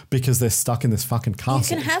way because they're stuck in this fucking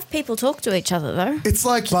castle. You can have people talk to each other though. It's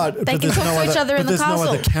like they can talk to each other in the castle. There's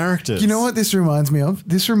no other characters. You know what this reminds me of?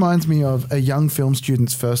 This reminds me of a young film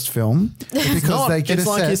student's first film because they get it's a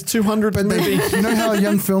like set. his 200 movie. You know how a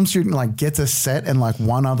young film student like gets a set and like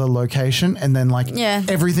one other location and then like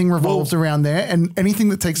everything revolves around there and anything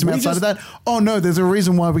that takes them outside of that. Oh no, there's a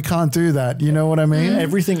reason why we can't do that. You know what I mean?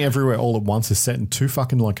 Everything Everywhere All at Once is set in 2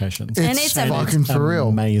 fucking locations. It's fucking surreal.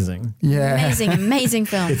 Amazing. Yeah. Amazing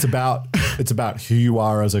film. It's about who you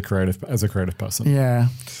are as a creative person. Yeah.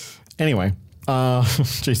 Anyway,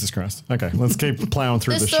 Jesus Christ. Okay, let's keep plowing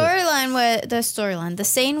through this shit. The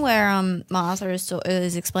scene where Martha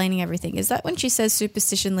is explaining everything, is that when she says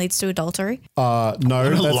superstition leads to adultery? No,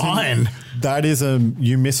 that's a line. That is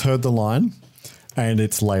you misheard the line, and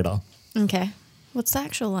it's later. Okay. What's the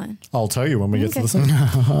actual line? I'll tell you when we get to the scene.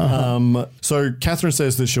 So Catherine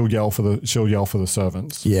says that she'll yell for the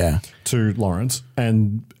servants. Yeah. To Lawrence,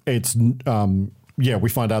 and it's we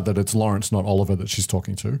find out that it's Lawrence, not Oliver, that she's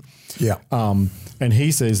talking to. Yeah. And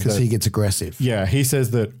he says because he gets aggressive. Yeah. He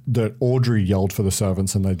says that Audrey yelled for the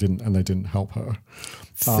servants and they didn't help her.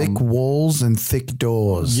 Thick walls and thick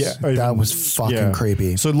doors. Yeah. That was fucking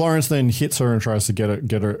creepy. So Lawrence then hits her and tries to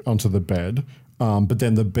get her onto the bed, but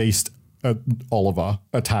then the beast. Oliver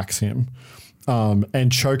attacks him, and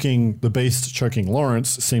the beast choking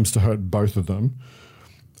Lawrence seems to hurt both of them.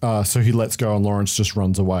 So he lets go and Lawrence just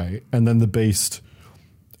runs away. And then the beast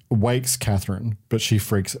wakes Catherine, but she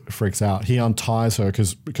freaks out. He unties her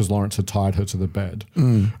because Lawrence had tied her to the bed,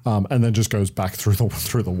 and then just goes back through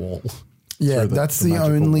the wall. Yeah, that's the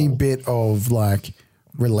only bit of like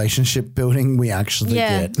relationship building we actually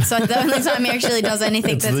get. So the only time he actually does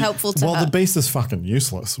anything that's helpful to her. Well, the beast is fucking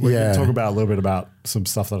useless. We can talk about a little bit about some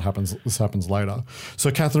stuff that happens later.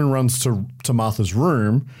 So Catherine runs to Martha's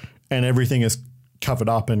room and everything is covered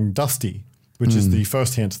up and dusty, which is the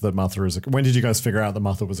first hint that Martha is when did you guys figure out that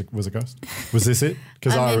Martha was a ghost? Was this it?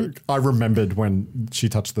 Because I remembered when she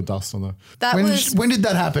touched the dust on the... When did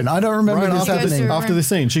that happen? I don't remember this happening. After the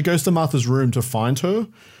scene, she goes to Martha's room to find her,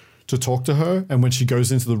 to talk to her, and when she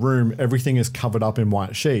goes into the room, everything is covered up in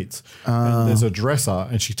white sheets. And there's a dresser,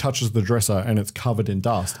 and she touches the dresser, and it's covered in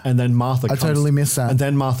dust. And then Martha comes, totally missed that. And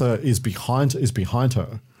then Martha is behind her.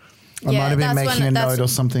 I might have been making a note or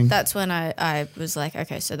something. That's when I was like,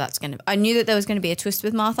 okay, so that's going to... I knew that there was going to be a twist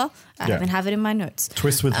with Martha. I haven't have it in my notes.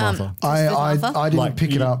 Twist with Martha. I didn't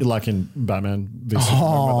pick it up. Like in Batman v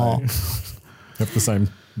Superman, they have the same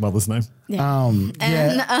mother's name.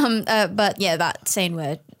 Yeah. But yeah, that scene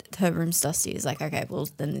where her room's dusty is like, okay, well,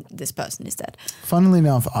 then this person is dead. Funnily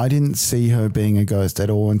enough, I didn't see her being a ghost at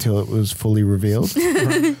all until it was fully revealed.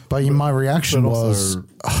 But my reaction was,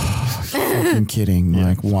 fucking kidding. Yeah.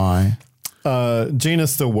 Like, why?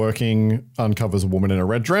 Gina's still working, uncovers a woman in a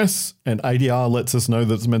red dress, and ADR lets us know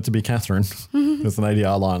that it's meant to be Catherine. There's an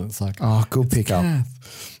ADR line. It's like, oh, good pickup.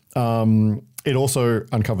 It also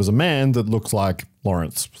uncovers a man that looks like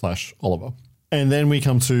Lawrence / Oliver. And then we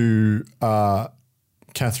come to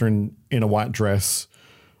Catherine in a white dress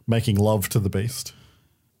making love to the beast.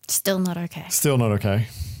 Still not okay.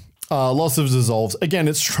 Lots of dissolves. Again,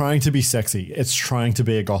 it's trying to be sexy. It's trying to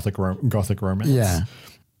be a gothic romance. Yeah.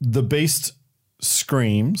 The beast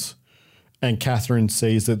screams and Catherine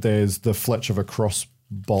sees that there's the fletch of a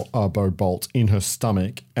crossbow bolt in her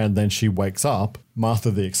stomach, and then she wakes up.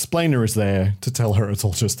 Martha the Explainer is there to tell her it's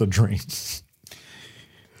all just a dream.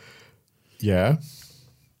 Yeah.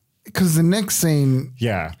 Because the next scene...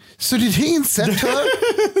 Yeah. So did he incept her?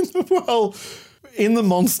 Well, in the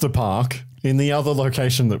monster park, in the other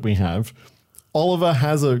location that we have, Oliver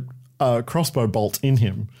has a crossbow bolt in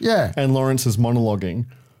him. Yeah. And Lawrence is monologuing.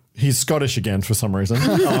 He's Scottish again for some reason.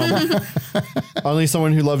 Only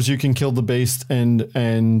someone who loves you can kill the beast, and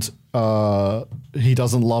he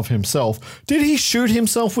doesn't love himself. Did he shoot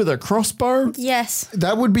himself with a crossbow? Yes.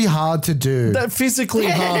 That would be hard to do. That's physically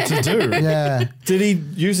hard to do. Yeah. Did he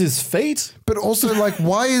use his feet? But also, like,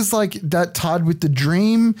 why is like that tied with the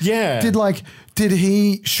dream? Yeah. Did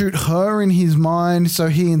he shoot her in his mind so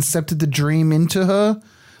he incepted the dream into her?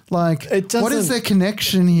 Like, what is their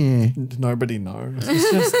connection here? Nobody knows.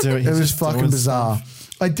 It's just doing, it was fucking bizarre. Stuff.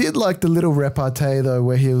 I did like the little repartee though,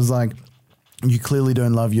 where he was like, "You clearly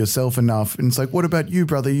don't love yourself enough," and it's like, "What about you,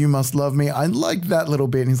 brother? You must love me." I liked that little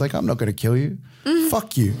bit, and he's like, "I'm not going to kill you.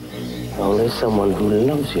 Fuck you." Only someone who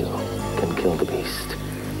loves you can kill the beast,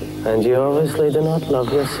 and you obviously do not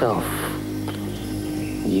love yourself.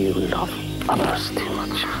 You love others too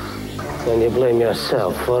much. And you blame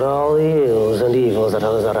yourself for all the ills and evils that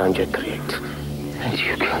others around you create. And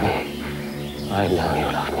you kill me. I know you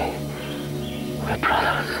love me. We're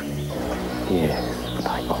brothers. Yes, but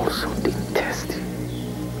I also detest you.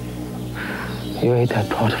 You hate that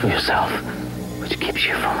part of yourself which keeps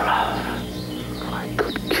you from love. I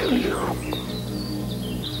could kill you.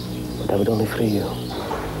 But I would only free you.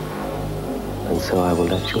 And so I will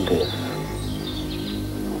let you live.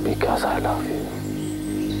 Because I love you.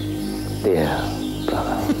 Yeah,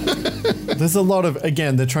 brother. There's a lot of,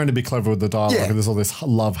 again, they're trying to be clever with the dialogue, and there's all this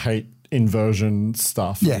love-hate inversion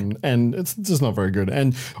stuff, and it's just not very good.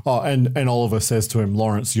 And Oliver says to him,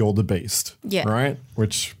 "Lawrence, you're the beast," right?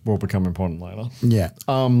 Which will become important later. Yeah.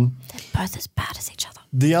 They're both as bad as each other.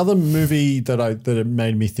 The other movie that it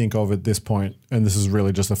made me think of at this point, and this is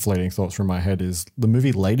really just a fleeting thought from my head, is the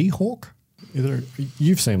movie Lady Hawk.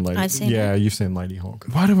 You've seen Lady Hawk. I've seen you've seen Lady Hawk.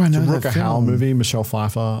 Why do I know that Rutger Hauer movie, Michelle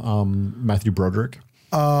Pfeiffer, Matthew Broderick.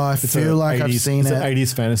 I feel like I've seen it. It's an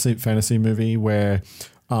 80s fantasy movie where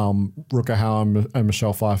Rutger Hauer and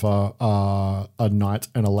Michelle Pfeiffer are a knight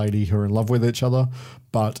and a lady who are in love with each other,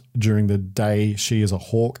 but during the day she is a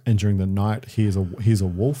hawk, and during the night he's a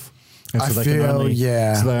wolf. And so they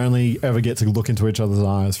only ever get to look into each other's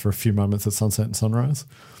eyes for a few moments at sunset and sunrise.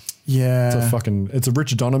 Yeah. It's a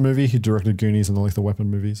Richard Donner movie. He directed Goonies and the Lethal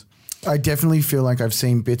Weapon movies. I definitely feel like I've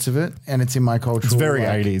seen bits of it, and it's in my cultural. It's very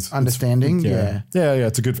 80s understanding. Yeah.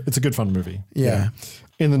 It's a good fun movie. Yeah.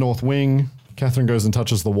 In the North Wing, Catherine goes and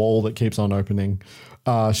touches the wall that keeps on opening.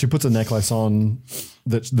 She puts a necklace on,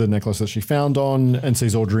 the necklace that she found on, and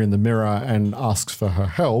sees Audrey in the mirror and asks for her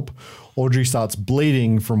help. Audrey starts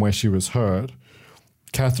bleeding from where she was hurt.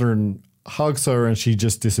 Catherine hugs her and she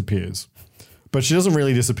just disappears. But she doesn't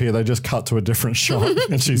really disappear. They just cut to a different shot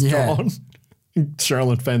and she's gone.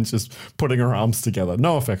 Sherilyn Fenn's just putting her arms together.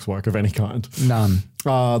 No effects work of any kind. None.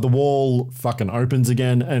 The wall fucking opens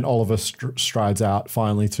again, and Oliver strides out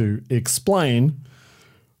finally to explain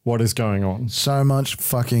what is going on. So much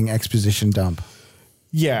fucking exposition dump.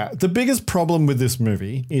 Yeah. The biggest problem with this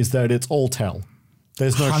movie is that it's all tell.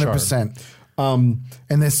 There's no 100%. Show. And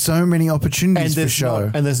there's so many opportunities for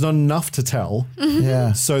show. And there's not enough to tell.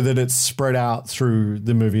 Yeah. So that it's spread out through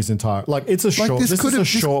the movie's entire, like it's a short, this is a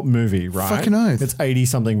short movie, right? Fucking oath. It's 80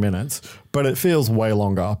 something minutes, but it feels way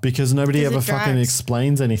longer because nobody ever fucking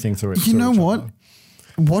explains anything to it. You know what?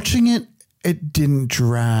 Watching it didn't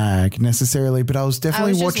drag necessarily, but I was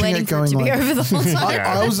definitely watching it going like, over the whole time.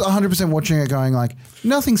 I was 100% watching it going like,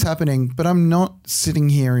 nothing's happening, but I'm not sitting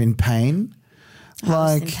here in pain.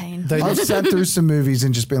 Like, I've sat through some movies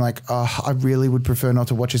and just been like, oh, I really would prefer not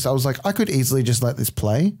to watch this. I was like, I could easily just let this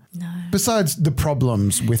play. No. Besides the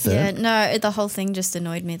problems with it. No, the whole thing just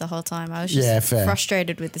annoyed me the whole time. I was just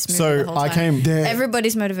frustrated with this movie the whole time.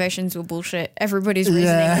 Everybody's motivations were bullshit. Everybody's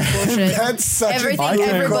reasoning was bullshit. That's such Everything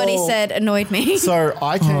everybody said annoyed me. So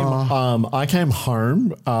I came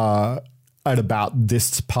home at about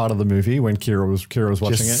this part of the movie when Kira was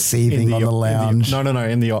watching just it, seething on the lounge.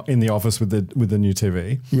 In the office with the new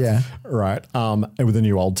TV. Yeah, right. With the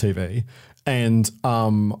new old TV, and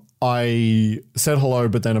I said hello,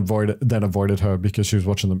 but then avoided her because she was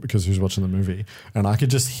watching the movie, and I could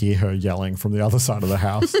just hear her yelling from the other side of the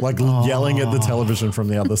house, like yelling at the television from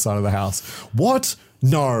the other side of the house. What?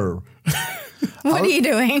 No. What are you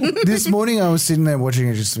doing? This morning I was sitting there watching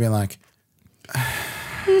it, just being like.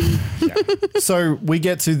 So we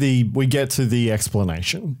get to the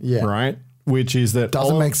explanation, right? Which is that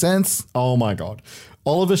doesn't make sense. Oh my God.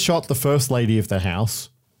 Oliver shot the first lady of the house,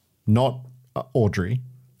 not Audrey.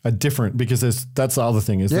 Because that's the other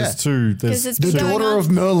thing is there's two. There's the daughter of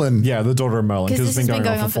Merlin. Yeah, the daughter of Merlin because it's been going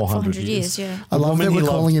on for 400 years. Yeah. I love that we're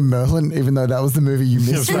calling him Merlin, even though that was the movie you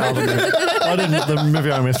missed. The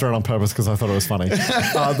movie I missed on purpose because I thought it was funny.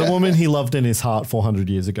 The woman he loved in his heart 400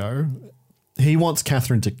 years ago. he wants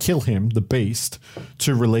Catherine to kill him, the beast,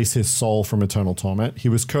 to release his soul from eternal torment. He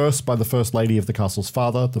was cursed by the first lady of the castle's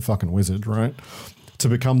father, the fucking wizard, right? To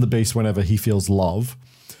become the beast whenever he feels love.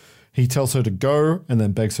 He tells her to go and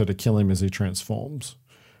then begs her to kill him as he transforms.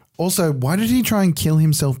 Also, why did he try and kill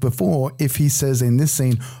himself before if he says in this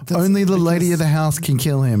scene, only the lady of the house can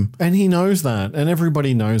kill him? And he knows that, and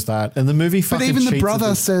everybody knows that, and the movie fucking But even the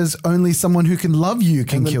brother says only someone who can love you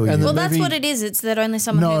can kill you. Well, that's what it is. It's that only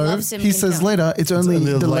someone who loves him he can says kill him. later, it's only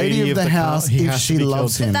the lady of the house if she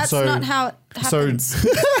loves him. But that's not how it happens.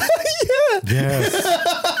 Yes.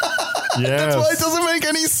 That's why it doesn't make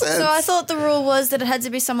any sense. So I thought the rule was that it had to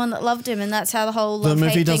be someone that loved him, and that's how the whole The love-hate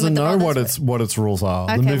movie thing doesn't with the know brothers what its rules are.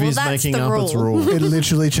 Okay, the well, movie's that's making the up its rule. rules. It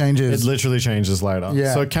literally changes. It literally changes later.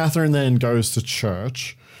 Yeah. So Catherine then goes to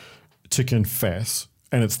church to confess,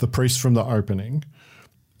 and it's the priest from the opening.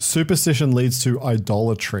 Superstition leads to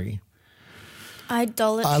idolatry.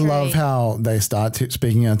 Idolatry. I love how they start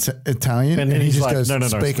speaking Italian, and he just like, goes, no,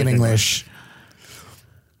 speak in English.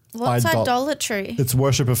 What's idolatry? It's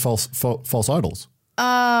worship of false idols.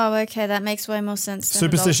 Oh, okay, that makes way more sense. Than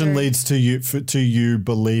Superstition adultery. leads to you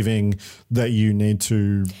believing that you need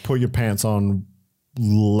to put your pants on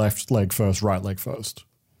left leg first, right leg first.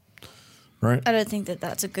 Right? I don't think that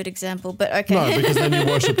that's a good example, but okay. No, because then you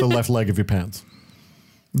worship the left leg of your pants.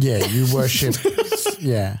 Yeah, you worship.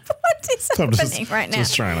 Yeah. What is happening right now?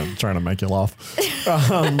 Just trying to make you laugh.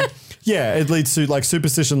 Yeah, it leads to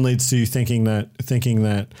superstition leads to you thinking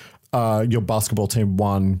that your basketball team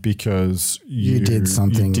won because you did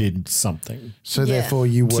something. So therefore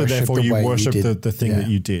you worship the thing that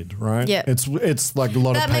you did, right? Yeah. It's like a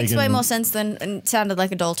lot of that pagan. makes way more sense than it sounded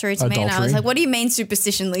like adultery to me. And I was like, what do you mean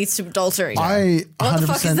superstition leads to adultery? What the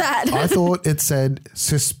fuck is that? I thought it said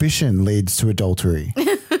suspicion leads to adultery.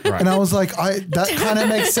 Right. And I was like, that kind of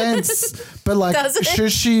makes sense. But like,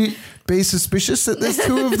 should she be suspicious that there's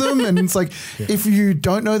two of them? And it's like, if you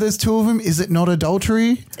don't know there's two of them, is it not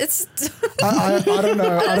adultery? It's I don't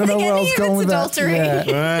know. I don't know where I was going with adultery. that.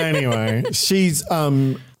 Yeah. Anyway,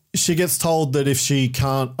 she gets told that if she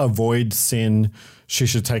can't avoid sin, she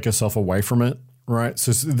should take herself away from it. Right.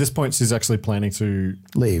 So at this point, she's actually planning to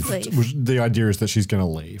leave. The idea is that she's going to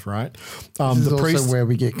leave. Right. This is also where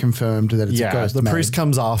we get confirmed that it's a ghost. The priest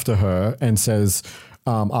comes after her and says,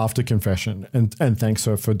 after confession, and thanks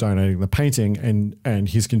her for donating the painting. And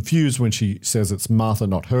he's confused when she says it's Martha,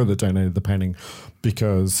 not her, that donated the painting,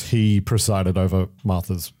 because he presided over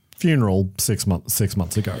Martha's funeral 6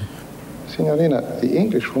 months ago. Signorina, the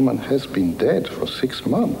English woman has been dead for 6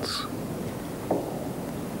 months.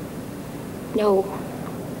 No.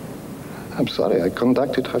 I'm sorry, I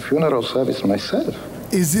conducted her funeral service myself.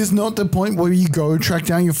 Is this not the point where you go track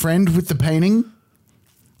down your friend with the painting?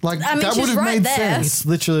 Like, I mean, that she's would have right made there. sense. It's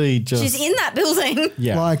literally just... She's in that building.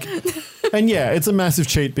 Yeah. Like... And yeah, it's a massive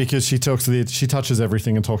cheat because she touches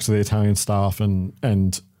everything and talks to the Italian staff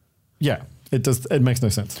and yeah, it makes no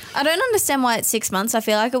sense. I don't understand why it's 6 months. I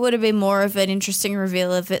feel like it would have been more of an interesting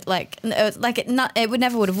reveal of it. It would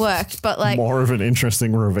never would have worked, but like more of an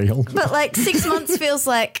interesting reveal. But like 6 months feels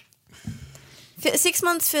like 6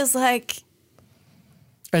 months feels like.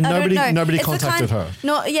 And nobody contacted her.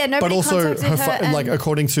 Nobody but also contacted her. like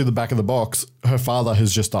according to the back of the box, her father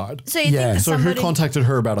has just died. So you think So who contacted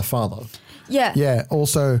her about her father? Yeah. Yeah.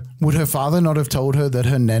 Also, would her father not have told her that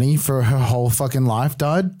her nanny for her whole fucking life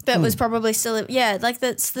died? But was probably still like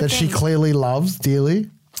that's the that thing. she clearly loves dearly.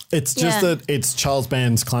 It's just that it's Charles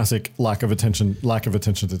Band's classic lack of attention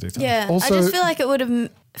to detail. Yeah. Also, I just feel like it would have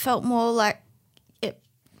felt more like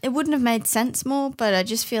it wouldn't have made sense more, but I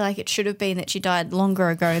just feel like it should have been that she died longer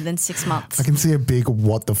ago than 6 months. I can see a big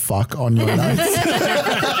what the fuck on your notes.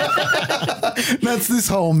 That's this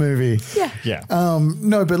whole movie. Yeah. Yeah.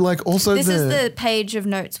 No, but like also this is the page of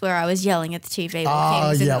notes where I was yelling at the TV while Kim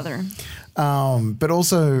was in the other room. But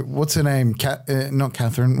also, what's her name? Not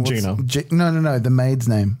Catherine. Gina. No. The maid's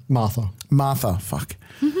name. Martha. Fuck.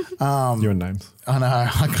 Your names. I know.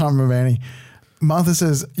 I can't remember any. Martha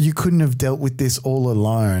says, you couldn't have dealt with this all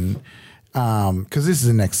alone. Because this is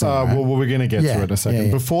the next song. Right? Well, we're going to get to it in a second.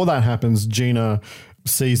 Yeah. Before that happens, Gina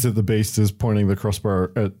sees that the beast is pointing the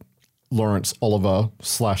crossbow at Lawrence Oliver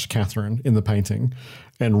 / Catherine in the painting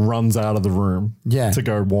and runs out of the room to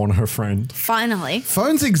go warn her friend. Finally.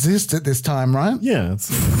 Phones exist at this time, right? Yeah,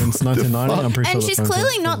 it's 1990. I'm pretty sure. And she's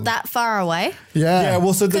clearly not that far away. Yeah. Yeah,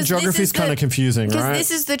 well, so the geography is kind of confusing, right? Because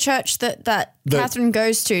this is the church that Catherine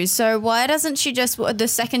goes to. So why doesn't she just, the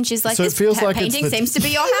second she's like, So it this feels like painting it's seems to be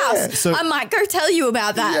your house. So- I might go tell you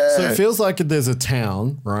about that. So it feels like there's a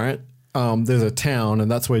town, right? There's a town,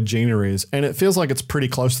 and that's where Gina is, and it feels like it's pretty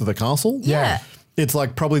close to the castle. Yeah. It's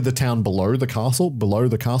like probably the town below the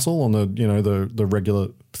castle on the, you know, the regular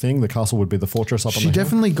thing. The castle would be the fortress up on the hill. She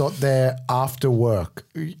definitely got there after work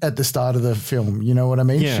at the start of the film. You know what I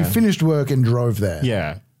mean? Yeah. She finished work and drove there.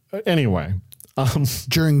 Yeah. Anyway.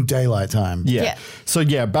 During daylight time. Yeah. So,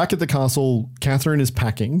 yeah, back at the castle, Catherine is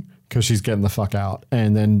packing because she's getting the fuck out.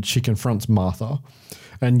 And then she confronts Martha.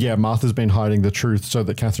 And, yeah, Martha's been hiding the truth so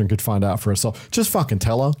that Catherine could find out for herself. Just fucking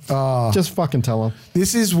tell her. Just fucking tell her.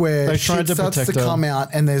 This is where shit starts to come out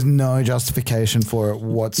and there's no justification for it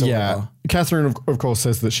whatsoever. Yeah. Catherine, of course,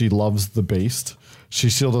 says that she loves the beast. She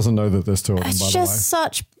still doesn't know that there's two of them, by the way. It's just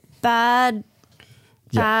such badness.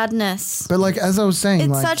 But, like, as I was saying...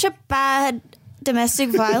 It's such a bad... domestic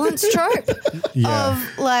violence trope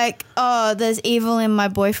of like, oh, there's evil in my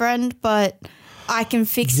boyfriend, but I can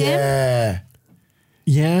fix him. Yeah.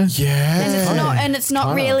 And it's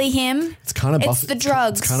not really him. It's kind of It's the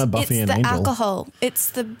drugs. It's kind of Buffy it's and the Angel. alcohol. It's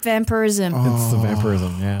the vampirism. It's the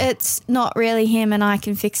vampirism, yeah. It's not really him and I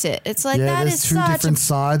can fix it. It's like that there's is two such different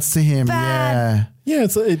sides to him. bad- Yeah,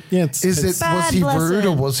 was he rude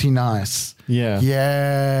or was he nice? Yeah.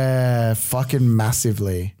 Yeah, fucking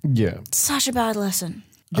massively. Yeah. such a bad lesson.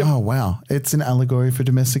 Oh, wow. It's an allegory for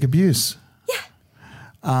domestic abuse.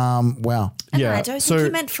 Wow. And I don't think he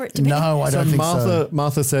meant for it to be. No, I don't think so.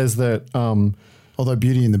 Martha says that... although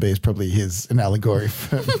Beauty and the Beast probably is an allegory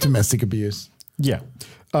for domestic abuse. Yeah.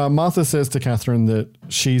 Martha says to Catherine that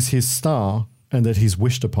she's his star and that he's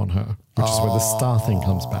wished upon her, which is where the star thing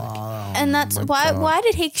comes back. And that's why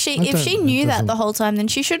did if she knew that the whole time, then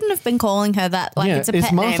she shouldn't have been calling her that like it's a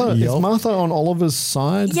pet name. Is Martha on Oliver's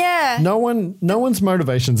side? Yeah. No one's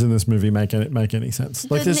motivations in this movie make any sense.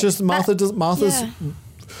 Like there's just Martha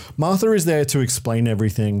is there to explain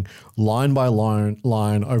everything line by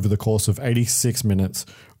line over the course of 86 minutes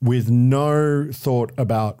with no thought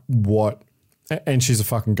about what, and she's a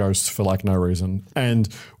fucking ghost for like no reason,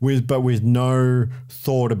 but with no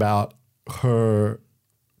thought about her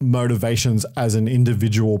motivations as an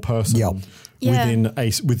individual person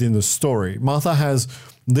within the story. Martha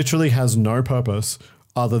literally has no purpose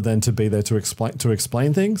other than to be there to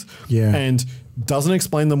explain things. Yeah. And doesn't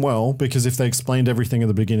explain them well, because if they explained everything at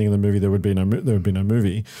the beginning of the movie, there would be no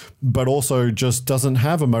movie. But also just doesn't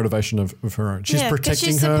have a motivation of her own. She's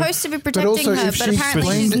protecting her. She's supposed to be protecting her, but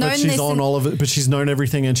apparently she's known this. But she's known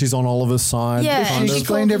everything, and she's on Oliver's side. Yeah, if she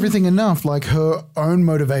explained everything enough, like her own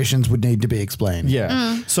motivations would need to be explained.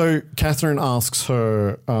 Yeah. So Catherine asks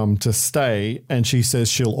her to stay, and she says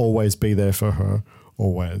she'll always be there for her.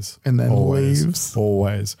 Always. And then leaves.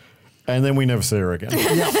 Always. And then we never see her again.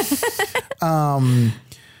 I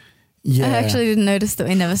actually didn't notice that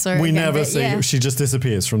we never saw her. We again, never see her. She just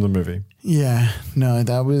disappears from the movie. Yeah. No,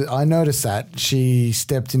 I noticed that. She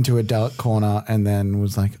stepped into a dark corner and then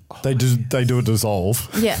was like, they do a dissolve.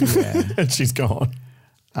 Yeah. And she's gone.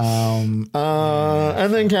 And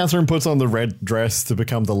then Catherine puts on the red dress to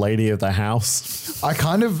become the lady of the house. I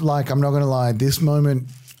kind of like, I'm not going to lie, this moment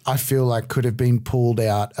I feel like could have been pulled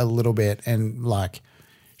out a little bit, and like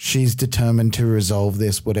she's determined to resolve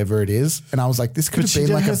this, whatever it is. And I was like, this could have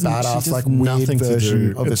been like a badass, like weird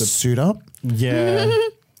version of a suit up. Yeah.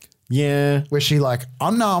 Yeah. Where she like,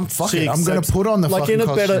 I'm going to put on the like fucking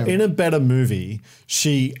costume. In a better movie,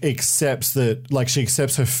 she accepts that, like she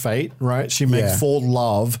accepts her fate, right? She makes for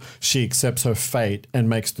love, she accepts her fate and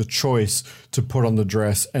makes the choice to put on the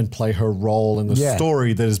dress and play her role in the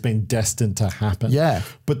story that has been destined to happen. Yeah.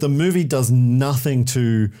 But the movie does nothing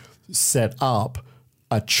to set up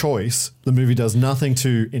a choice. The movie does nothing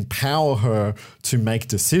to empower her to make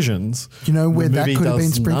decisions. You know where that could have been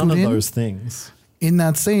sprinkled none in? of those things. In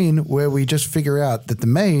that scene where we just figure out that the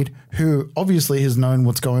maid, who obviously has known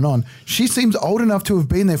what's going on, she seems old enough to have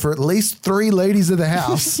been there for at least 3 ladies of the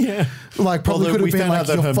house. Yeah. Like probably could have been like,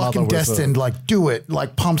 you're fucking destined, like do it,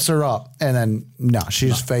 like pumps her up. And then she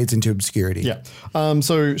just fades into obscurity. Yeah.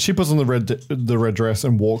 So she puts on the red dress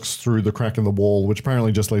and walks through the crack in the wall, which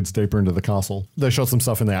apparently just leads deeper into the castle. They shot some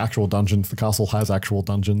stuff in the actual dungeons. The castle has actual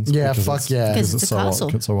dungeons. Yeah, fuck yeah. Because it's a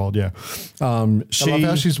castle. It's so old, yeah. I love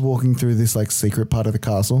how she's walking through this like secret part of the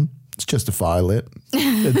castle. It's just a firelit.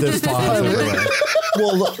 There's fires everywhere.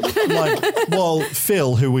 Well,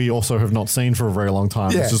 Phil, who we also have not seen for a very long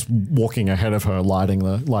time, is just walking ahead of her, lighting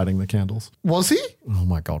the candles. Was he? Oh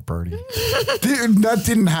my God, Brody! That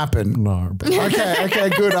didn't happen. No. Okay,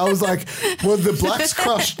 good. I was like, well, the blacks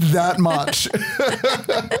crushed that much.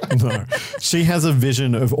 No, she has a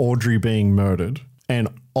vision of Audrey being murdered, and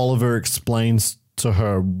Oliver explains to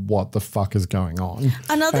her what the fuck is going on.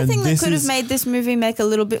 Another thing that could have made this movie make a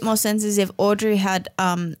little bit more sense is if Audrey had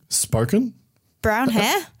spoken. brown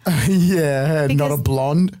hair. Yeah, Because- not a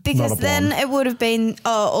blonde. Because Not a then blonde. it would have been,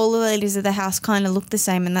 all the ladies of the house kind of look the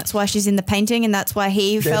same, and that's why she's in the painting, and that's why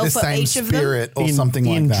he They're fell the for same each of them. spirit or something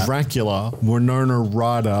like in that. Dracula, Winona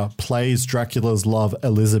Ryder plays Dracula's love,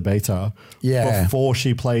 Elizabeta, Yeah. before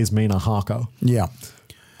she plays Mina Harker. Yeah.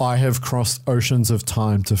 I have crossed oceans of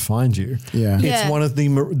time to find you. Yeah. It's Yeah. one of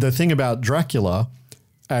the thing about Dracula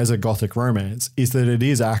as a gothic romance is that it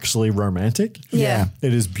is actually romantic. Yeah.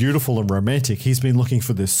 It is beautiful and romantic. He's been looking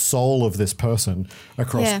for this soul of this person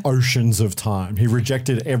across Yeah. oceans of time. He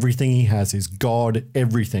rejected everything he has, his God,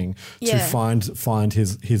 everything, to Yeah. find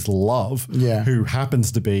his love, Yeah. who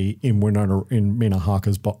happens to be in Mina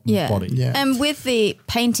Harker's body. Yeah. And with the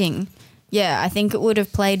painting, I think it would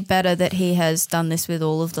have played better that he has done this with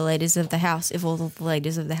all of the ladies of the house if all of the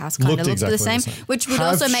ladies of the house kind of Looked looked exactly the same, the same. which would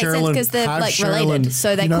Have also make sense Sherilyn- because they're have like Sherilyn- related,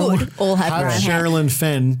 so they you know, could all have Have brown hair. Sherilyn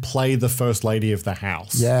Fenn play the first lady of the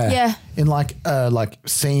house. Yeah. Yeah. In like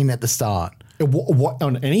scene at the start. What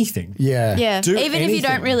on anything? Yeah. Yeah, Do even if you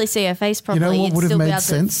don't anything. really see her face know properly, what you'd would have still be made able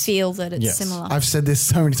sense? to feel that it's Yes. similar. I've said this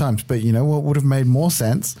so many times, but you know what would have made more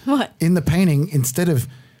sense? What? In the painting, instead of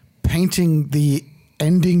painting the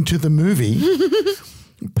ending to the movie,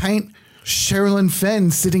 paint Sherilyn Fenn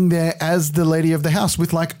sitting there as the lady of the house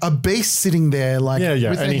with like a beast sitting there, like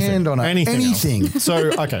with a hand on it. Anything.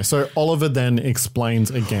 So Oliver then explains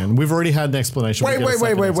again. We've already had an explanation. We get a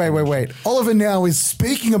second explanation. Wait. Oliver now is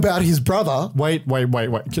speaking about his brother. Wait.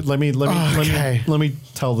 Let me do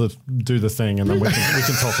the thing, and then we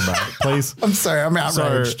can talk about it, please. I'm sorry, I'm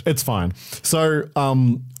outraged. So it's fine. So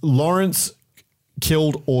Lawrence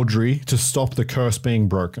killed Audrey to stop the curse being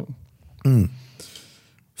broken.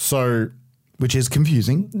 So, which is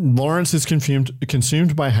confusing. Lawrence is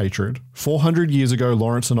consumed by hatred. 400 years ago,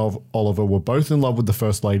 Lawrence and Oliver were both in love with the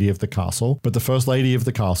First Lady of the castle, but the First Lady of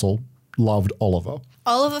the castle loved Oliver.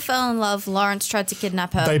 Oliver fell in love. Lawrence tried to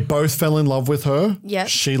kidnap her. They both fell in love with her. Yep.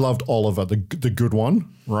 She loved Oliver, the good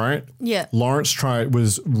one, right? Yeah. Lawrence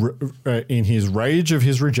in his rage of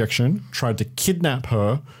his rejection, tried to kidnap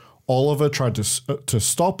her. Oliver tried to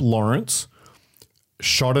stop Lawrence,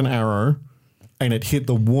 shot an arrow, and it hit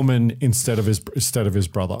the woman instead of his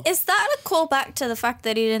brother. Is that a callback to the fact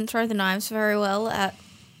that he didn't throw the knives very well at?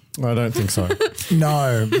 I don't think so.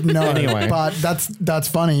 No. Anyway. But that's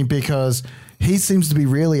funny because he seems to be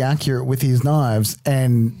really accurate with his knives,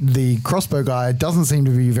 and the crossbow guy doesn't seem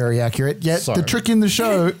to be very accurate. Yet the trick in the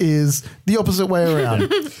show is the opposite way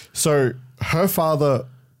around. So her father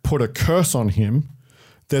put a curse on him.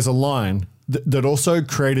 There's a line that also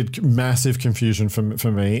created massive confusion for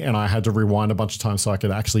me, and I had to rewind a bunch of times so I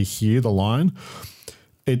could actually hear the line.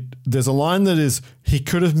 There's a line that is, he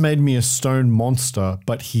could have made me a stone monster,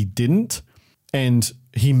 but he didn't. And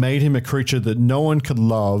he made him a creature that no one could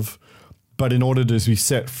love. But in order to be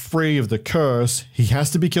set free of the curse, he has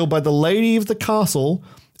to be killed by the lady of the castle,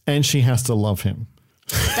 and she has to love him.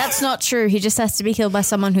 That's not true. He just has to be killed by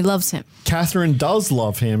someone who loves him. Catherine does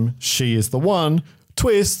love him. She is the one.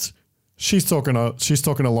 Twist. She's talking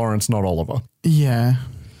to Lawrence, not Oliver. Yeah.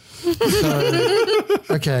 So,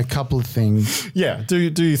 okay, a couple of things. Yeah, do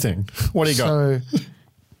you think? What do you got? So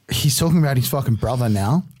he's talking about his fucking brother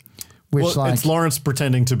now, which it's Lawrence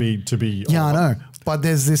pretending to be. Yeah, Oliver. I know. But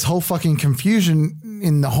there's this whole fucking confusion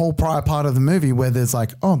in the whole prior part of the movie where there's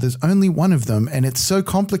like, oh, there's only one of them, and it's so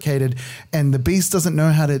complicated, and the beast doesn't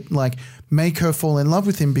know how to like make her fall in love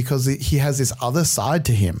with him because he has this other side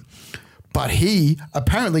to him. But he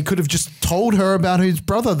apparently could have just told her about his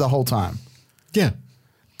brother the whole time. Yeah.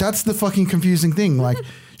 That's the fucking confusing thing. Like,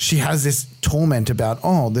 she has this torment about,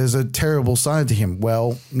 oh, there's a terrible side to him.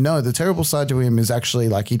 Well, no, the terrible side to him is actually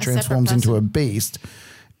like he transforms into a beast.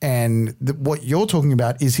 And what you're talking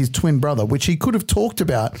about is his twin brother, which he could have talked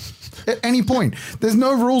about at any point. There's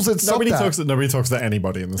no rules that stop that. Nobody talks to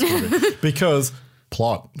anybody in this movie because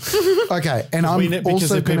plot. Okay, and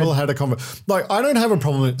because if people had a conversation, like I don't have a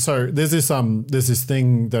problem. So there's this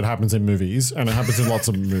thing that happens in movies, and it happens in lots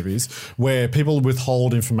of movies where people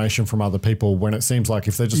withhold information from other people when it seems like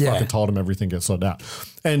if they just fucking told them everything gets sorted out,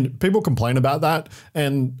 and people complain about that.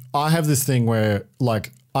 And I have this thing where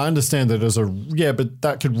like I understand that as but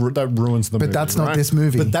that ruins the movie. But that's not this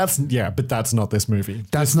movie. But that's not this movie.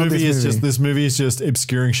 This movie is just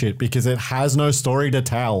obscuring shit because it has no story to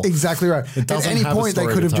tell. Exactly right. At any point, they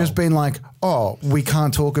could have just been like, oh, we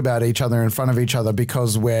can't talk about each other in front of each other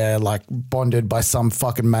because we're like bonded by some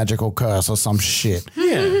fucking magical curse or some shit.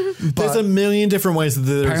 Yeah. There's a million different ways that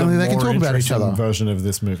there's a they can talk about each other. version of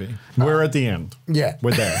this movie. We're at the end. Yeah.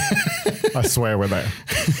 We're there. I swear we're there.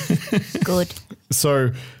 Good.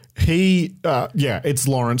 So it's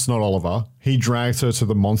Lawrence, not Oliver. He drags her to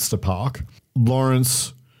the monster park.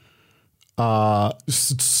 Lawrence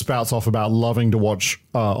spouts off about loving to watch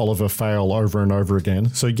Oliver fail over and over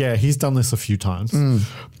again. So yeah, he's done this a few times.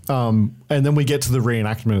 And then we get to the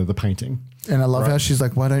reenactment of the painting. And I love how she's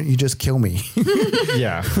like, why don't you just kill me?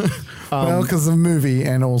 Yeah. Well, because of the movie,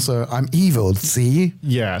 and also I'm evil, see?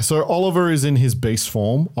 Yeah, so Oliver is in his beast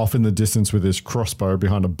form, off in the distance with his crossbow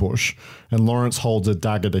behind a bush, and Lawrence holds a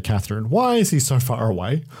dagger to Catherine. Why is he so far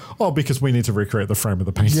away? Oh, because we need to recreate the frame of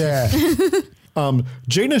the painting. Yeah.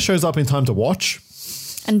 Gina shows up in time to watch.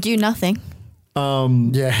 And do nothing.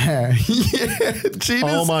 Yeah.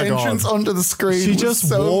 Gina's entrance onto the screen. She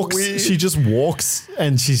just walks. Weird. She just walks,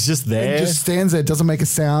 and she's just there. And just stands there, doesn't make a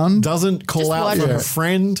sound. Doesn't call Just out for watch her it.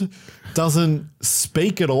 friend. Doesn't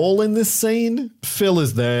speak at all in this scene. Phil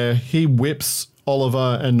is there. He whips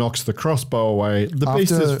Oliver and knocks the crossbow away. The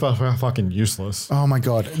beast is fucking useless. Oh my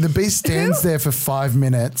God. The beast stands there for 5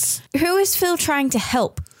 minutes. Who is Phil trying to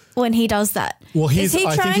help when he does that? Well, I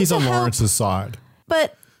think he's on help? Lawrence's side.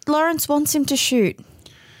 But Lawrence wants him to shoot.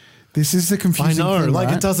 This is the confusing I know, thing, like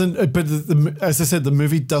right? it doesn't. But as I said, the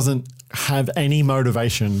movie doesn't have any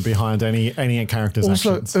motivation behind any character's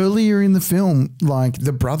Also, actions. earlier in the film, like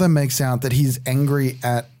the brother makes out that he's angry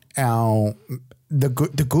at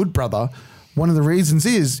the good brother. One of the reasons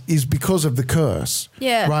is because of the curse.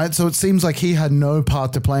 Yeah. Right? So it seems like he had no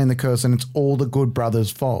part to play in the curse and it's all the good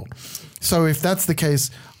brother's fault. So if that's the case,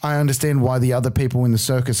 I understand why the other people in the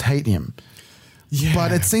circus hate him. Yeah.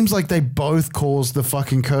 But it seems like they both caused the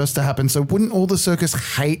fucking curse to happen. So wouldn't all the circus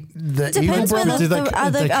hate the evil Depends whether brother?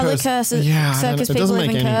 the other circus people live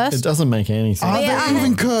in curse. It doesn't make any sense. Are they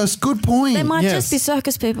even cursed? Good point. They might Yes. just be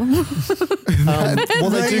circus people. Well,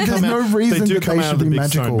 they do There's come no out. reason They do that come they out should of the be big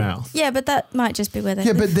stone magical. mouth. Yeah, but that might just be where they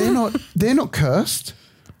Yeah, live. but they're not cursed.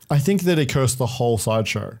 I think that it cursed the whole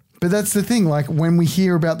sideshow. But that's the thing. Like when we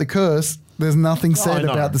hear about the curse, there's nothing said I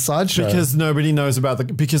know. about the sideshow because nobody knows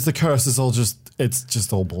about because the curse is all just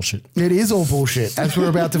all bullshit. It is all bullshit, as we're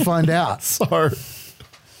about to find out. So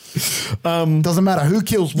doesn't matter who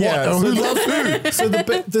kills what or who loves who. So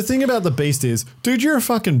the thing about the beast is, dude, you're a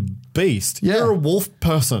fucking beast. Yeah. You're a wolf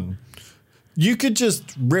person. You could just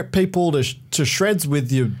rip people to shreds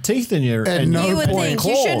with your teeth in your and no you would point. think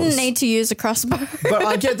claws. you shouldn't need to use a crossbow. But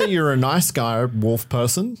I get that you're a nice guy, wolf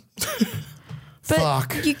person. But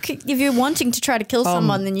Fuck. you could, if you're wanting to try to kill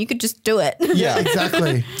someone, then you could just do it. Yeah,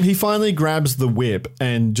 exactly. He finally grabs the whip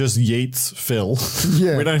and just yeets Phil.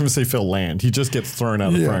 Yeah. We don't even see Phil land. He just gets thrown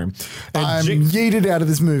out of the frame. And I'm yeeted out of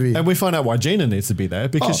this movie. and we find out why Gina needs to be there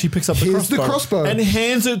because she picks up the here's crossbow, the crossbow. and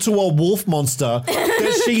hands it to a wolf monster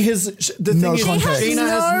that she has. The No thing is, context. Gina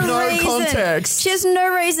has no reason. context. She has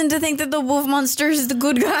no reason to think that the wolf monster is the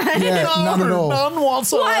good guy. Yeah, none at all. None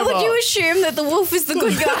whatsoever. Why would you assume that the wolf is the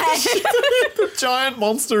good guy? The giant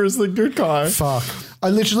monster is the good guy. Fuck. I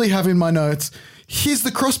literally have in my notes, here's the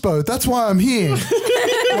crossbow. That's why I'm here.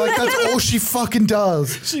 Like, that's all she fucking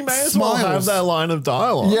does. She may as well have that line of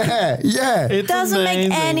dialogue. Yeah, yeah. It's Doesn't amazing.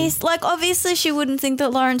 make any like. Obviously, she wouldn't think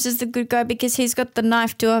that Lawrence is the good guy because he's got the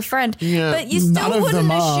knife to her friend. Yeah. But you None still of wouldn't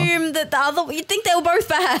them are. assume that the other. You'd think they were both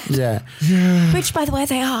bad. Yeah. Which, by the way,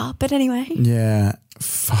 they are. But anyway, Yeah.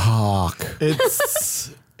 Fuck. It's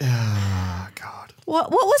God. what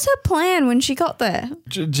was her plan when she got there?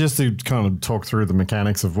 Just to kind of talk through the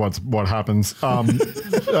mechanics of what happens.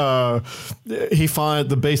 The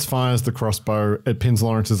beast fires the crossbow. It pins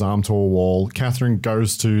Lawrence's arm to a wall. Catherine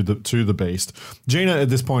goes to the beast. Gina at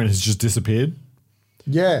this point has just disappeared.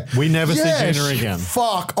 Yeah. We never see Gina again.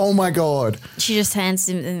 Fuck. Oh my God. She just hands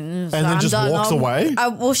him and then just walks away?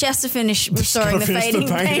 Well, she has to finish restoring the finish the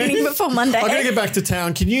painting before Monday. I'm going to get back to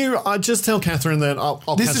town. Can you just tell Catherine that I'll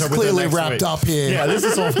This catch is up with her clearly next wrapped week. up here. Yeah, this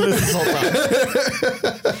is all done.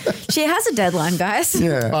 She has a deadline, guys.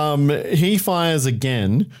 Yeah. He fires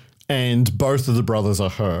again, and both of the brothers are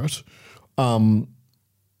hurt.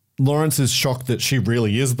 Lawrence is shocked that she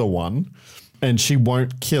really is the one, and she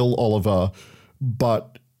won't kill Oliver,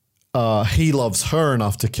 but he loves her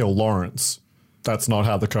enough to kill Lawrence. That's not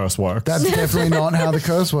how the curse works. That's definitely not how the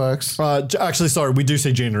curse works. Actually, sorry, we do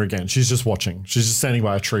see Gina again. She's just watching. She's just standing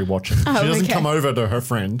by a tree watching. She doesn't come over to her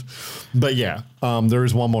friend. But yeah, there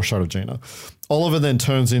is one more shot of Gina. Oliver then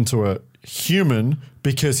turns into a human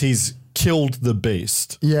because he's killed the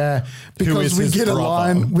beast. Yeah, because we get a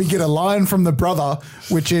line. We get a line from the brother,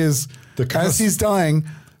 which is as he's dying,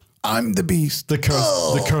 "I'm the beast." The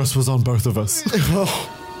curse was on both of us.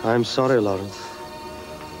 I'm sorry, Lawrence.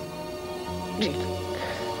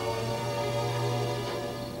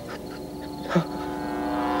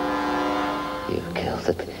 You killed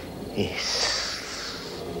the beast.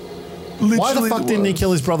 Why the fuck didn't he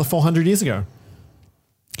kill his brother 400 years ago?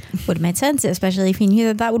 Would have made sense, especially if he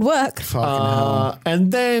knew that would work.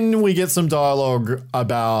 And then we get some dialogue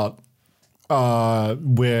about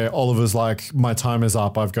where Oliver's like, my time is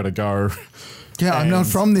up, I've got to go. Yeah, I'm not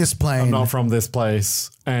from this plane. I'm not from this place.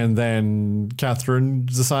 And then Catherine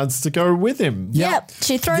decides to go with him. Yep.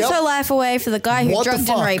 She throws her life away for the guy who drugged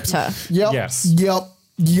and raped her. Yep. Yes. Yep.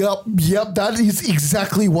 That is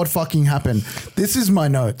exactly what fucking happened. This is my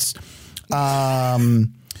notes.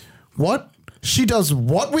 What? She does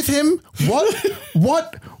what with him?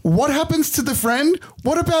 What? What happens to the friend?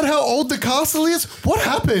 What about how old the castle is? What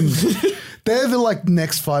happened? They're the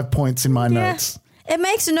next 5 points in my notes. It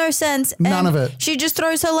makes no sense. None of it. She just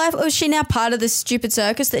throws her life. Or is she now part of this stupid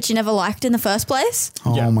circus that she never liked in the first place?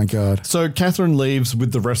 Oh my God. So Catherine leaves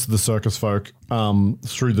with the rest of the circus folk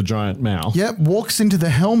through the giant mouth. Yep, walks into the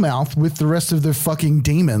hellmouth with the rest of the fucking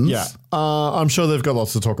demons. Yeah. I'm sure they've got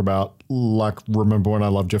lots to talk about, like Remember When I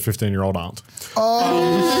Loved Your 15-year-old Aunt.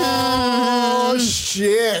 Oh,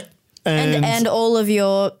 shit. And all of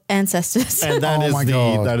your ancestors. And that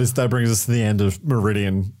that brings us to the end of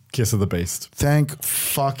Meridian, Kiss of the Beast. Thank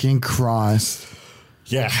fucking Christ.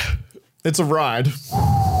 Yeah. It's a ride.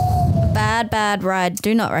 Bad ride.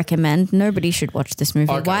 Do not recommend. Nobody should watch this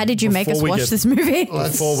movie. Okay, why did you make us watch this movie?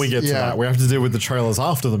 Before we get to that, we have to deal with the trailers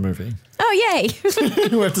after the movie. Oh, yay.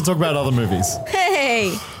 We have to talk about other movies.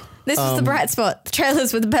 Hey. This is the bright spot. The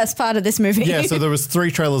trailers were the best part of this movie. Yeah, so there was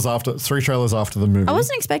three trailers after the movie. I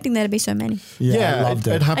wasn't expecting there to be so many. Yeah, I loved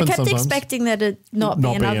it. It happens sometimes. I kept expecting there to not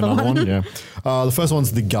be another one. Yeah. The first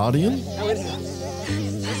one's The Guardian.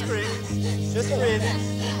 Just breathe.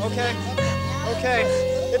 Okay.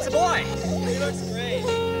 It's a boy. He looks great.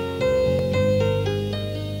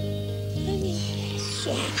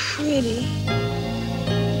 So pretty.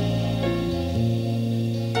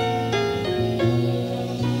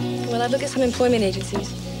 Well, I look at some employment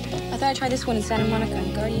agencies. I thought I'd try this one in Santa Monica,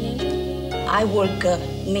 Guardian Angel. I work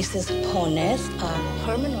Mrs. Pones,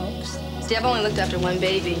 Herman Oaks. See, I've only looked after one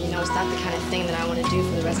baby. You know, it's not the kind of thing that I want to do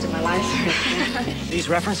for the rest of my life. These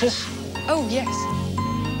references? Oh, yes.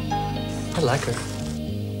 I like her.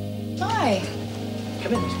 Hi.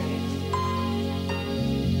 Come in, Miss Meridian.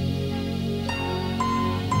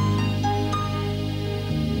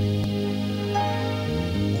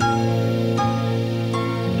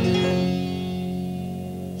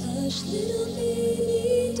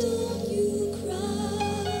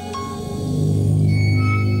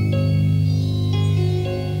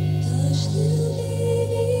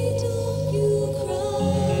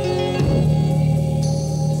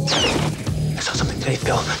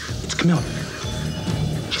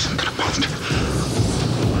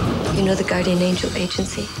 You know the Guardian Angel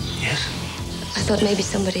Agency? Yes. I thought maybe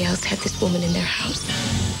somebody else had this woman in their house.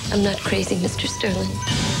 I'm not crazy, Mr. Sterling.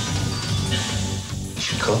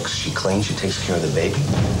 She cooks, she cleans, she takes care of the baby.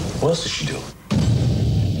 What else does she do?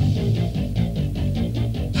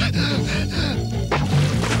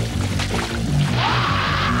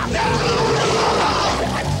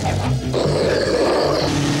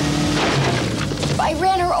 I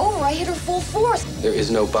ran her over. I hit her full force. There is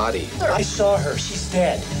no body. I saw her. She's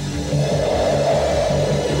dead.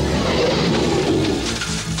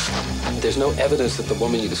 There's no evidence that the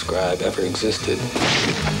woman you describe ever existed.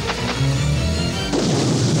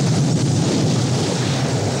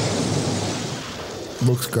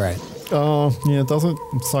 Looks great. Oh, yeah, doesn't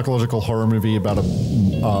psychological horror movie about a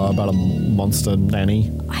monster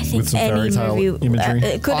nanny with some fairy tale imagery.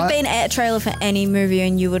 It could have been a trailer for any movie,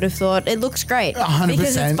 and you would have thought it looks great 100%,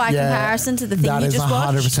 because it's by comparison to the thing you just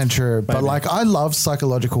watched. That is 100% true. But I love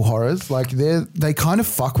psychological horrors. Like they kind of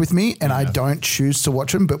fuck with me, and I don't choose to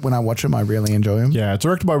watch them. But when I watch them, I really enjoy them. Yeah, it's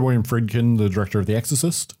directed by William Friedkin, the director of The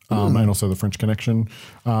Exorcist, and also The French Connection.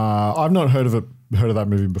 I've not heard of that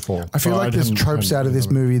movie before. I feel like there's tropes out of this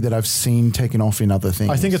movie that I've seen taken off in other things.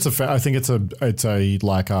 I think it's a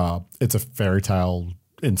fairy tale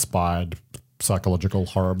inspired psychological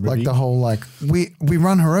horror movie. Like the whole we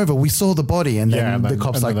run her over, we saw the body, and then the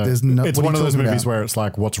cops there's no. It's one of those movies where it's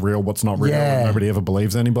like what's real, what's not real, and nobody ever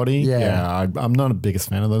believes anybody. Yeah, I'm not the biggest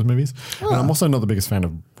fan of those movies, and I'm also not the biggest fan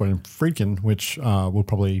of William Friedkin, which will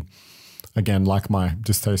probably. Again, like my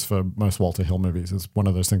distaste for most Walter Hill movies is one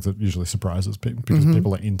of those things that usually surprises people because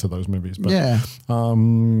people are into those movies. But I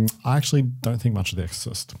actually don't think much of The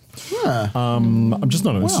Exorcist. Yeah. I'm just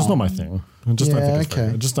not. It's just not my thing. I just don't think it's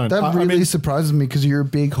very, I just don't. That really surprises me because you're a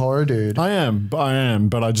big horror dude. I am,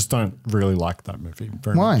 but I just don't really like that movie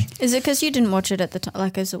very much. Is it because you didn't watch it at the time,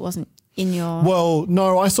 like as it wasn't in your? Well,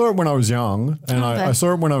 no, I saw it when I was young, and I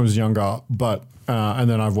saw it when I was younger, but. And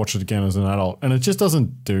then I've watched it again as an adult, and it just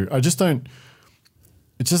doesn't do. It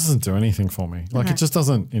it just doesn't do anything for me. Like it just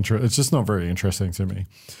doesn't it's just not very interesting to me.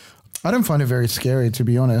 I don't find it very scary, to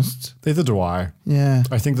be honest. Neither do I. Yeah,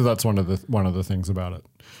 I think that's one of the things about it.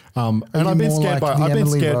 And I've been scared by. I've been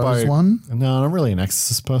scared by one. No, I'm not really an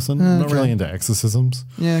exorcist person. I'm not really into exorcisms.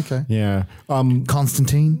 Yeah. Okay. Yeah.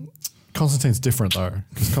 Constantine's different though,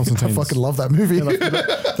 because Constantine. I fucking love that movie. Yeah,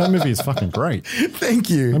 that movie is fucking great. Thank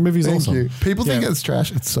you. That movie's awesome. You. People think it's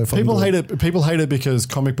trash. It's so fucking. People hate it. People hate it because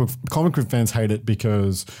comic book fans hate it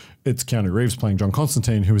because it's Keanu Reeves playing John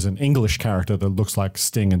Constantine, who is an English character that looks like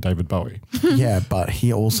Sting and David Bowie. Yeah, but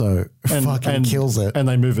he also fucking kills it. And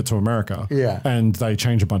they move it to America. Yeah, and they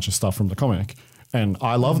change a bunch of stuff from the comic. And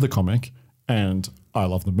I love the comic, and I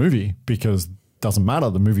love the movie because. Doesn't matter.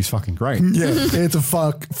 The movie's fucking great. Yeah, it's a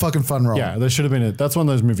fucking fun role. Yeah, there should have been. That's one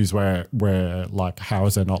of those movies where like, how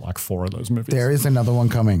is there not like 4 of those movies? There is another one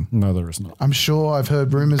coming. No, there is not. I'm sure I've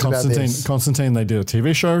heard rumors about this. Constantine, they did a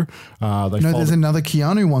TV show. There's another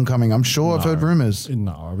Keanu one coming. I'm sure I've heard rumors.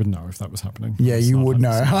 No, I would know if that was happening. Yeah, you would know.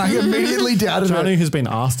 I immediately doubted it. Keanu has been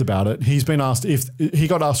asked about it. He's been asked if he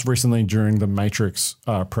got asked recently during the Matrix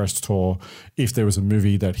press tour if there was a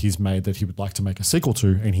movie that he's made that he would like to make a sequel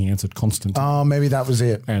to, and he answered Constantine. Oh, maybe that was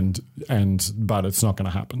it. But it's not going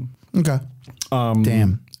to happen. Okay.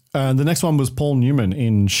 Damn. And the next one was Paul Newman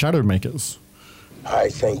in Shadowmakers. I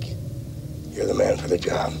think you're the man for the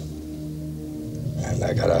job. And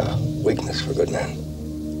I got a weakness for good men.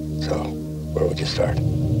 So, where would you start?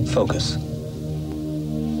 Focus.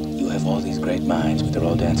 You have all these great minds, but they're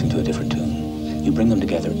all dancing to a different tune. You bring them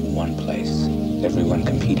together in one place, everyone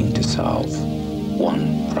competing to solve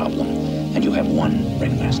one problem, and you have one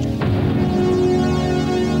ringmaster.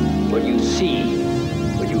 What you see,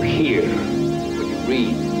 what you hear, what you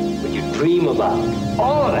read, what you dream about,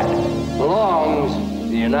 all of that belongs to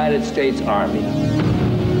the United States Army.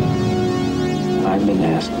 I've been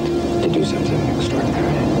asked to do something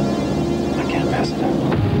extraordinary. I can't pass it up.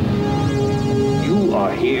 You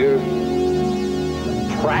are here in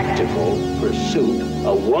practical pursuit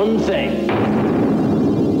of one thing.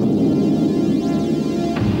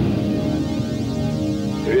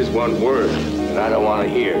 There is one word that I don't want to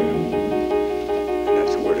hear.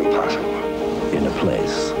 Impossible. In a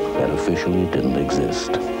place that officially didn't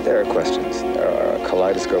exist. There are questions. There are a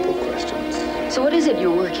kaleidoscope of questions. So what is it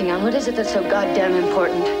you're working on? What is it that's so goddamn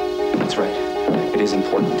important? That's right. It is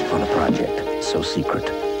important. On a project so secret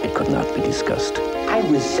it could not be discussed. I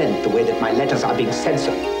resent the way that my letters are being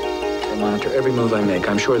censored. They monitor every move I make.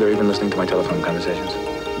 I'm sure they're even listening to my telephone conversations.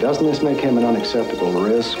 Doesn't this make him an unacceptable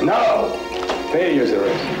risk? No! Failure's a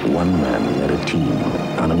risk. One man led a team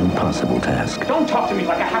on an impossible task. Don't talk to me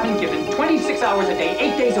like I haven't given 26 hours a day,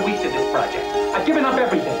 8 days a week to this project. I've given up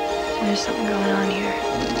everything. There's something going on here.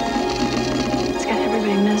 It's got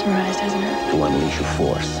everybody mesmerized, hasn't it? To unleash a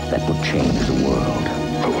force that would change the world.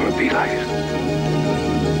 What will it be like?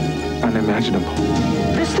 Unimaginable.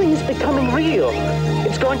 This thing is becoming real.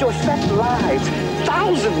 It's going to affect lives.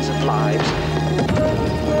 Thousands of lives.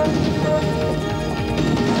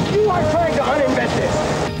 You are trying to uninvent this.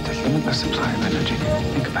 It's a limitless supply of energy.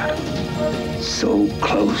 Think about it. So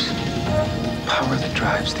close. Power that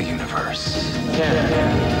drives the universe. 10,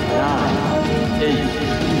 9, 8,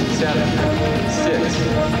 7, 6,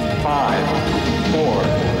 5, 4,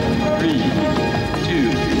 3,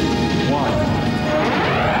 2, 1.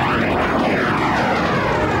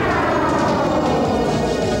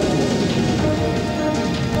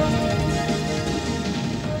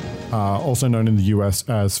 Also known in the US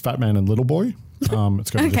as Fat Man and Little Boy.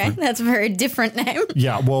 It's got that's a very different name.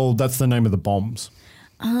 Yeah, well, that's the name of the bombs.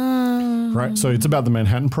 Right, so it's about the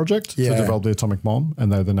Manhattan Project to develop the atomic bomb,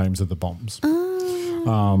 and they're the names of the bombs.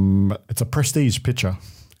 It's a prestige picture.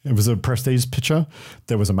 It was a prestige picture.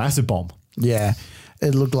 There was a massive bomb. Yeah,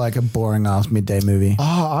 it looked like a boring ass midday movie.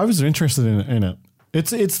 Oh, I was interested in it. It's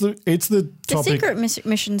the topic. Secret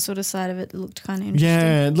mission sort of side of it looked kind of interesting.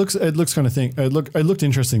 Yeah, it looks kind of thing. It looked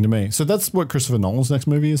interesting to me. So that's what Christopher Nolan's next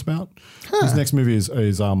movie is about. Huh. His next movie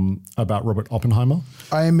is about Robert Oppenheimer.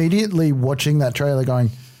 I immediately watching that trailer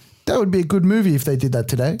going, that would be a good movie if they did that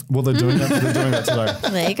today. Well, they're doing that. They're doing that today.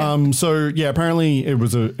 There you go. So yeah, apparently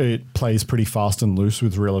it plays pretty fast and loose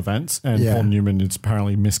with real events, and Paul Newman is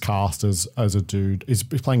apparently miscast as a dude. He's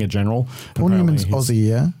playing a general. Paul Newman's Aussie,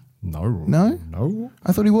 yeah. No.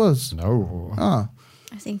 I thought he was. No. Ah.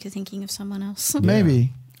 I think you're thinking of someone else.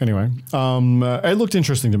 Maybe. Anyway, it looked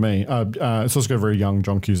interesting to me. It's also got a very young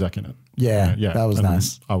John Cusack in it. Yeah, that was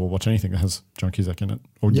nice. I will watch anything that has John Cusack in it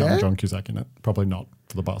or young John Cusack in it. Probably not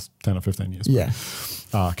for the past 10 or 15 years. Yeah.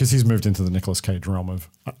 Because he's moved into the Nicolas Cage realm of,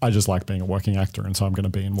 I just like being a working actor, and so I'm going to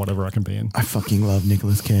be in whatever I can be in. I fucking love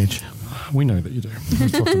Nicolas Cage. We know that you do.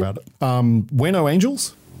 We've talked about it. We're no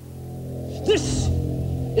angels. This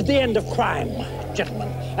is the end of crime, gentlemen,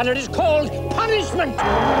 and it is called punishment.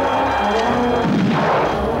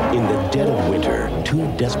 In the dead of winter, two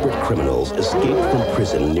desperate criminals escaped from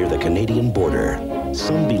prison near the Canadian border.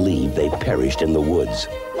 Some believe they perished in the woods.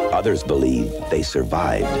 Others believe they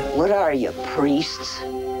survived. What are you, priests?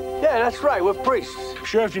 Yeah, that's right. We're priests.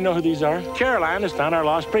 Sheriff, you know who these are? Caroline has found our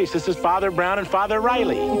lost priest. This is Father Brown and Father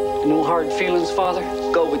Riley. No hard feelings, Father?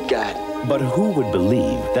 Go with God. But who would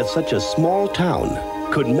believe that such a small town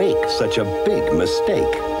could make such a big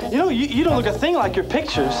mistake? You know, you don't look a thing like your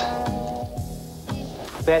pictures.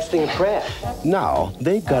 Fasting and prayer. Now,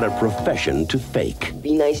 they've got a profession to fake.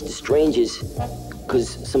 Be nice to strangers, because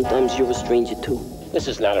sometimes you're a stranger, too. This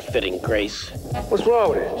is not a fitting grace. What's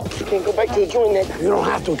wrong with it? You can't go back to the joint then. You don't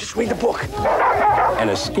have to. Just read the book. An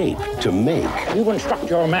escape to make. You instruct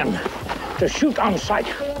your men to shoot on sight.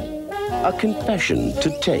 A confession to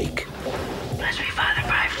take. Bless me, Father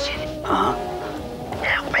Privacy.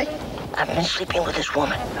 Help me. I've been sleeping with this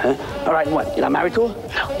woman. Huh? All right, and what? You're not married to her?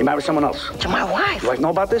 No. You married someone else? To my wife. You like to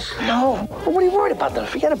know about this? No. Well, what are you worried about then?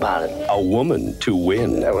 Forget about it. A woman to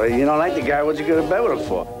win. Yeah, well, you don't like the guy. What'd you go to bed with him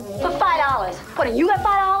for? For $5. What, you got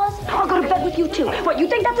 $5? I'll go to bed with you, too. What, you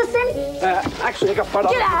think that's a sin? Actually, I got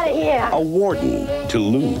 $5. Get out of here. A warden to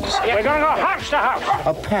lose. We're going to go house to house.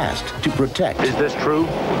 A past to protect. Is this true?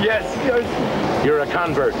 Yes. You're a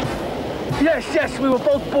convert. Yes. We were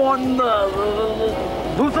both born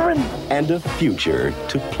Lutheran. And a future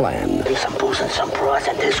to plan. There's some booze and some bras,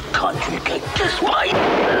 and this country can just fight.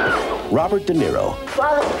 Robert De Niro.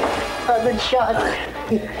 Father, I've been shot.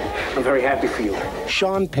 I'm very happy for you.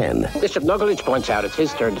 Sean Penn. Bishop Noglich points out it's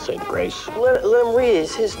his turn to say the grace. Let him read it.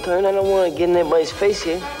 It's his turn. I don't want to get in anybody's face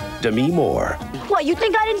here. Demi Moore. What, you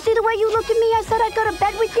think I didn't see the way you looked at me? I said I'd go to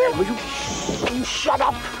bed with you? Will you shut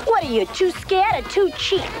up? What are you, too scared or too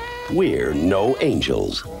cheap? We're no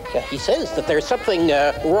angels. He says that there's something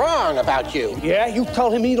wrong about you. Yeah, you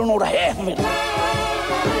tell him he don't know the half of it.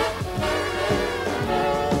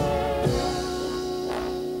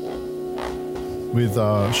 With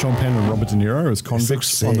Sean Penn and Robert De Niro as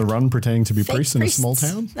convicts on the run pretending to be priests in a small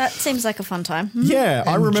town. That seems like a fun time. Yeah,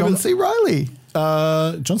 I remember John C. Reilly.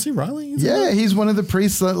 John C. Reilly? Yeah, he's one of the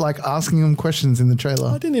priests that like asking him questions in the trailer.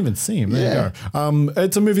 I didn't even see him. There you go.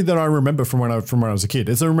 It's a movie that I remember from when I was a kid.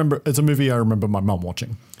 It's a movie I remember my mum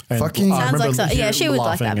watching. And Fucking sounds like so. Yeah, she would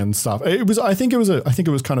like that and stuff. It was. I think it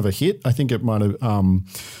was kind of a hit. I think it might have.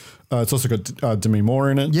 It's also got Demi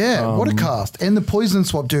Moore in it. Yeah, what a cast. And the poison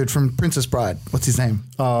swap dude from Princess Bride. What's his name?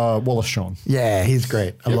 Wallace Shawn. Yeah, he's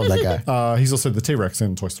great. I love that guy. He's also the T-Rex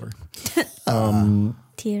in Toy Story.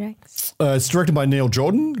 T-Rex. It's directed by Neil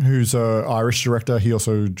Jordan, who's an Irish director. He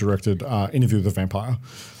also directed Interview with the Vampire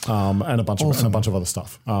and a bunch of other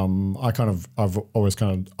stuff. I always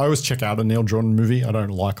check out a Neil Jordan movie. I don't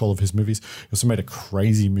like all of his movies. He also made a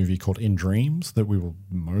crazy movie called In Dreams that we will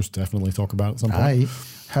most definitely talk about at some point. Hey,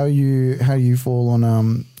 how you fall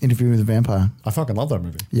on Interview with the Vampire? I fucking love that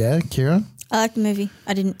movie. Yeah, Kira? I like the movie.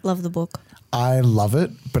 I didn't love the book. I love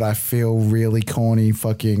it, but I feel really corny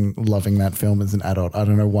fucking loving that film as an adult. I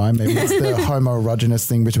don't know why. Maybe it's the homoerogenous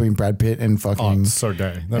thing between Brad Pitt and fucking... Oh, it's so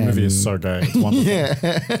gay. That movie is so gay. It's wonderful.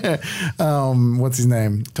 Yeah. What's his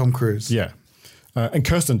name? Tom Cruise. Yeah. And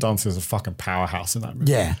Kirsten Dunst is a fucking powerhouse in that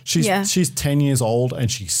movie. Yeah. She's 10 years old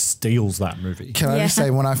and she steals that movie. Can I just say,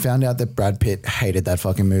 when I found out that Brad Pitt hated that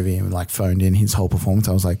fucking movie and like phoned in his whole performance,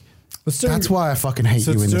 I was like, that's why I fucking hate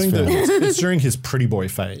you in this film. It's during his pretty boy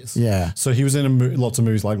phase. Yeah. So he was in lots of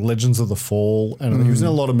movies like Legends of the Fall, and he was in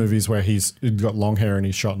a lot of movies where he's got long hair and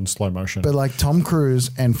he's shot in slow motion. But like Tom Cruise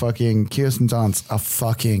and fucking Kirsten Dunst are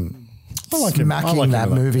fucking smacking that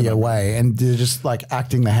movie away, and they're just like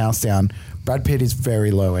acting the house down. Brad Pitt is very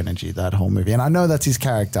low energy that whole movie, and I know that's his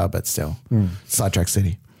character, but still, Sidetrack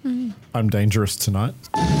City. I'm Dangerous Tonight.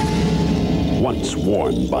 Once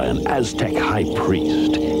worn by an Aztec high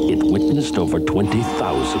priest, it witnessed over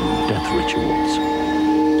 20,000 death rituals.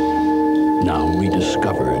 Now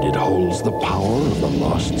rediscovered, it holds the power of the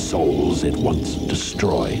lost souls it once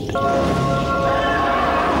destroyed.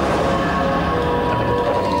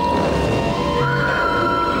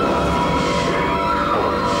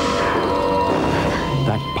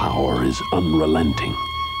 That power is unrelenting.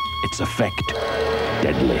 Its effect,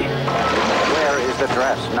 deadly. Where is the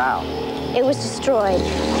dress now? It was destroyed.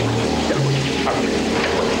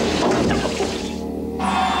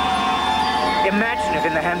 Imagine if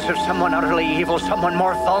in the hands of someone utterly evil, someone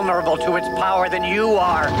more vulnerable to its power than you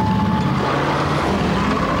are.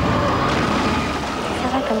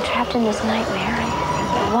 I'm trapped in this nightmare.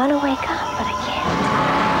 I want to wake up, but I can't.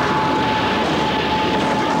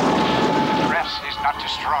 The dress is not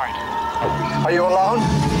destroyed. Are you alone?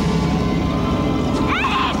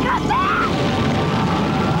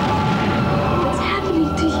 What's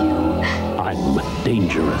happening to you? I'm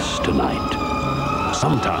dangerous tonight.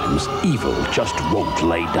 Sometimes evil just won't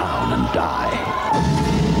lay down and die.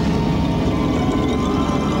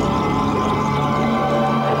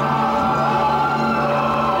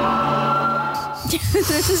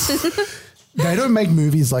 They don't make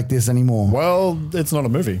movies like this anymore. Well, it's not a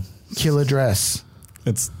movie. Killer Dress.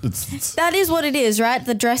 It's That is what it is, right?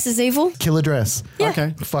 The dress is evil. Killer Dress. Yeah.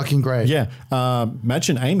 Okay. Fucking great. Yeah.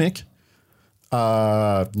 Imagine Amick.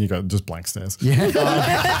 You got just blank stares. Yeah.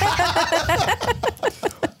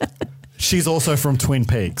 She's also from Twin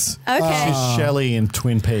Peaks. Okay. She's Shelley in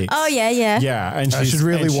Twin Peaks. Oh, yeah, yeah. Yeah, and I she's, should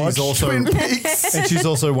really and she's watch also, Twin Peaks. And she's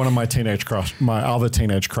also one of my other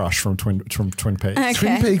teenage crush from Twin Peaks. Okay.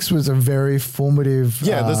 Twin Peaks was a very formative.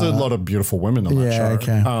 Yeah, there's a lot of beautiful women on that show.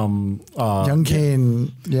 Okay. Young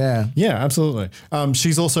Keen. Yeah. Yeah, absolutely.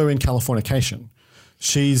 She's also in Californication.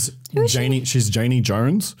 She's Janie. She's Janie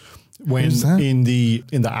Jones. When Who's that? in the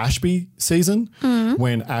Ashby season,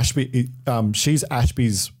 when Ashby, she's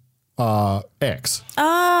Ashby's ex.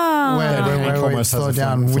 Oh. Wait, slow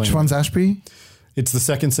down. Which one's Ashby? It's the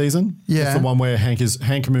second season. Yeah. It's the one where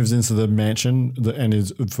Hank moves into the mansion and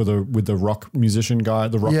is with the rock musician guy,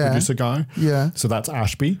 the rock producer guy. Yeah. So that's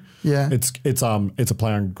Ashby. Yeah. It's a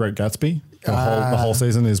play on Great Gatsby. The whole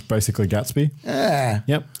season is basically Gatsby. Yeah.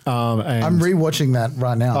 Yep. And I'm rewatching that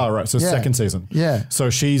right now. Oh, right. So second season. Yeah. So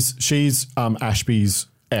she's Ashby's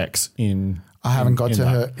ex in. I haven't got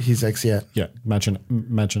to his ex yet. Yeah, imagine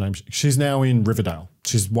name. She's now in Riverdale.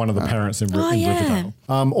 She's one of the parents in Riverdale.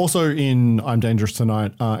 Also in I'm Dangerous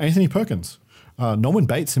Tonight, Anthony Perkins, Norman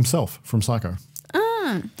Bates himself from Psycho.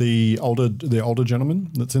 The older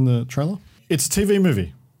gentleman that's in the trailer. It's a TV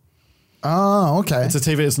movie. Oh, okay. It's a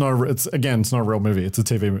TV. It's not a real movie. It's a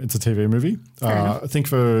TV movie. I think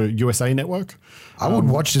for USA Network. I would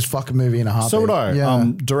watch this fucking movie in a heartbeat. So would I.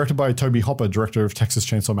 Yeah. Directed by Toby Hopper, director of Texas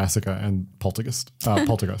Chainsaw Massacre and Poltergeist.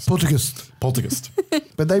 Poltergeist.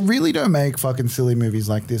 But they really don't make fucking silly movies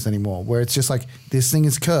like this anymore, where it's just like, this thing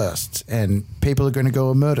is cursed and people are going to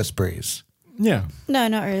go on murder sprees. Yeah. No,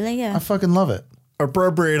 not really. Yeah. I fucking love it.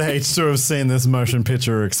 Appropriate age to have seen this motion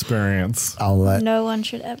picture experience. I'll let No one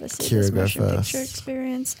should ever see Kira this go motion first. picture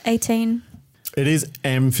experience. 18. It is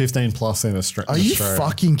M15 plus in Australia. Are you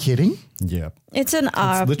fucking kidding? Yeah. It's an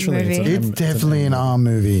R movie. It's definitely an R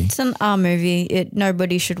movie. It's an R movie.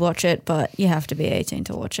 Nobody should watch it, but you have to be 18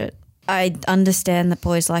 to watch it. I understand that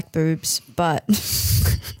boys like boobs, but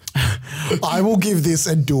I will give this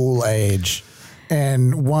a dual age,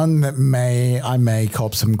 and one that I may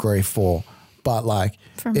cop some grief for. But like,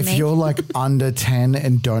 if you're like under 10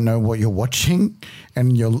 and don't know what you're watching,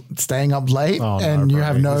 and you're staying up late, and you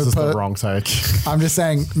have no, this is the wrong take. I'm just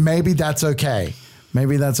saying, maybe that's okay.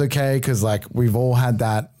 Maybe that's okay because like we've all had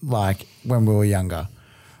that like when we were younger.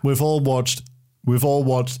 We've all watched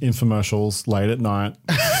infomercials late at night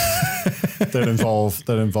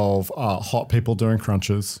that involve hot people doing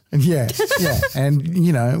crunches. Yeah,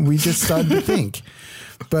 and we just started to think.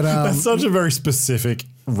 But that's such a very specific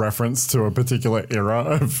reference to a particular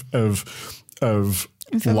era of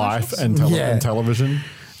life and television.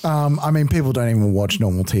 I mean, people don't even watch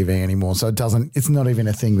normal TV anymore, so it's not even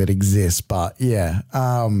a thing that exists. But yeah,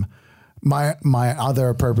 my other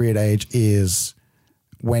appropriate age is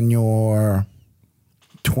when you're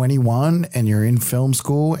 21 and you're in film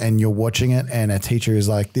school and you're watching it and a teacher is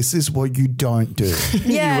like, this is what you don't do.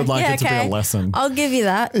 Yeah, you would like yeah, it to be a lesson. I'll give you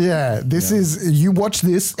that. Yeah, this is, you watch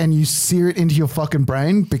this and you sear it into your fucking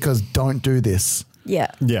brain because don't do this.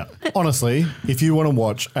 Yeah. Yeah. Honestly, if you want to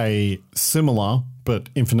watch a similar but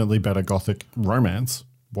infinitely better gothic romance,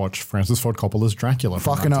 watch Francis Ford Coppola's Dracula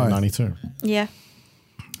from Fucking 1992. Yeah.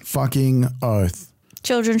 Fucking oath.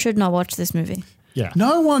 Children should not watch this movie. Yeah.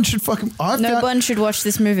 No one should fucking... No one should watch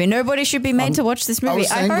this movie. Nobody should be made to watch this movie.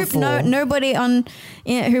 I hope nobody on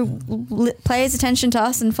who pays attention to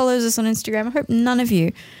us and follows us on Instagram, I hope none of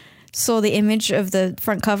you saw the image of the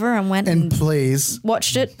front cover and went and please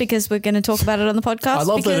watched it because we're going to talk about it on the podcast. I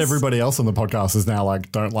love that everybody else on the podcast is now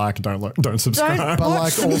like, don't subscribe. But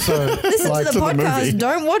like also... Listen to the podcast.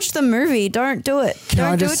 Don't watch the movie. Don't do it.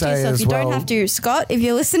 Don't do it to yourself. You don't have to. Scott, if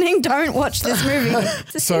you're listening, don't watch this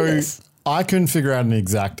movie. I couldn't figure out an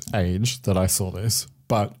exact age that I saw this,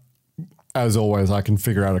 but as always, I can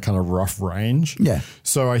figure out a kind of rough range. Yeah.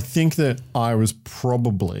 So I think that I was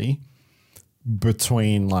probably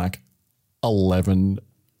between like 11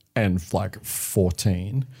 and like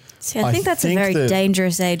 14. See, I think that's a very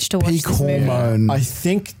dangerous age to watch peak this movie. hormone. I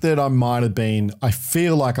think that I might have been, I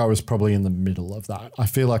feel like I was probably in the middle of that. I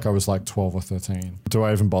feel like I was like 12 or 13. Do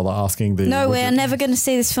I even bother asking the... No, we're never going to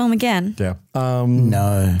see this film again. Yeah.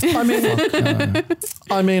 No.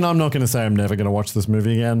 I mean, I'm not going to say I'm never going to watch this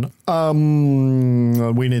movie again.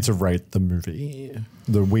 We need to rate the movie.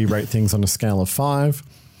 We rate things on a scale of 5.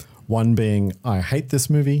 1 being, I hate this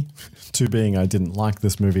movie. 2 being, I didn't like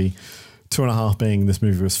this movie. 2.5 being, this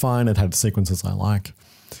movie was fine. It had sequences I like.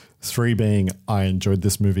 3 being, I enjoyed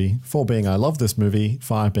this movie. 4 being, I love this movie.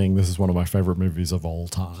 5 being, this is one of my favorite movies of all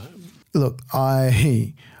time. Look,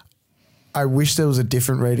 I wish there was a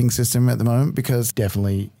different rating system at the moment because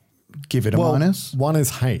definitely give it a minus. 1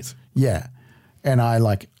 is hate. Yeah. And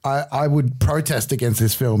I would protest against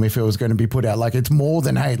this film if it was going to be put out. Like, it's more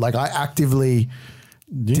than hate. Like, I actively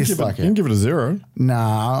dislike it. You can give it a 0.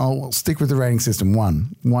 Nah, I'll stick with the rating system.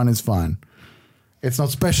 1. 1 is fine. It's not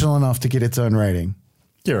special enough to get its own rating.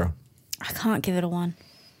 0. I can't give it a 1.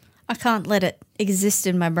 I can't let it exist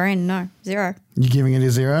in my brain. No, 0. You giving it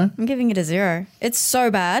a 0? I'm giving it a 0. It's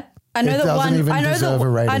so bad. I know It that doesn't 1. even I know deserve that a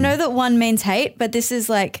rating. I know that 1 means hate, but this is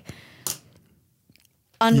like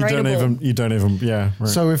unrateable. You don't even. Yeah. Right.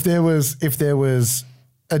 So if there was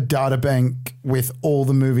a data bank with all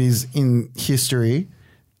the movies in history,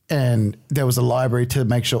 and there was a library to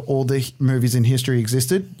make sure all the movies in history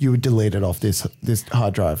existed, you would delete it off this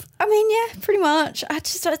hard drive. I mean, yeah, pretty much.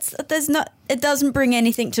 It doesn't bring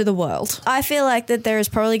anything to the world. I feel like that there is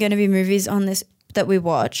probably going to be movies on this that we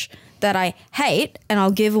watch that I hate and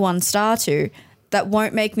I'll give 1 star to that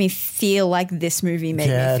won't make me feel like this movie made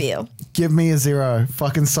me feel. Give me a 0.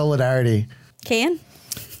 Fucking solidarity. Kian?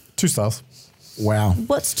 2 stars. Wow.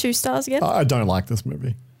 What's 2 stars again? I don't like this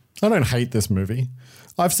movie. I don't hate this movie.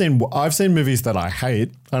 I've seen movies that I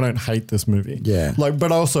hate. I don't hate this movie. Yeah.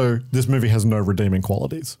 But also this movie has no redeeming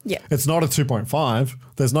qualities. Yeah. It's not a 2.5.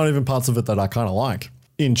 There's not even parts of it that I kind of like.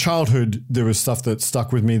 In childhood, there was stuff that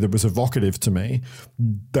stuck with me that was evocative to me,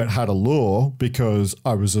 that had a lure because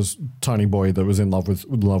I was a tiny boy that was in love with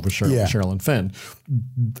Cheryl and Fenn.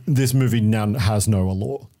 This movie now has no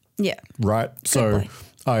allure. Yeah. Right. So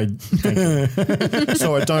I don't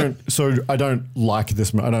like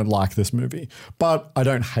this. I don't like this movie, but I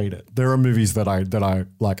don't hate it. There are movies that I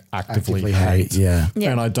like actively hate. Yeah.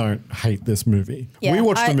 And I don't hate this movie. Yeah. We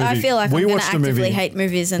watched a movie. I feel like we I'm watched going to a movie. actively hate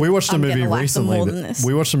movies, and we watched a I'm movie gonna like them recently. more than this.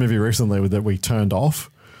 We watched a movie recently that we turned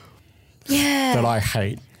off. Yeah. That I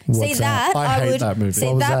hate. See that? I hate that movie.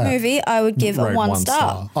 See that movie? I would give a 1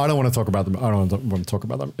 star. I don't want to talk about them. I don't want to talk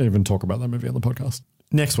about them. Even talk about that movie on the podcast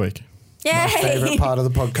next week. Yay. My favorite part of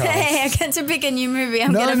the podcast. Hey, I get to pick a new movie.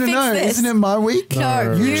 I'm going to fix this. Isn't it my week?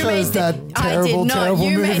 No, you chose that terrible, terrible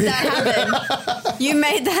you movie. made that happen. You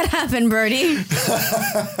made that happen, Brody.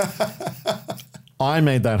 I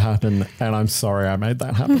made that happen, and I'm sorry I made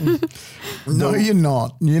that happen. No, you're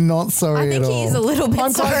not. You're not sorry at all. I think he's a little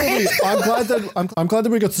bit sorry. I'm glad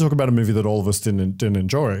that we got to talk about a movie that all of us didn't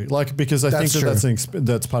enjoy. Like, because I think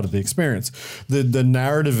that's part of the experience. The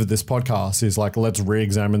narrative of this podcast is like, let's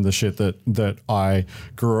re-examine the shit that I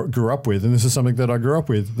grew up with, and this is something that I grew up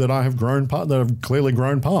with that I have that I've clearly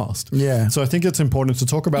grown past. Yeah. So I think it's important to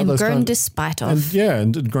talk about and those grown despite of.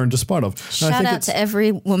 And grown despite of. Shout out to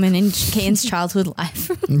every woman in Kian's childhood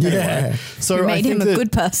life. Yeah. So who made him a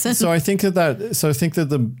good person. So I think that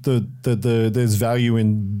there's value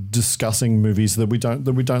in discussing movies that we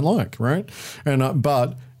don't like, right? And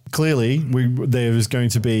but clearly there is going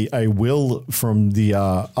to be a will from the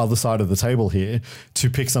other side of the table here to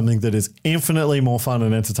pick something that is infinitely more fun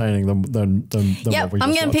and entertaining than what we just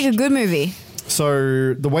I'm going to pick a good movie.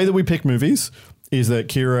 So the way that we pick movies is that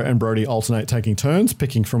Kira and Brody alternate taking turns,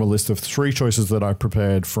 picking from a list of 3 choices that I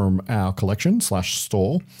prepared from our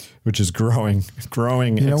collection/store, which is growing.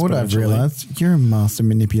 You know what I've realized? You're a master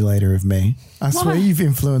manipulator of me. I swear you've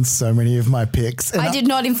influenced so many of my picks. I did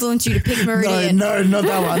not influence you to pick Meridian. No, not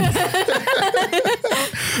that one.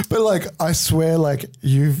 But like, I swear, like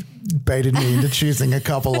you've baited me into choosing a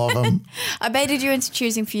couple of them. I baited you into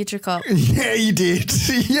choosing Future Cop. Yeah, you did.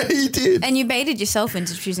 Yeah, you did. And you baited yourself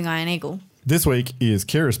into choosing Iron Eagle. This week is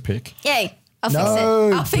Kira's pick. Yay.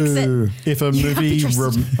 I'll fix it. If a movie...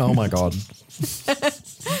 oh, my God.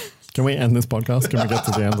 Can we end this podcast? Can we get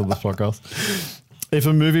to the end of this podcast? If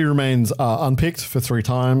a movie remains unpicked for 3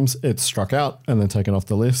 times, it's struck out and then taken off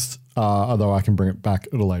the list, although I can bring it back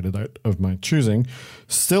at a later date of my choosing.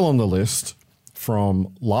 Still on the list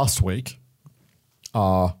from last week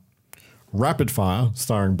are Rapid Fire,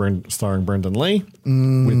 starring Brendan Lee,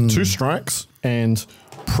 with 2 strikes, and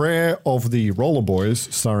Prayer of the Roller Boys,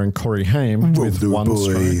 starring Corey Haim, with 1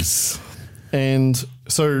 strike. And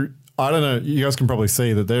so I don't know. You guys can probably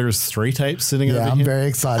see that there is 3 tapes sitting over here. Yeah, I'm very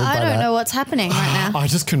excited by that. I don't know what's happening right now. I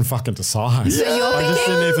just couldn't fucking decide. So you're I just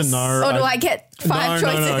didn't even know. Or do I get 5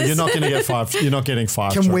 choices? No, you're not going to get 5. You're not getting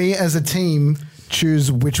 5. Can we as a team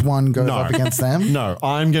choose which one goes up against them? No,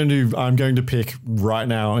 I'm going to pick right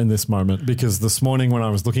now in this moment, because this morning when I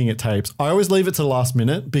was looking at tapes, I always leave it to the last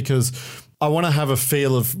minute because I want to have a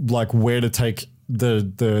feel of like where to take the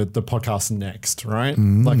podcast next, right?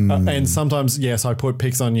 And sometimes, yes, I put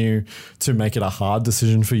picks on you to make it a hard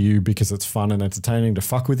decision for you because it's fun and entertaining to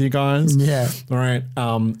fuck with you guys. Yeah. All right.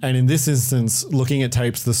 And in this instance, looking at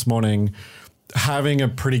tapes this morning, having a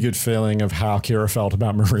pretty good feeling of how Kira felt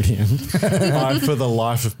about Meridian, I, for the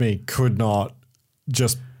life of me, could not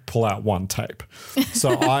just pull out one tape. So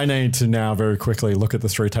I need to now very quickly look at the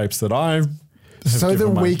 3 tapes that I've so that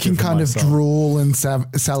we can kind of drool and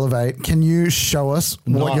salivate. Can you show us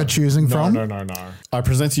what you're choosing from? No. I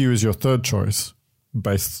present to you as your 3rd choice,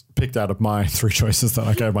 picked out of my 3 choices that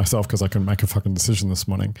I gave myself because I couldn't make a fucking decision this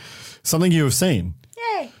morning. Something you have seen.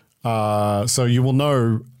 Yay. So you will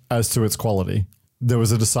know as to its quality. There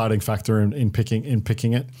was a deciding factor in picking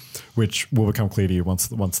it, which will become clear to you once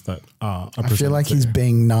that I feel like he's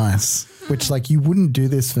being nice, which like you wouldn't do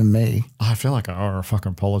this for me. I feel like I owe a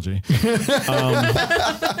fucking apology.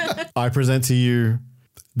 I present to you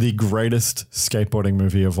the greatest skateboarding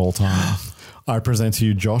movie of all time. I present to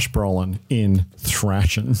you Josh Brolin in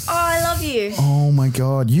Thrashin'. Oh, I love you. Oh my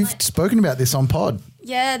God. You've spoken about this on pod.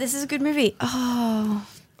 Yeah, this is a good movie. Oh.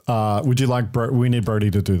 Would you like we need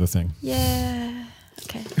Brody to do the thing? Yeah.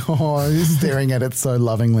 Okay. Oh, he's staring at it so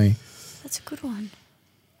lovingly. That's a good one.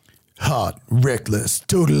 Hot, reckless,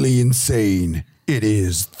 totally insane. It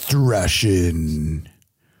is Thrashin'.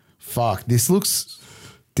 Fuck, this looks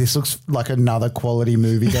like another quality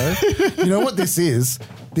movie though. You know what this is?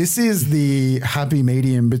 This is the happy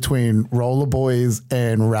medium between Rollerboys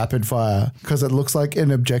and Rapid Fire, because it looks like an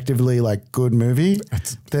objectively like good movie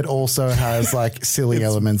that also has like silly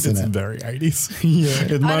elements in it. It's very 80s.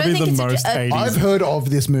 Yeah. It might be the most 80s. I've heard of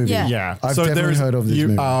this movie. Yeah. I've definitely heard of this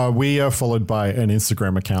movie. We are followed by an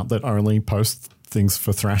Instagram account that only posts things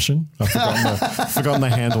for Thrashin'. I've forgotten the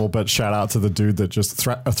handle, but shout out to the dude that just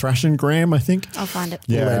a Thrashin' Graham, I think. I'll find it.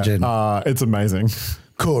 Yeah, legend. It's amazing.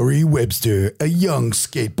 Corey Webster, a young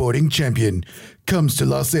skateboarding champion, comes to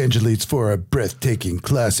Los Angeles for a breathtaking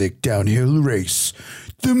classic downhill race,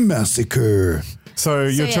 The Massacre. So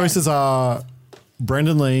your choices are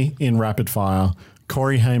Brendan Lee in Rapid Fire,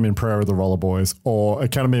 Corey Haim in Prayer of the Rollerboys, or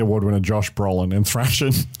Academy Award winner Josh Brolin in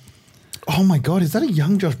Thrashin'. Oh my God, is that a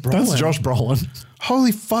young Josh Brolin? That's Josh Brolin.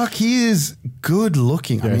 Holy fuck, he is good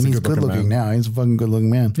looking. Yeah, I mean, he's good looking now. He's a fucking good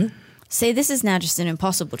looking man. Yeah. See, this is now just an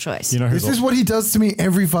impossible choice. You know this is what he does to me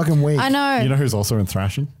every fucking week. I know. You know who's also in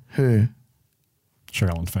Thrashin'? Who?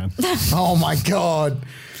 Sherilyn Fenn. Oh my God.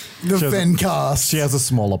 The Fenn cast. She has a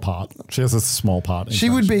smaller part. She has a small part. She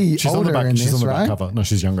would be she's older on the back, in she's this, on the right? back cover. No,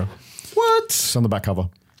 she's younger. What? She's on the back cover.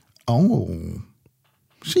 Oh.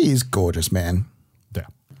 She is gorgeous, man. Yeah.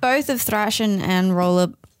 Both of Thrashin' and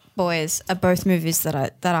Roller Boys are both movies that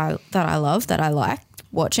I love, that I like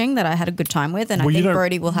watching, that I had a good time with, and I think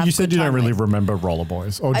Brody will have. You said good you time don't really with. remember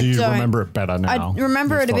Rollerboys, or do you remember it better now? I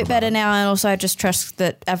remember it a bit better now, and also I just trust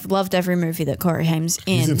that I've loved every movie that Corey Haim's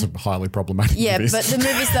in. He's in some highly problematic movies. But the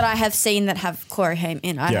movies that I have seen that have Corey Haim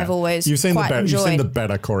in, I have always quite enjoyed. You've seen the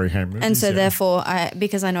better Corey Haim movies. And so therefore,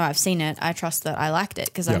 because I know I've seen it, I trust that I liked it,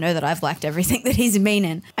 because I know that I've liked everything that he's been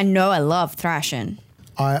in. I know I love Thrashin'.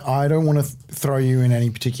 I don't want to throw you in any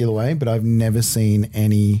particular way, but I've never seen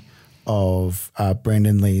any of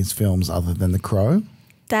Brandon Lee's films other than The Crow.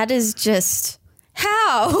 That is just...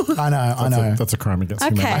 How? I know. That's a crime against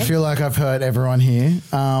humanity. I feel like I've hurt everyone here.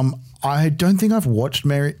 I don't think I've watched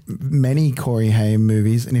many Corey Haim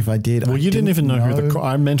movies, and if I did, well, you didn't even know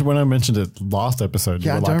who when I mentioned it last episode.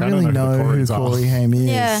 Yeah, you were I don't really know who Corey Haim is.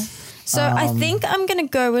 Yeah. So I think I'm going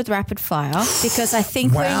to go with Rapid Fire, because I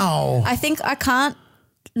think I can't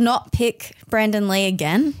not pick Brandon Lee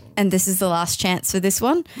again, and this is the last chance for this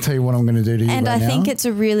one. Tell you what I'm going to do to you and right now. I think it's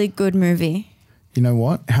a really good movie. You know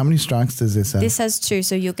what? How many strikes does this have? This has 2,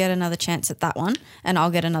 so you'll get another chance at that one, and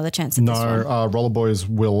I'll get another chance at this one. Rollerboys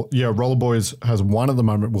will. Yeah, Rollerboys has 1 at the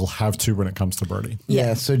moment. Will have 2 when it comes to Brody.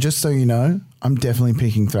 Yeah. So just so you know, I'm definitely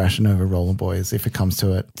picking Thrashin' over Rollerboys if it comes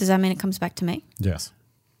to it. Does that mean it comes back to me? Yes.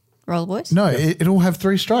 Rollerboys? No, it'll have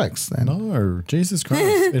 3 strikes then. No, Jesus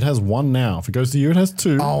Christ. It has 1 now. If it goes to you, it has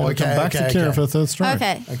 2. Oh, It'll come back to Kira for the 3rd strike.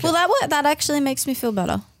 Okay. Well, that actually makes me feel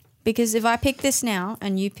better, because if I pick this now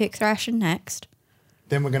and you pick Thrashin' next,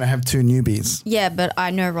 Then we're going to have 2 newbies. Yeah, but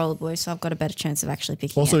I know Rollerboy, so I've got a better chance of actually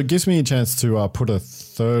picking Also, it. it gives me a chance to put a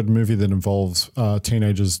third movie that involves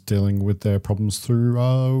teenagers dealing with their problems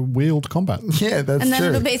through wheeled combat. Yeah, that's and then true.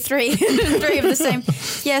 it'll be 3 of the same.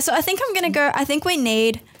 Yeah, so I think I'm going to go. I think we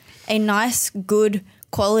need a nice, good,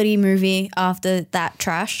 quality movie after that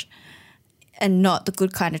trash, and not the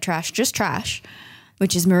good kind of trash, just trash,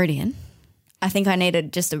 which is Meridian. I think I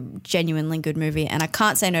needed just a genuinely good movie, and I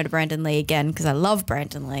can't say no to Brandon Lee again because I love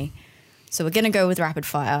Brandon Lee. So we're going to go with Rapid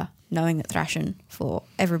Fire, knowing that Thrashing for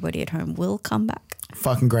everybody at home will come back.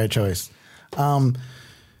 Fucking great choice.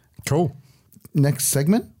 Cool. Next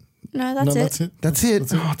segment? No, that's it. That's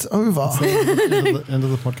it. Oh, it's over. End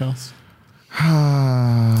of the podcast.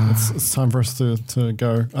 It's time for us to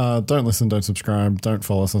go. Don't listen, don't subscribe, don't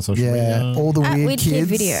follow us on social media. All the weird kids.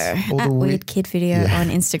 Video. At Weird Kid Video on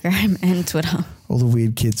Instagram and Twitter. All the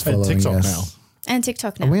weird kids following TikTok us. now. And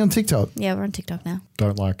TikTok now. Are we on TikTok? Yeah, we're on TikTok now.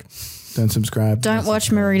 Don't subscribe. Don't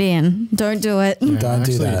watch Meridian. Don't do it. Yeah, don't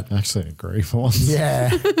do that. Actually agree for once.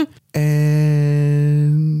 Yeah.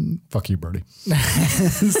 And fuck you, Brody.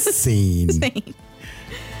 Scene.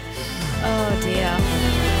 Oh dear.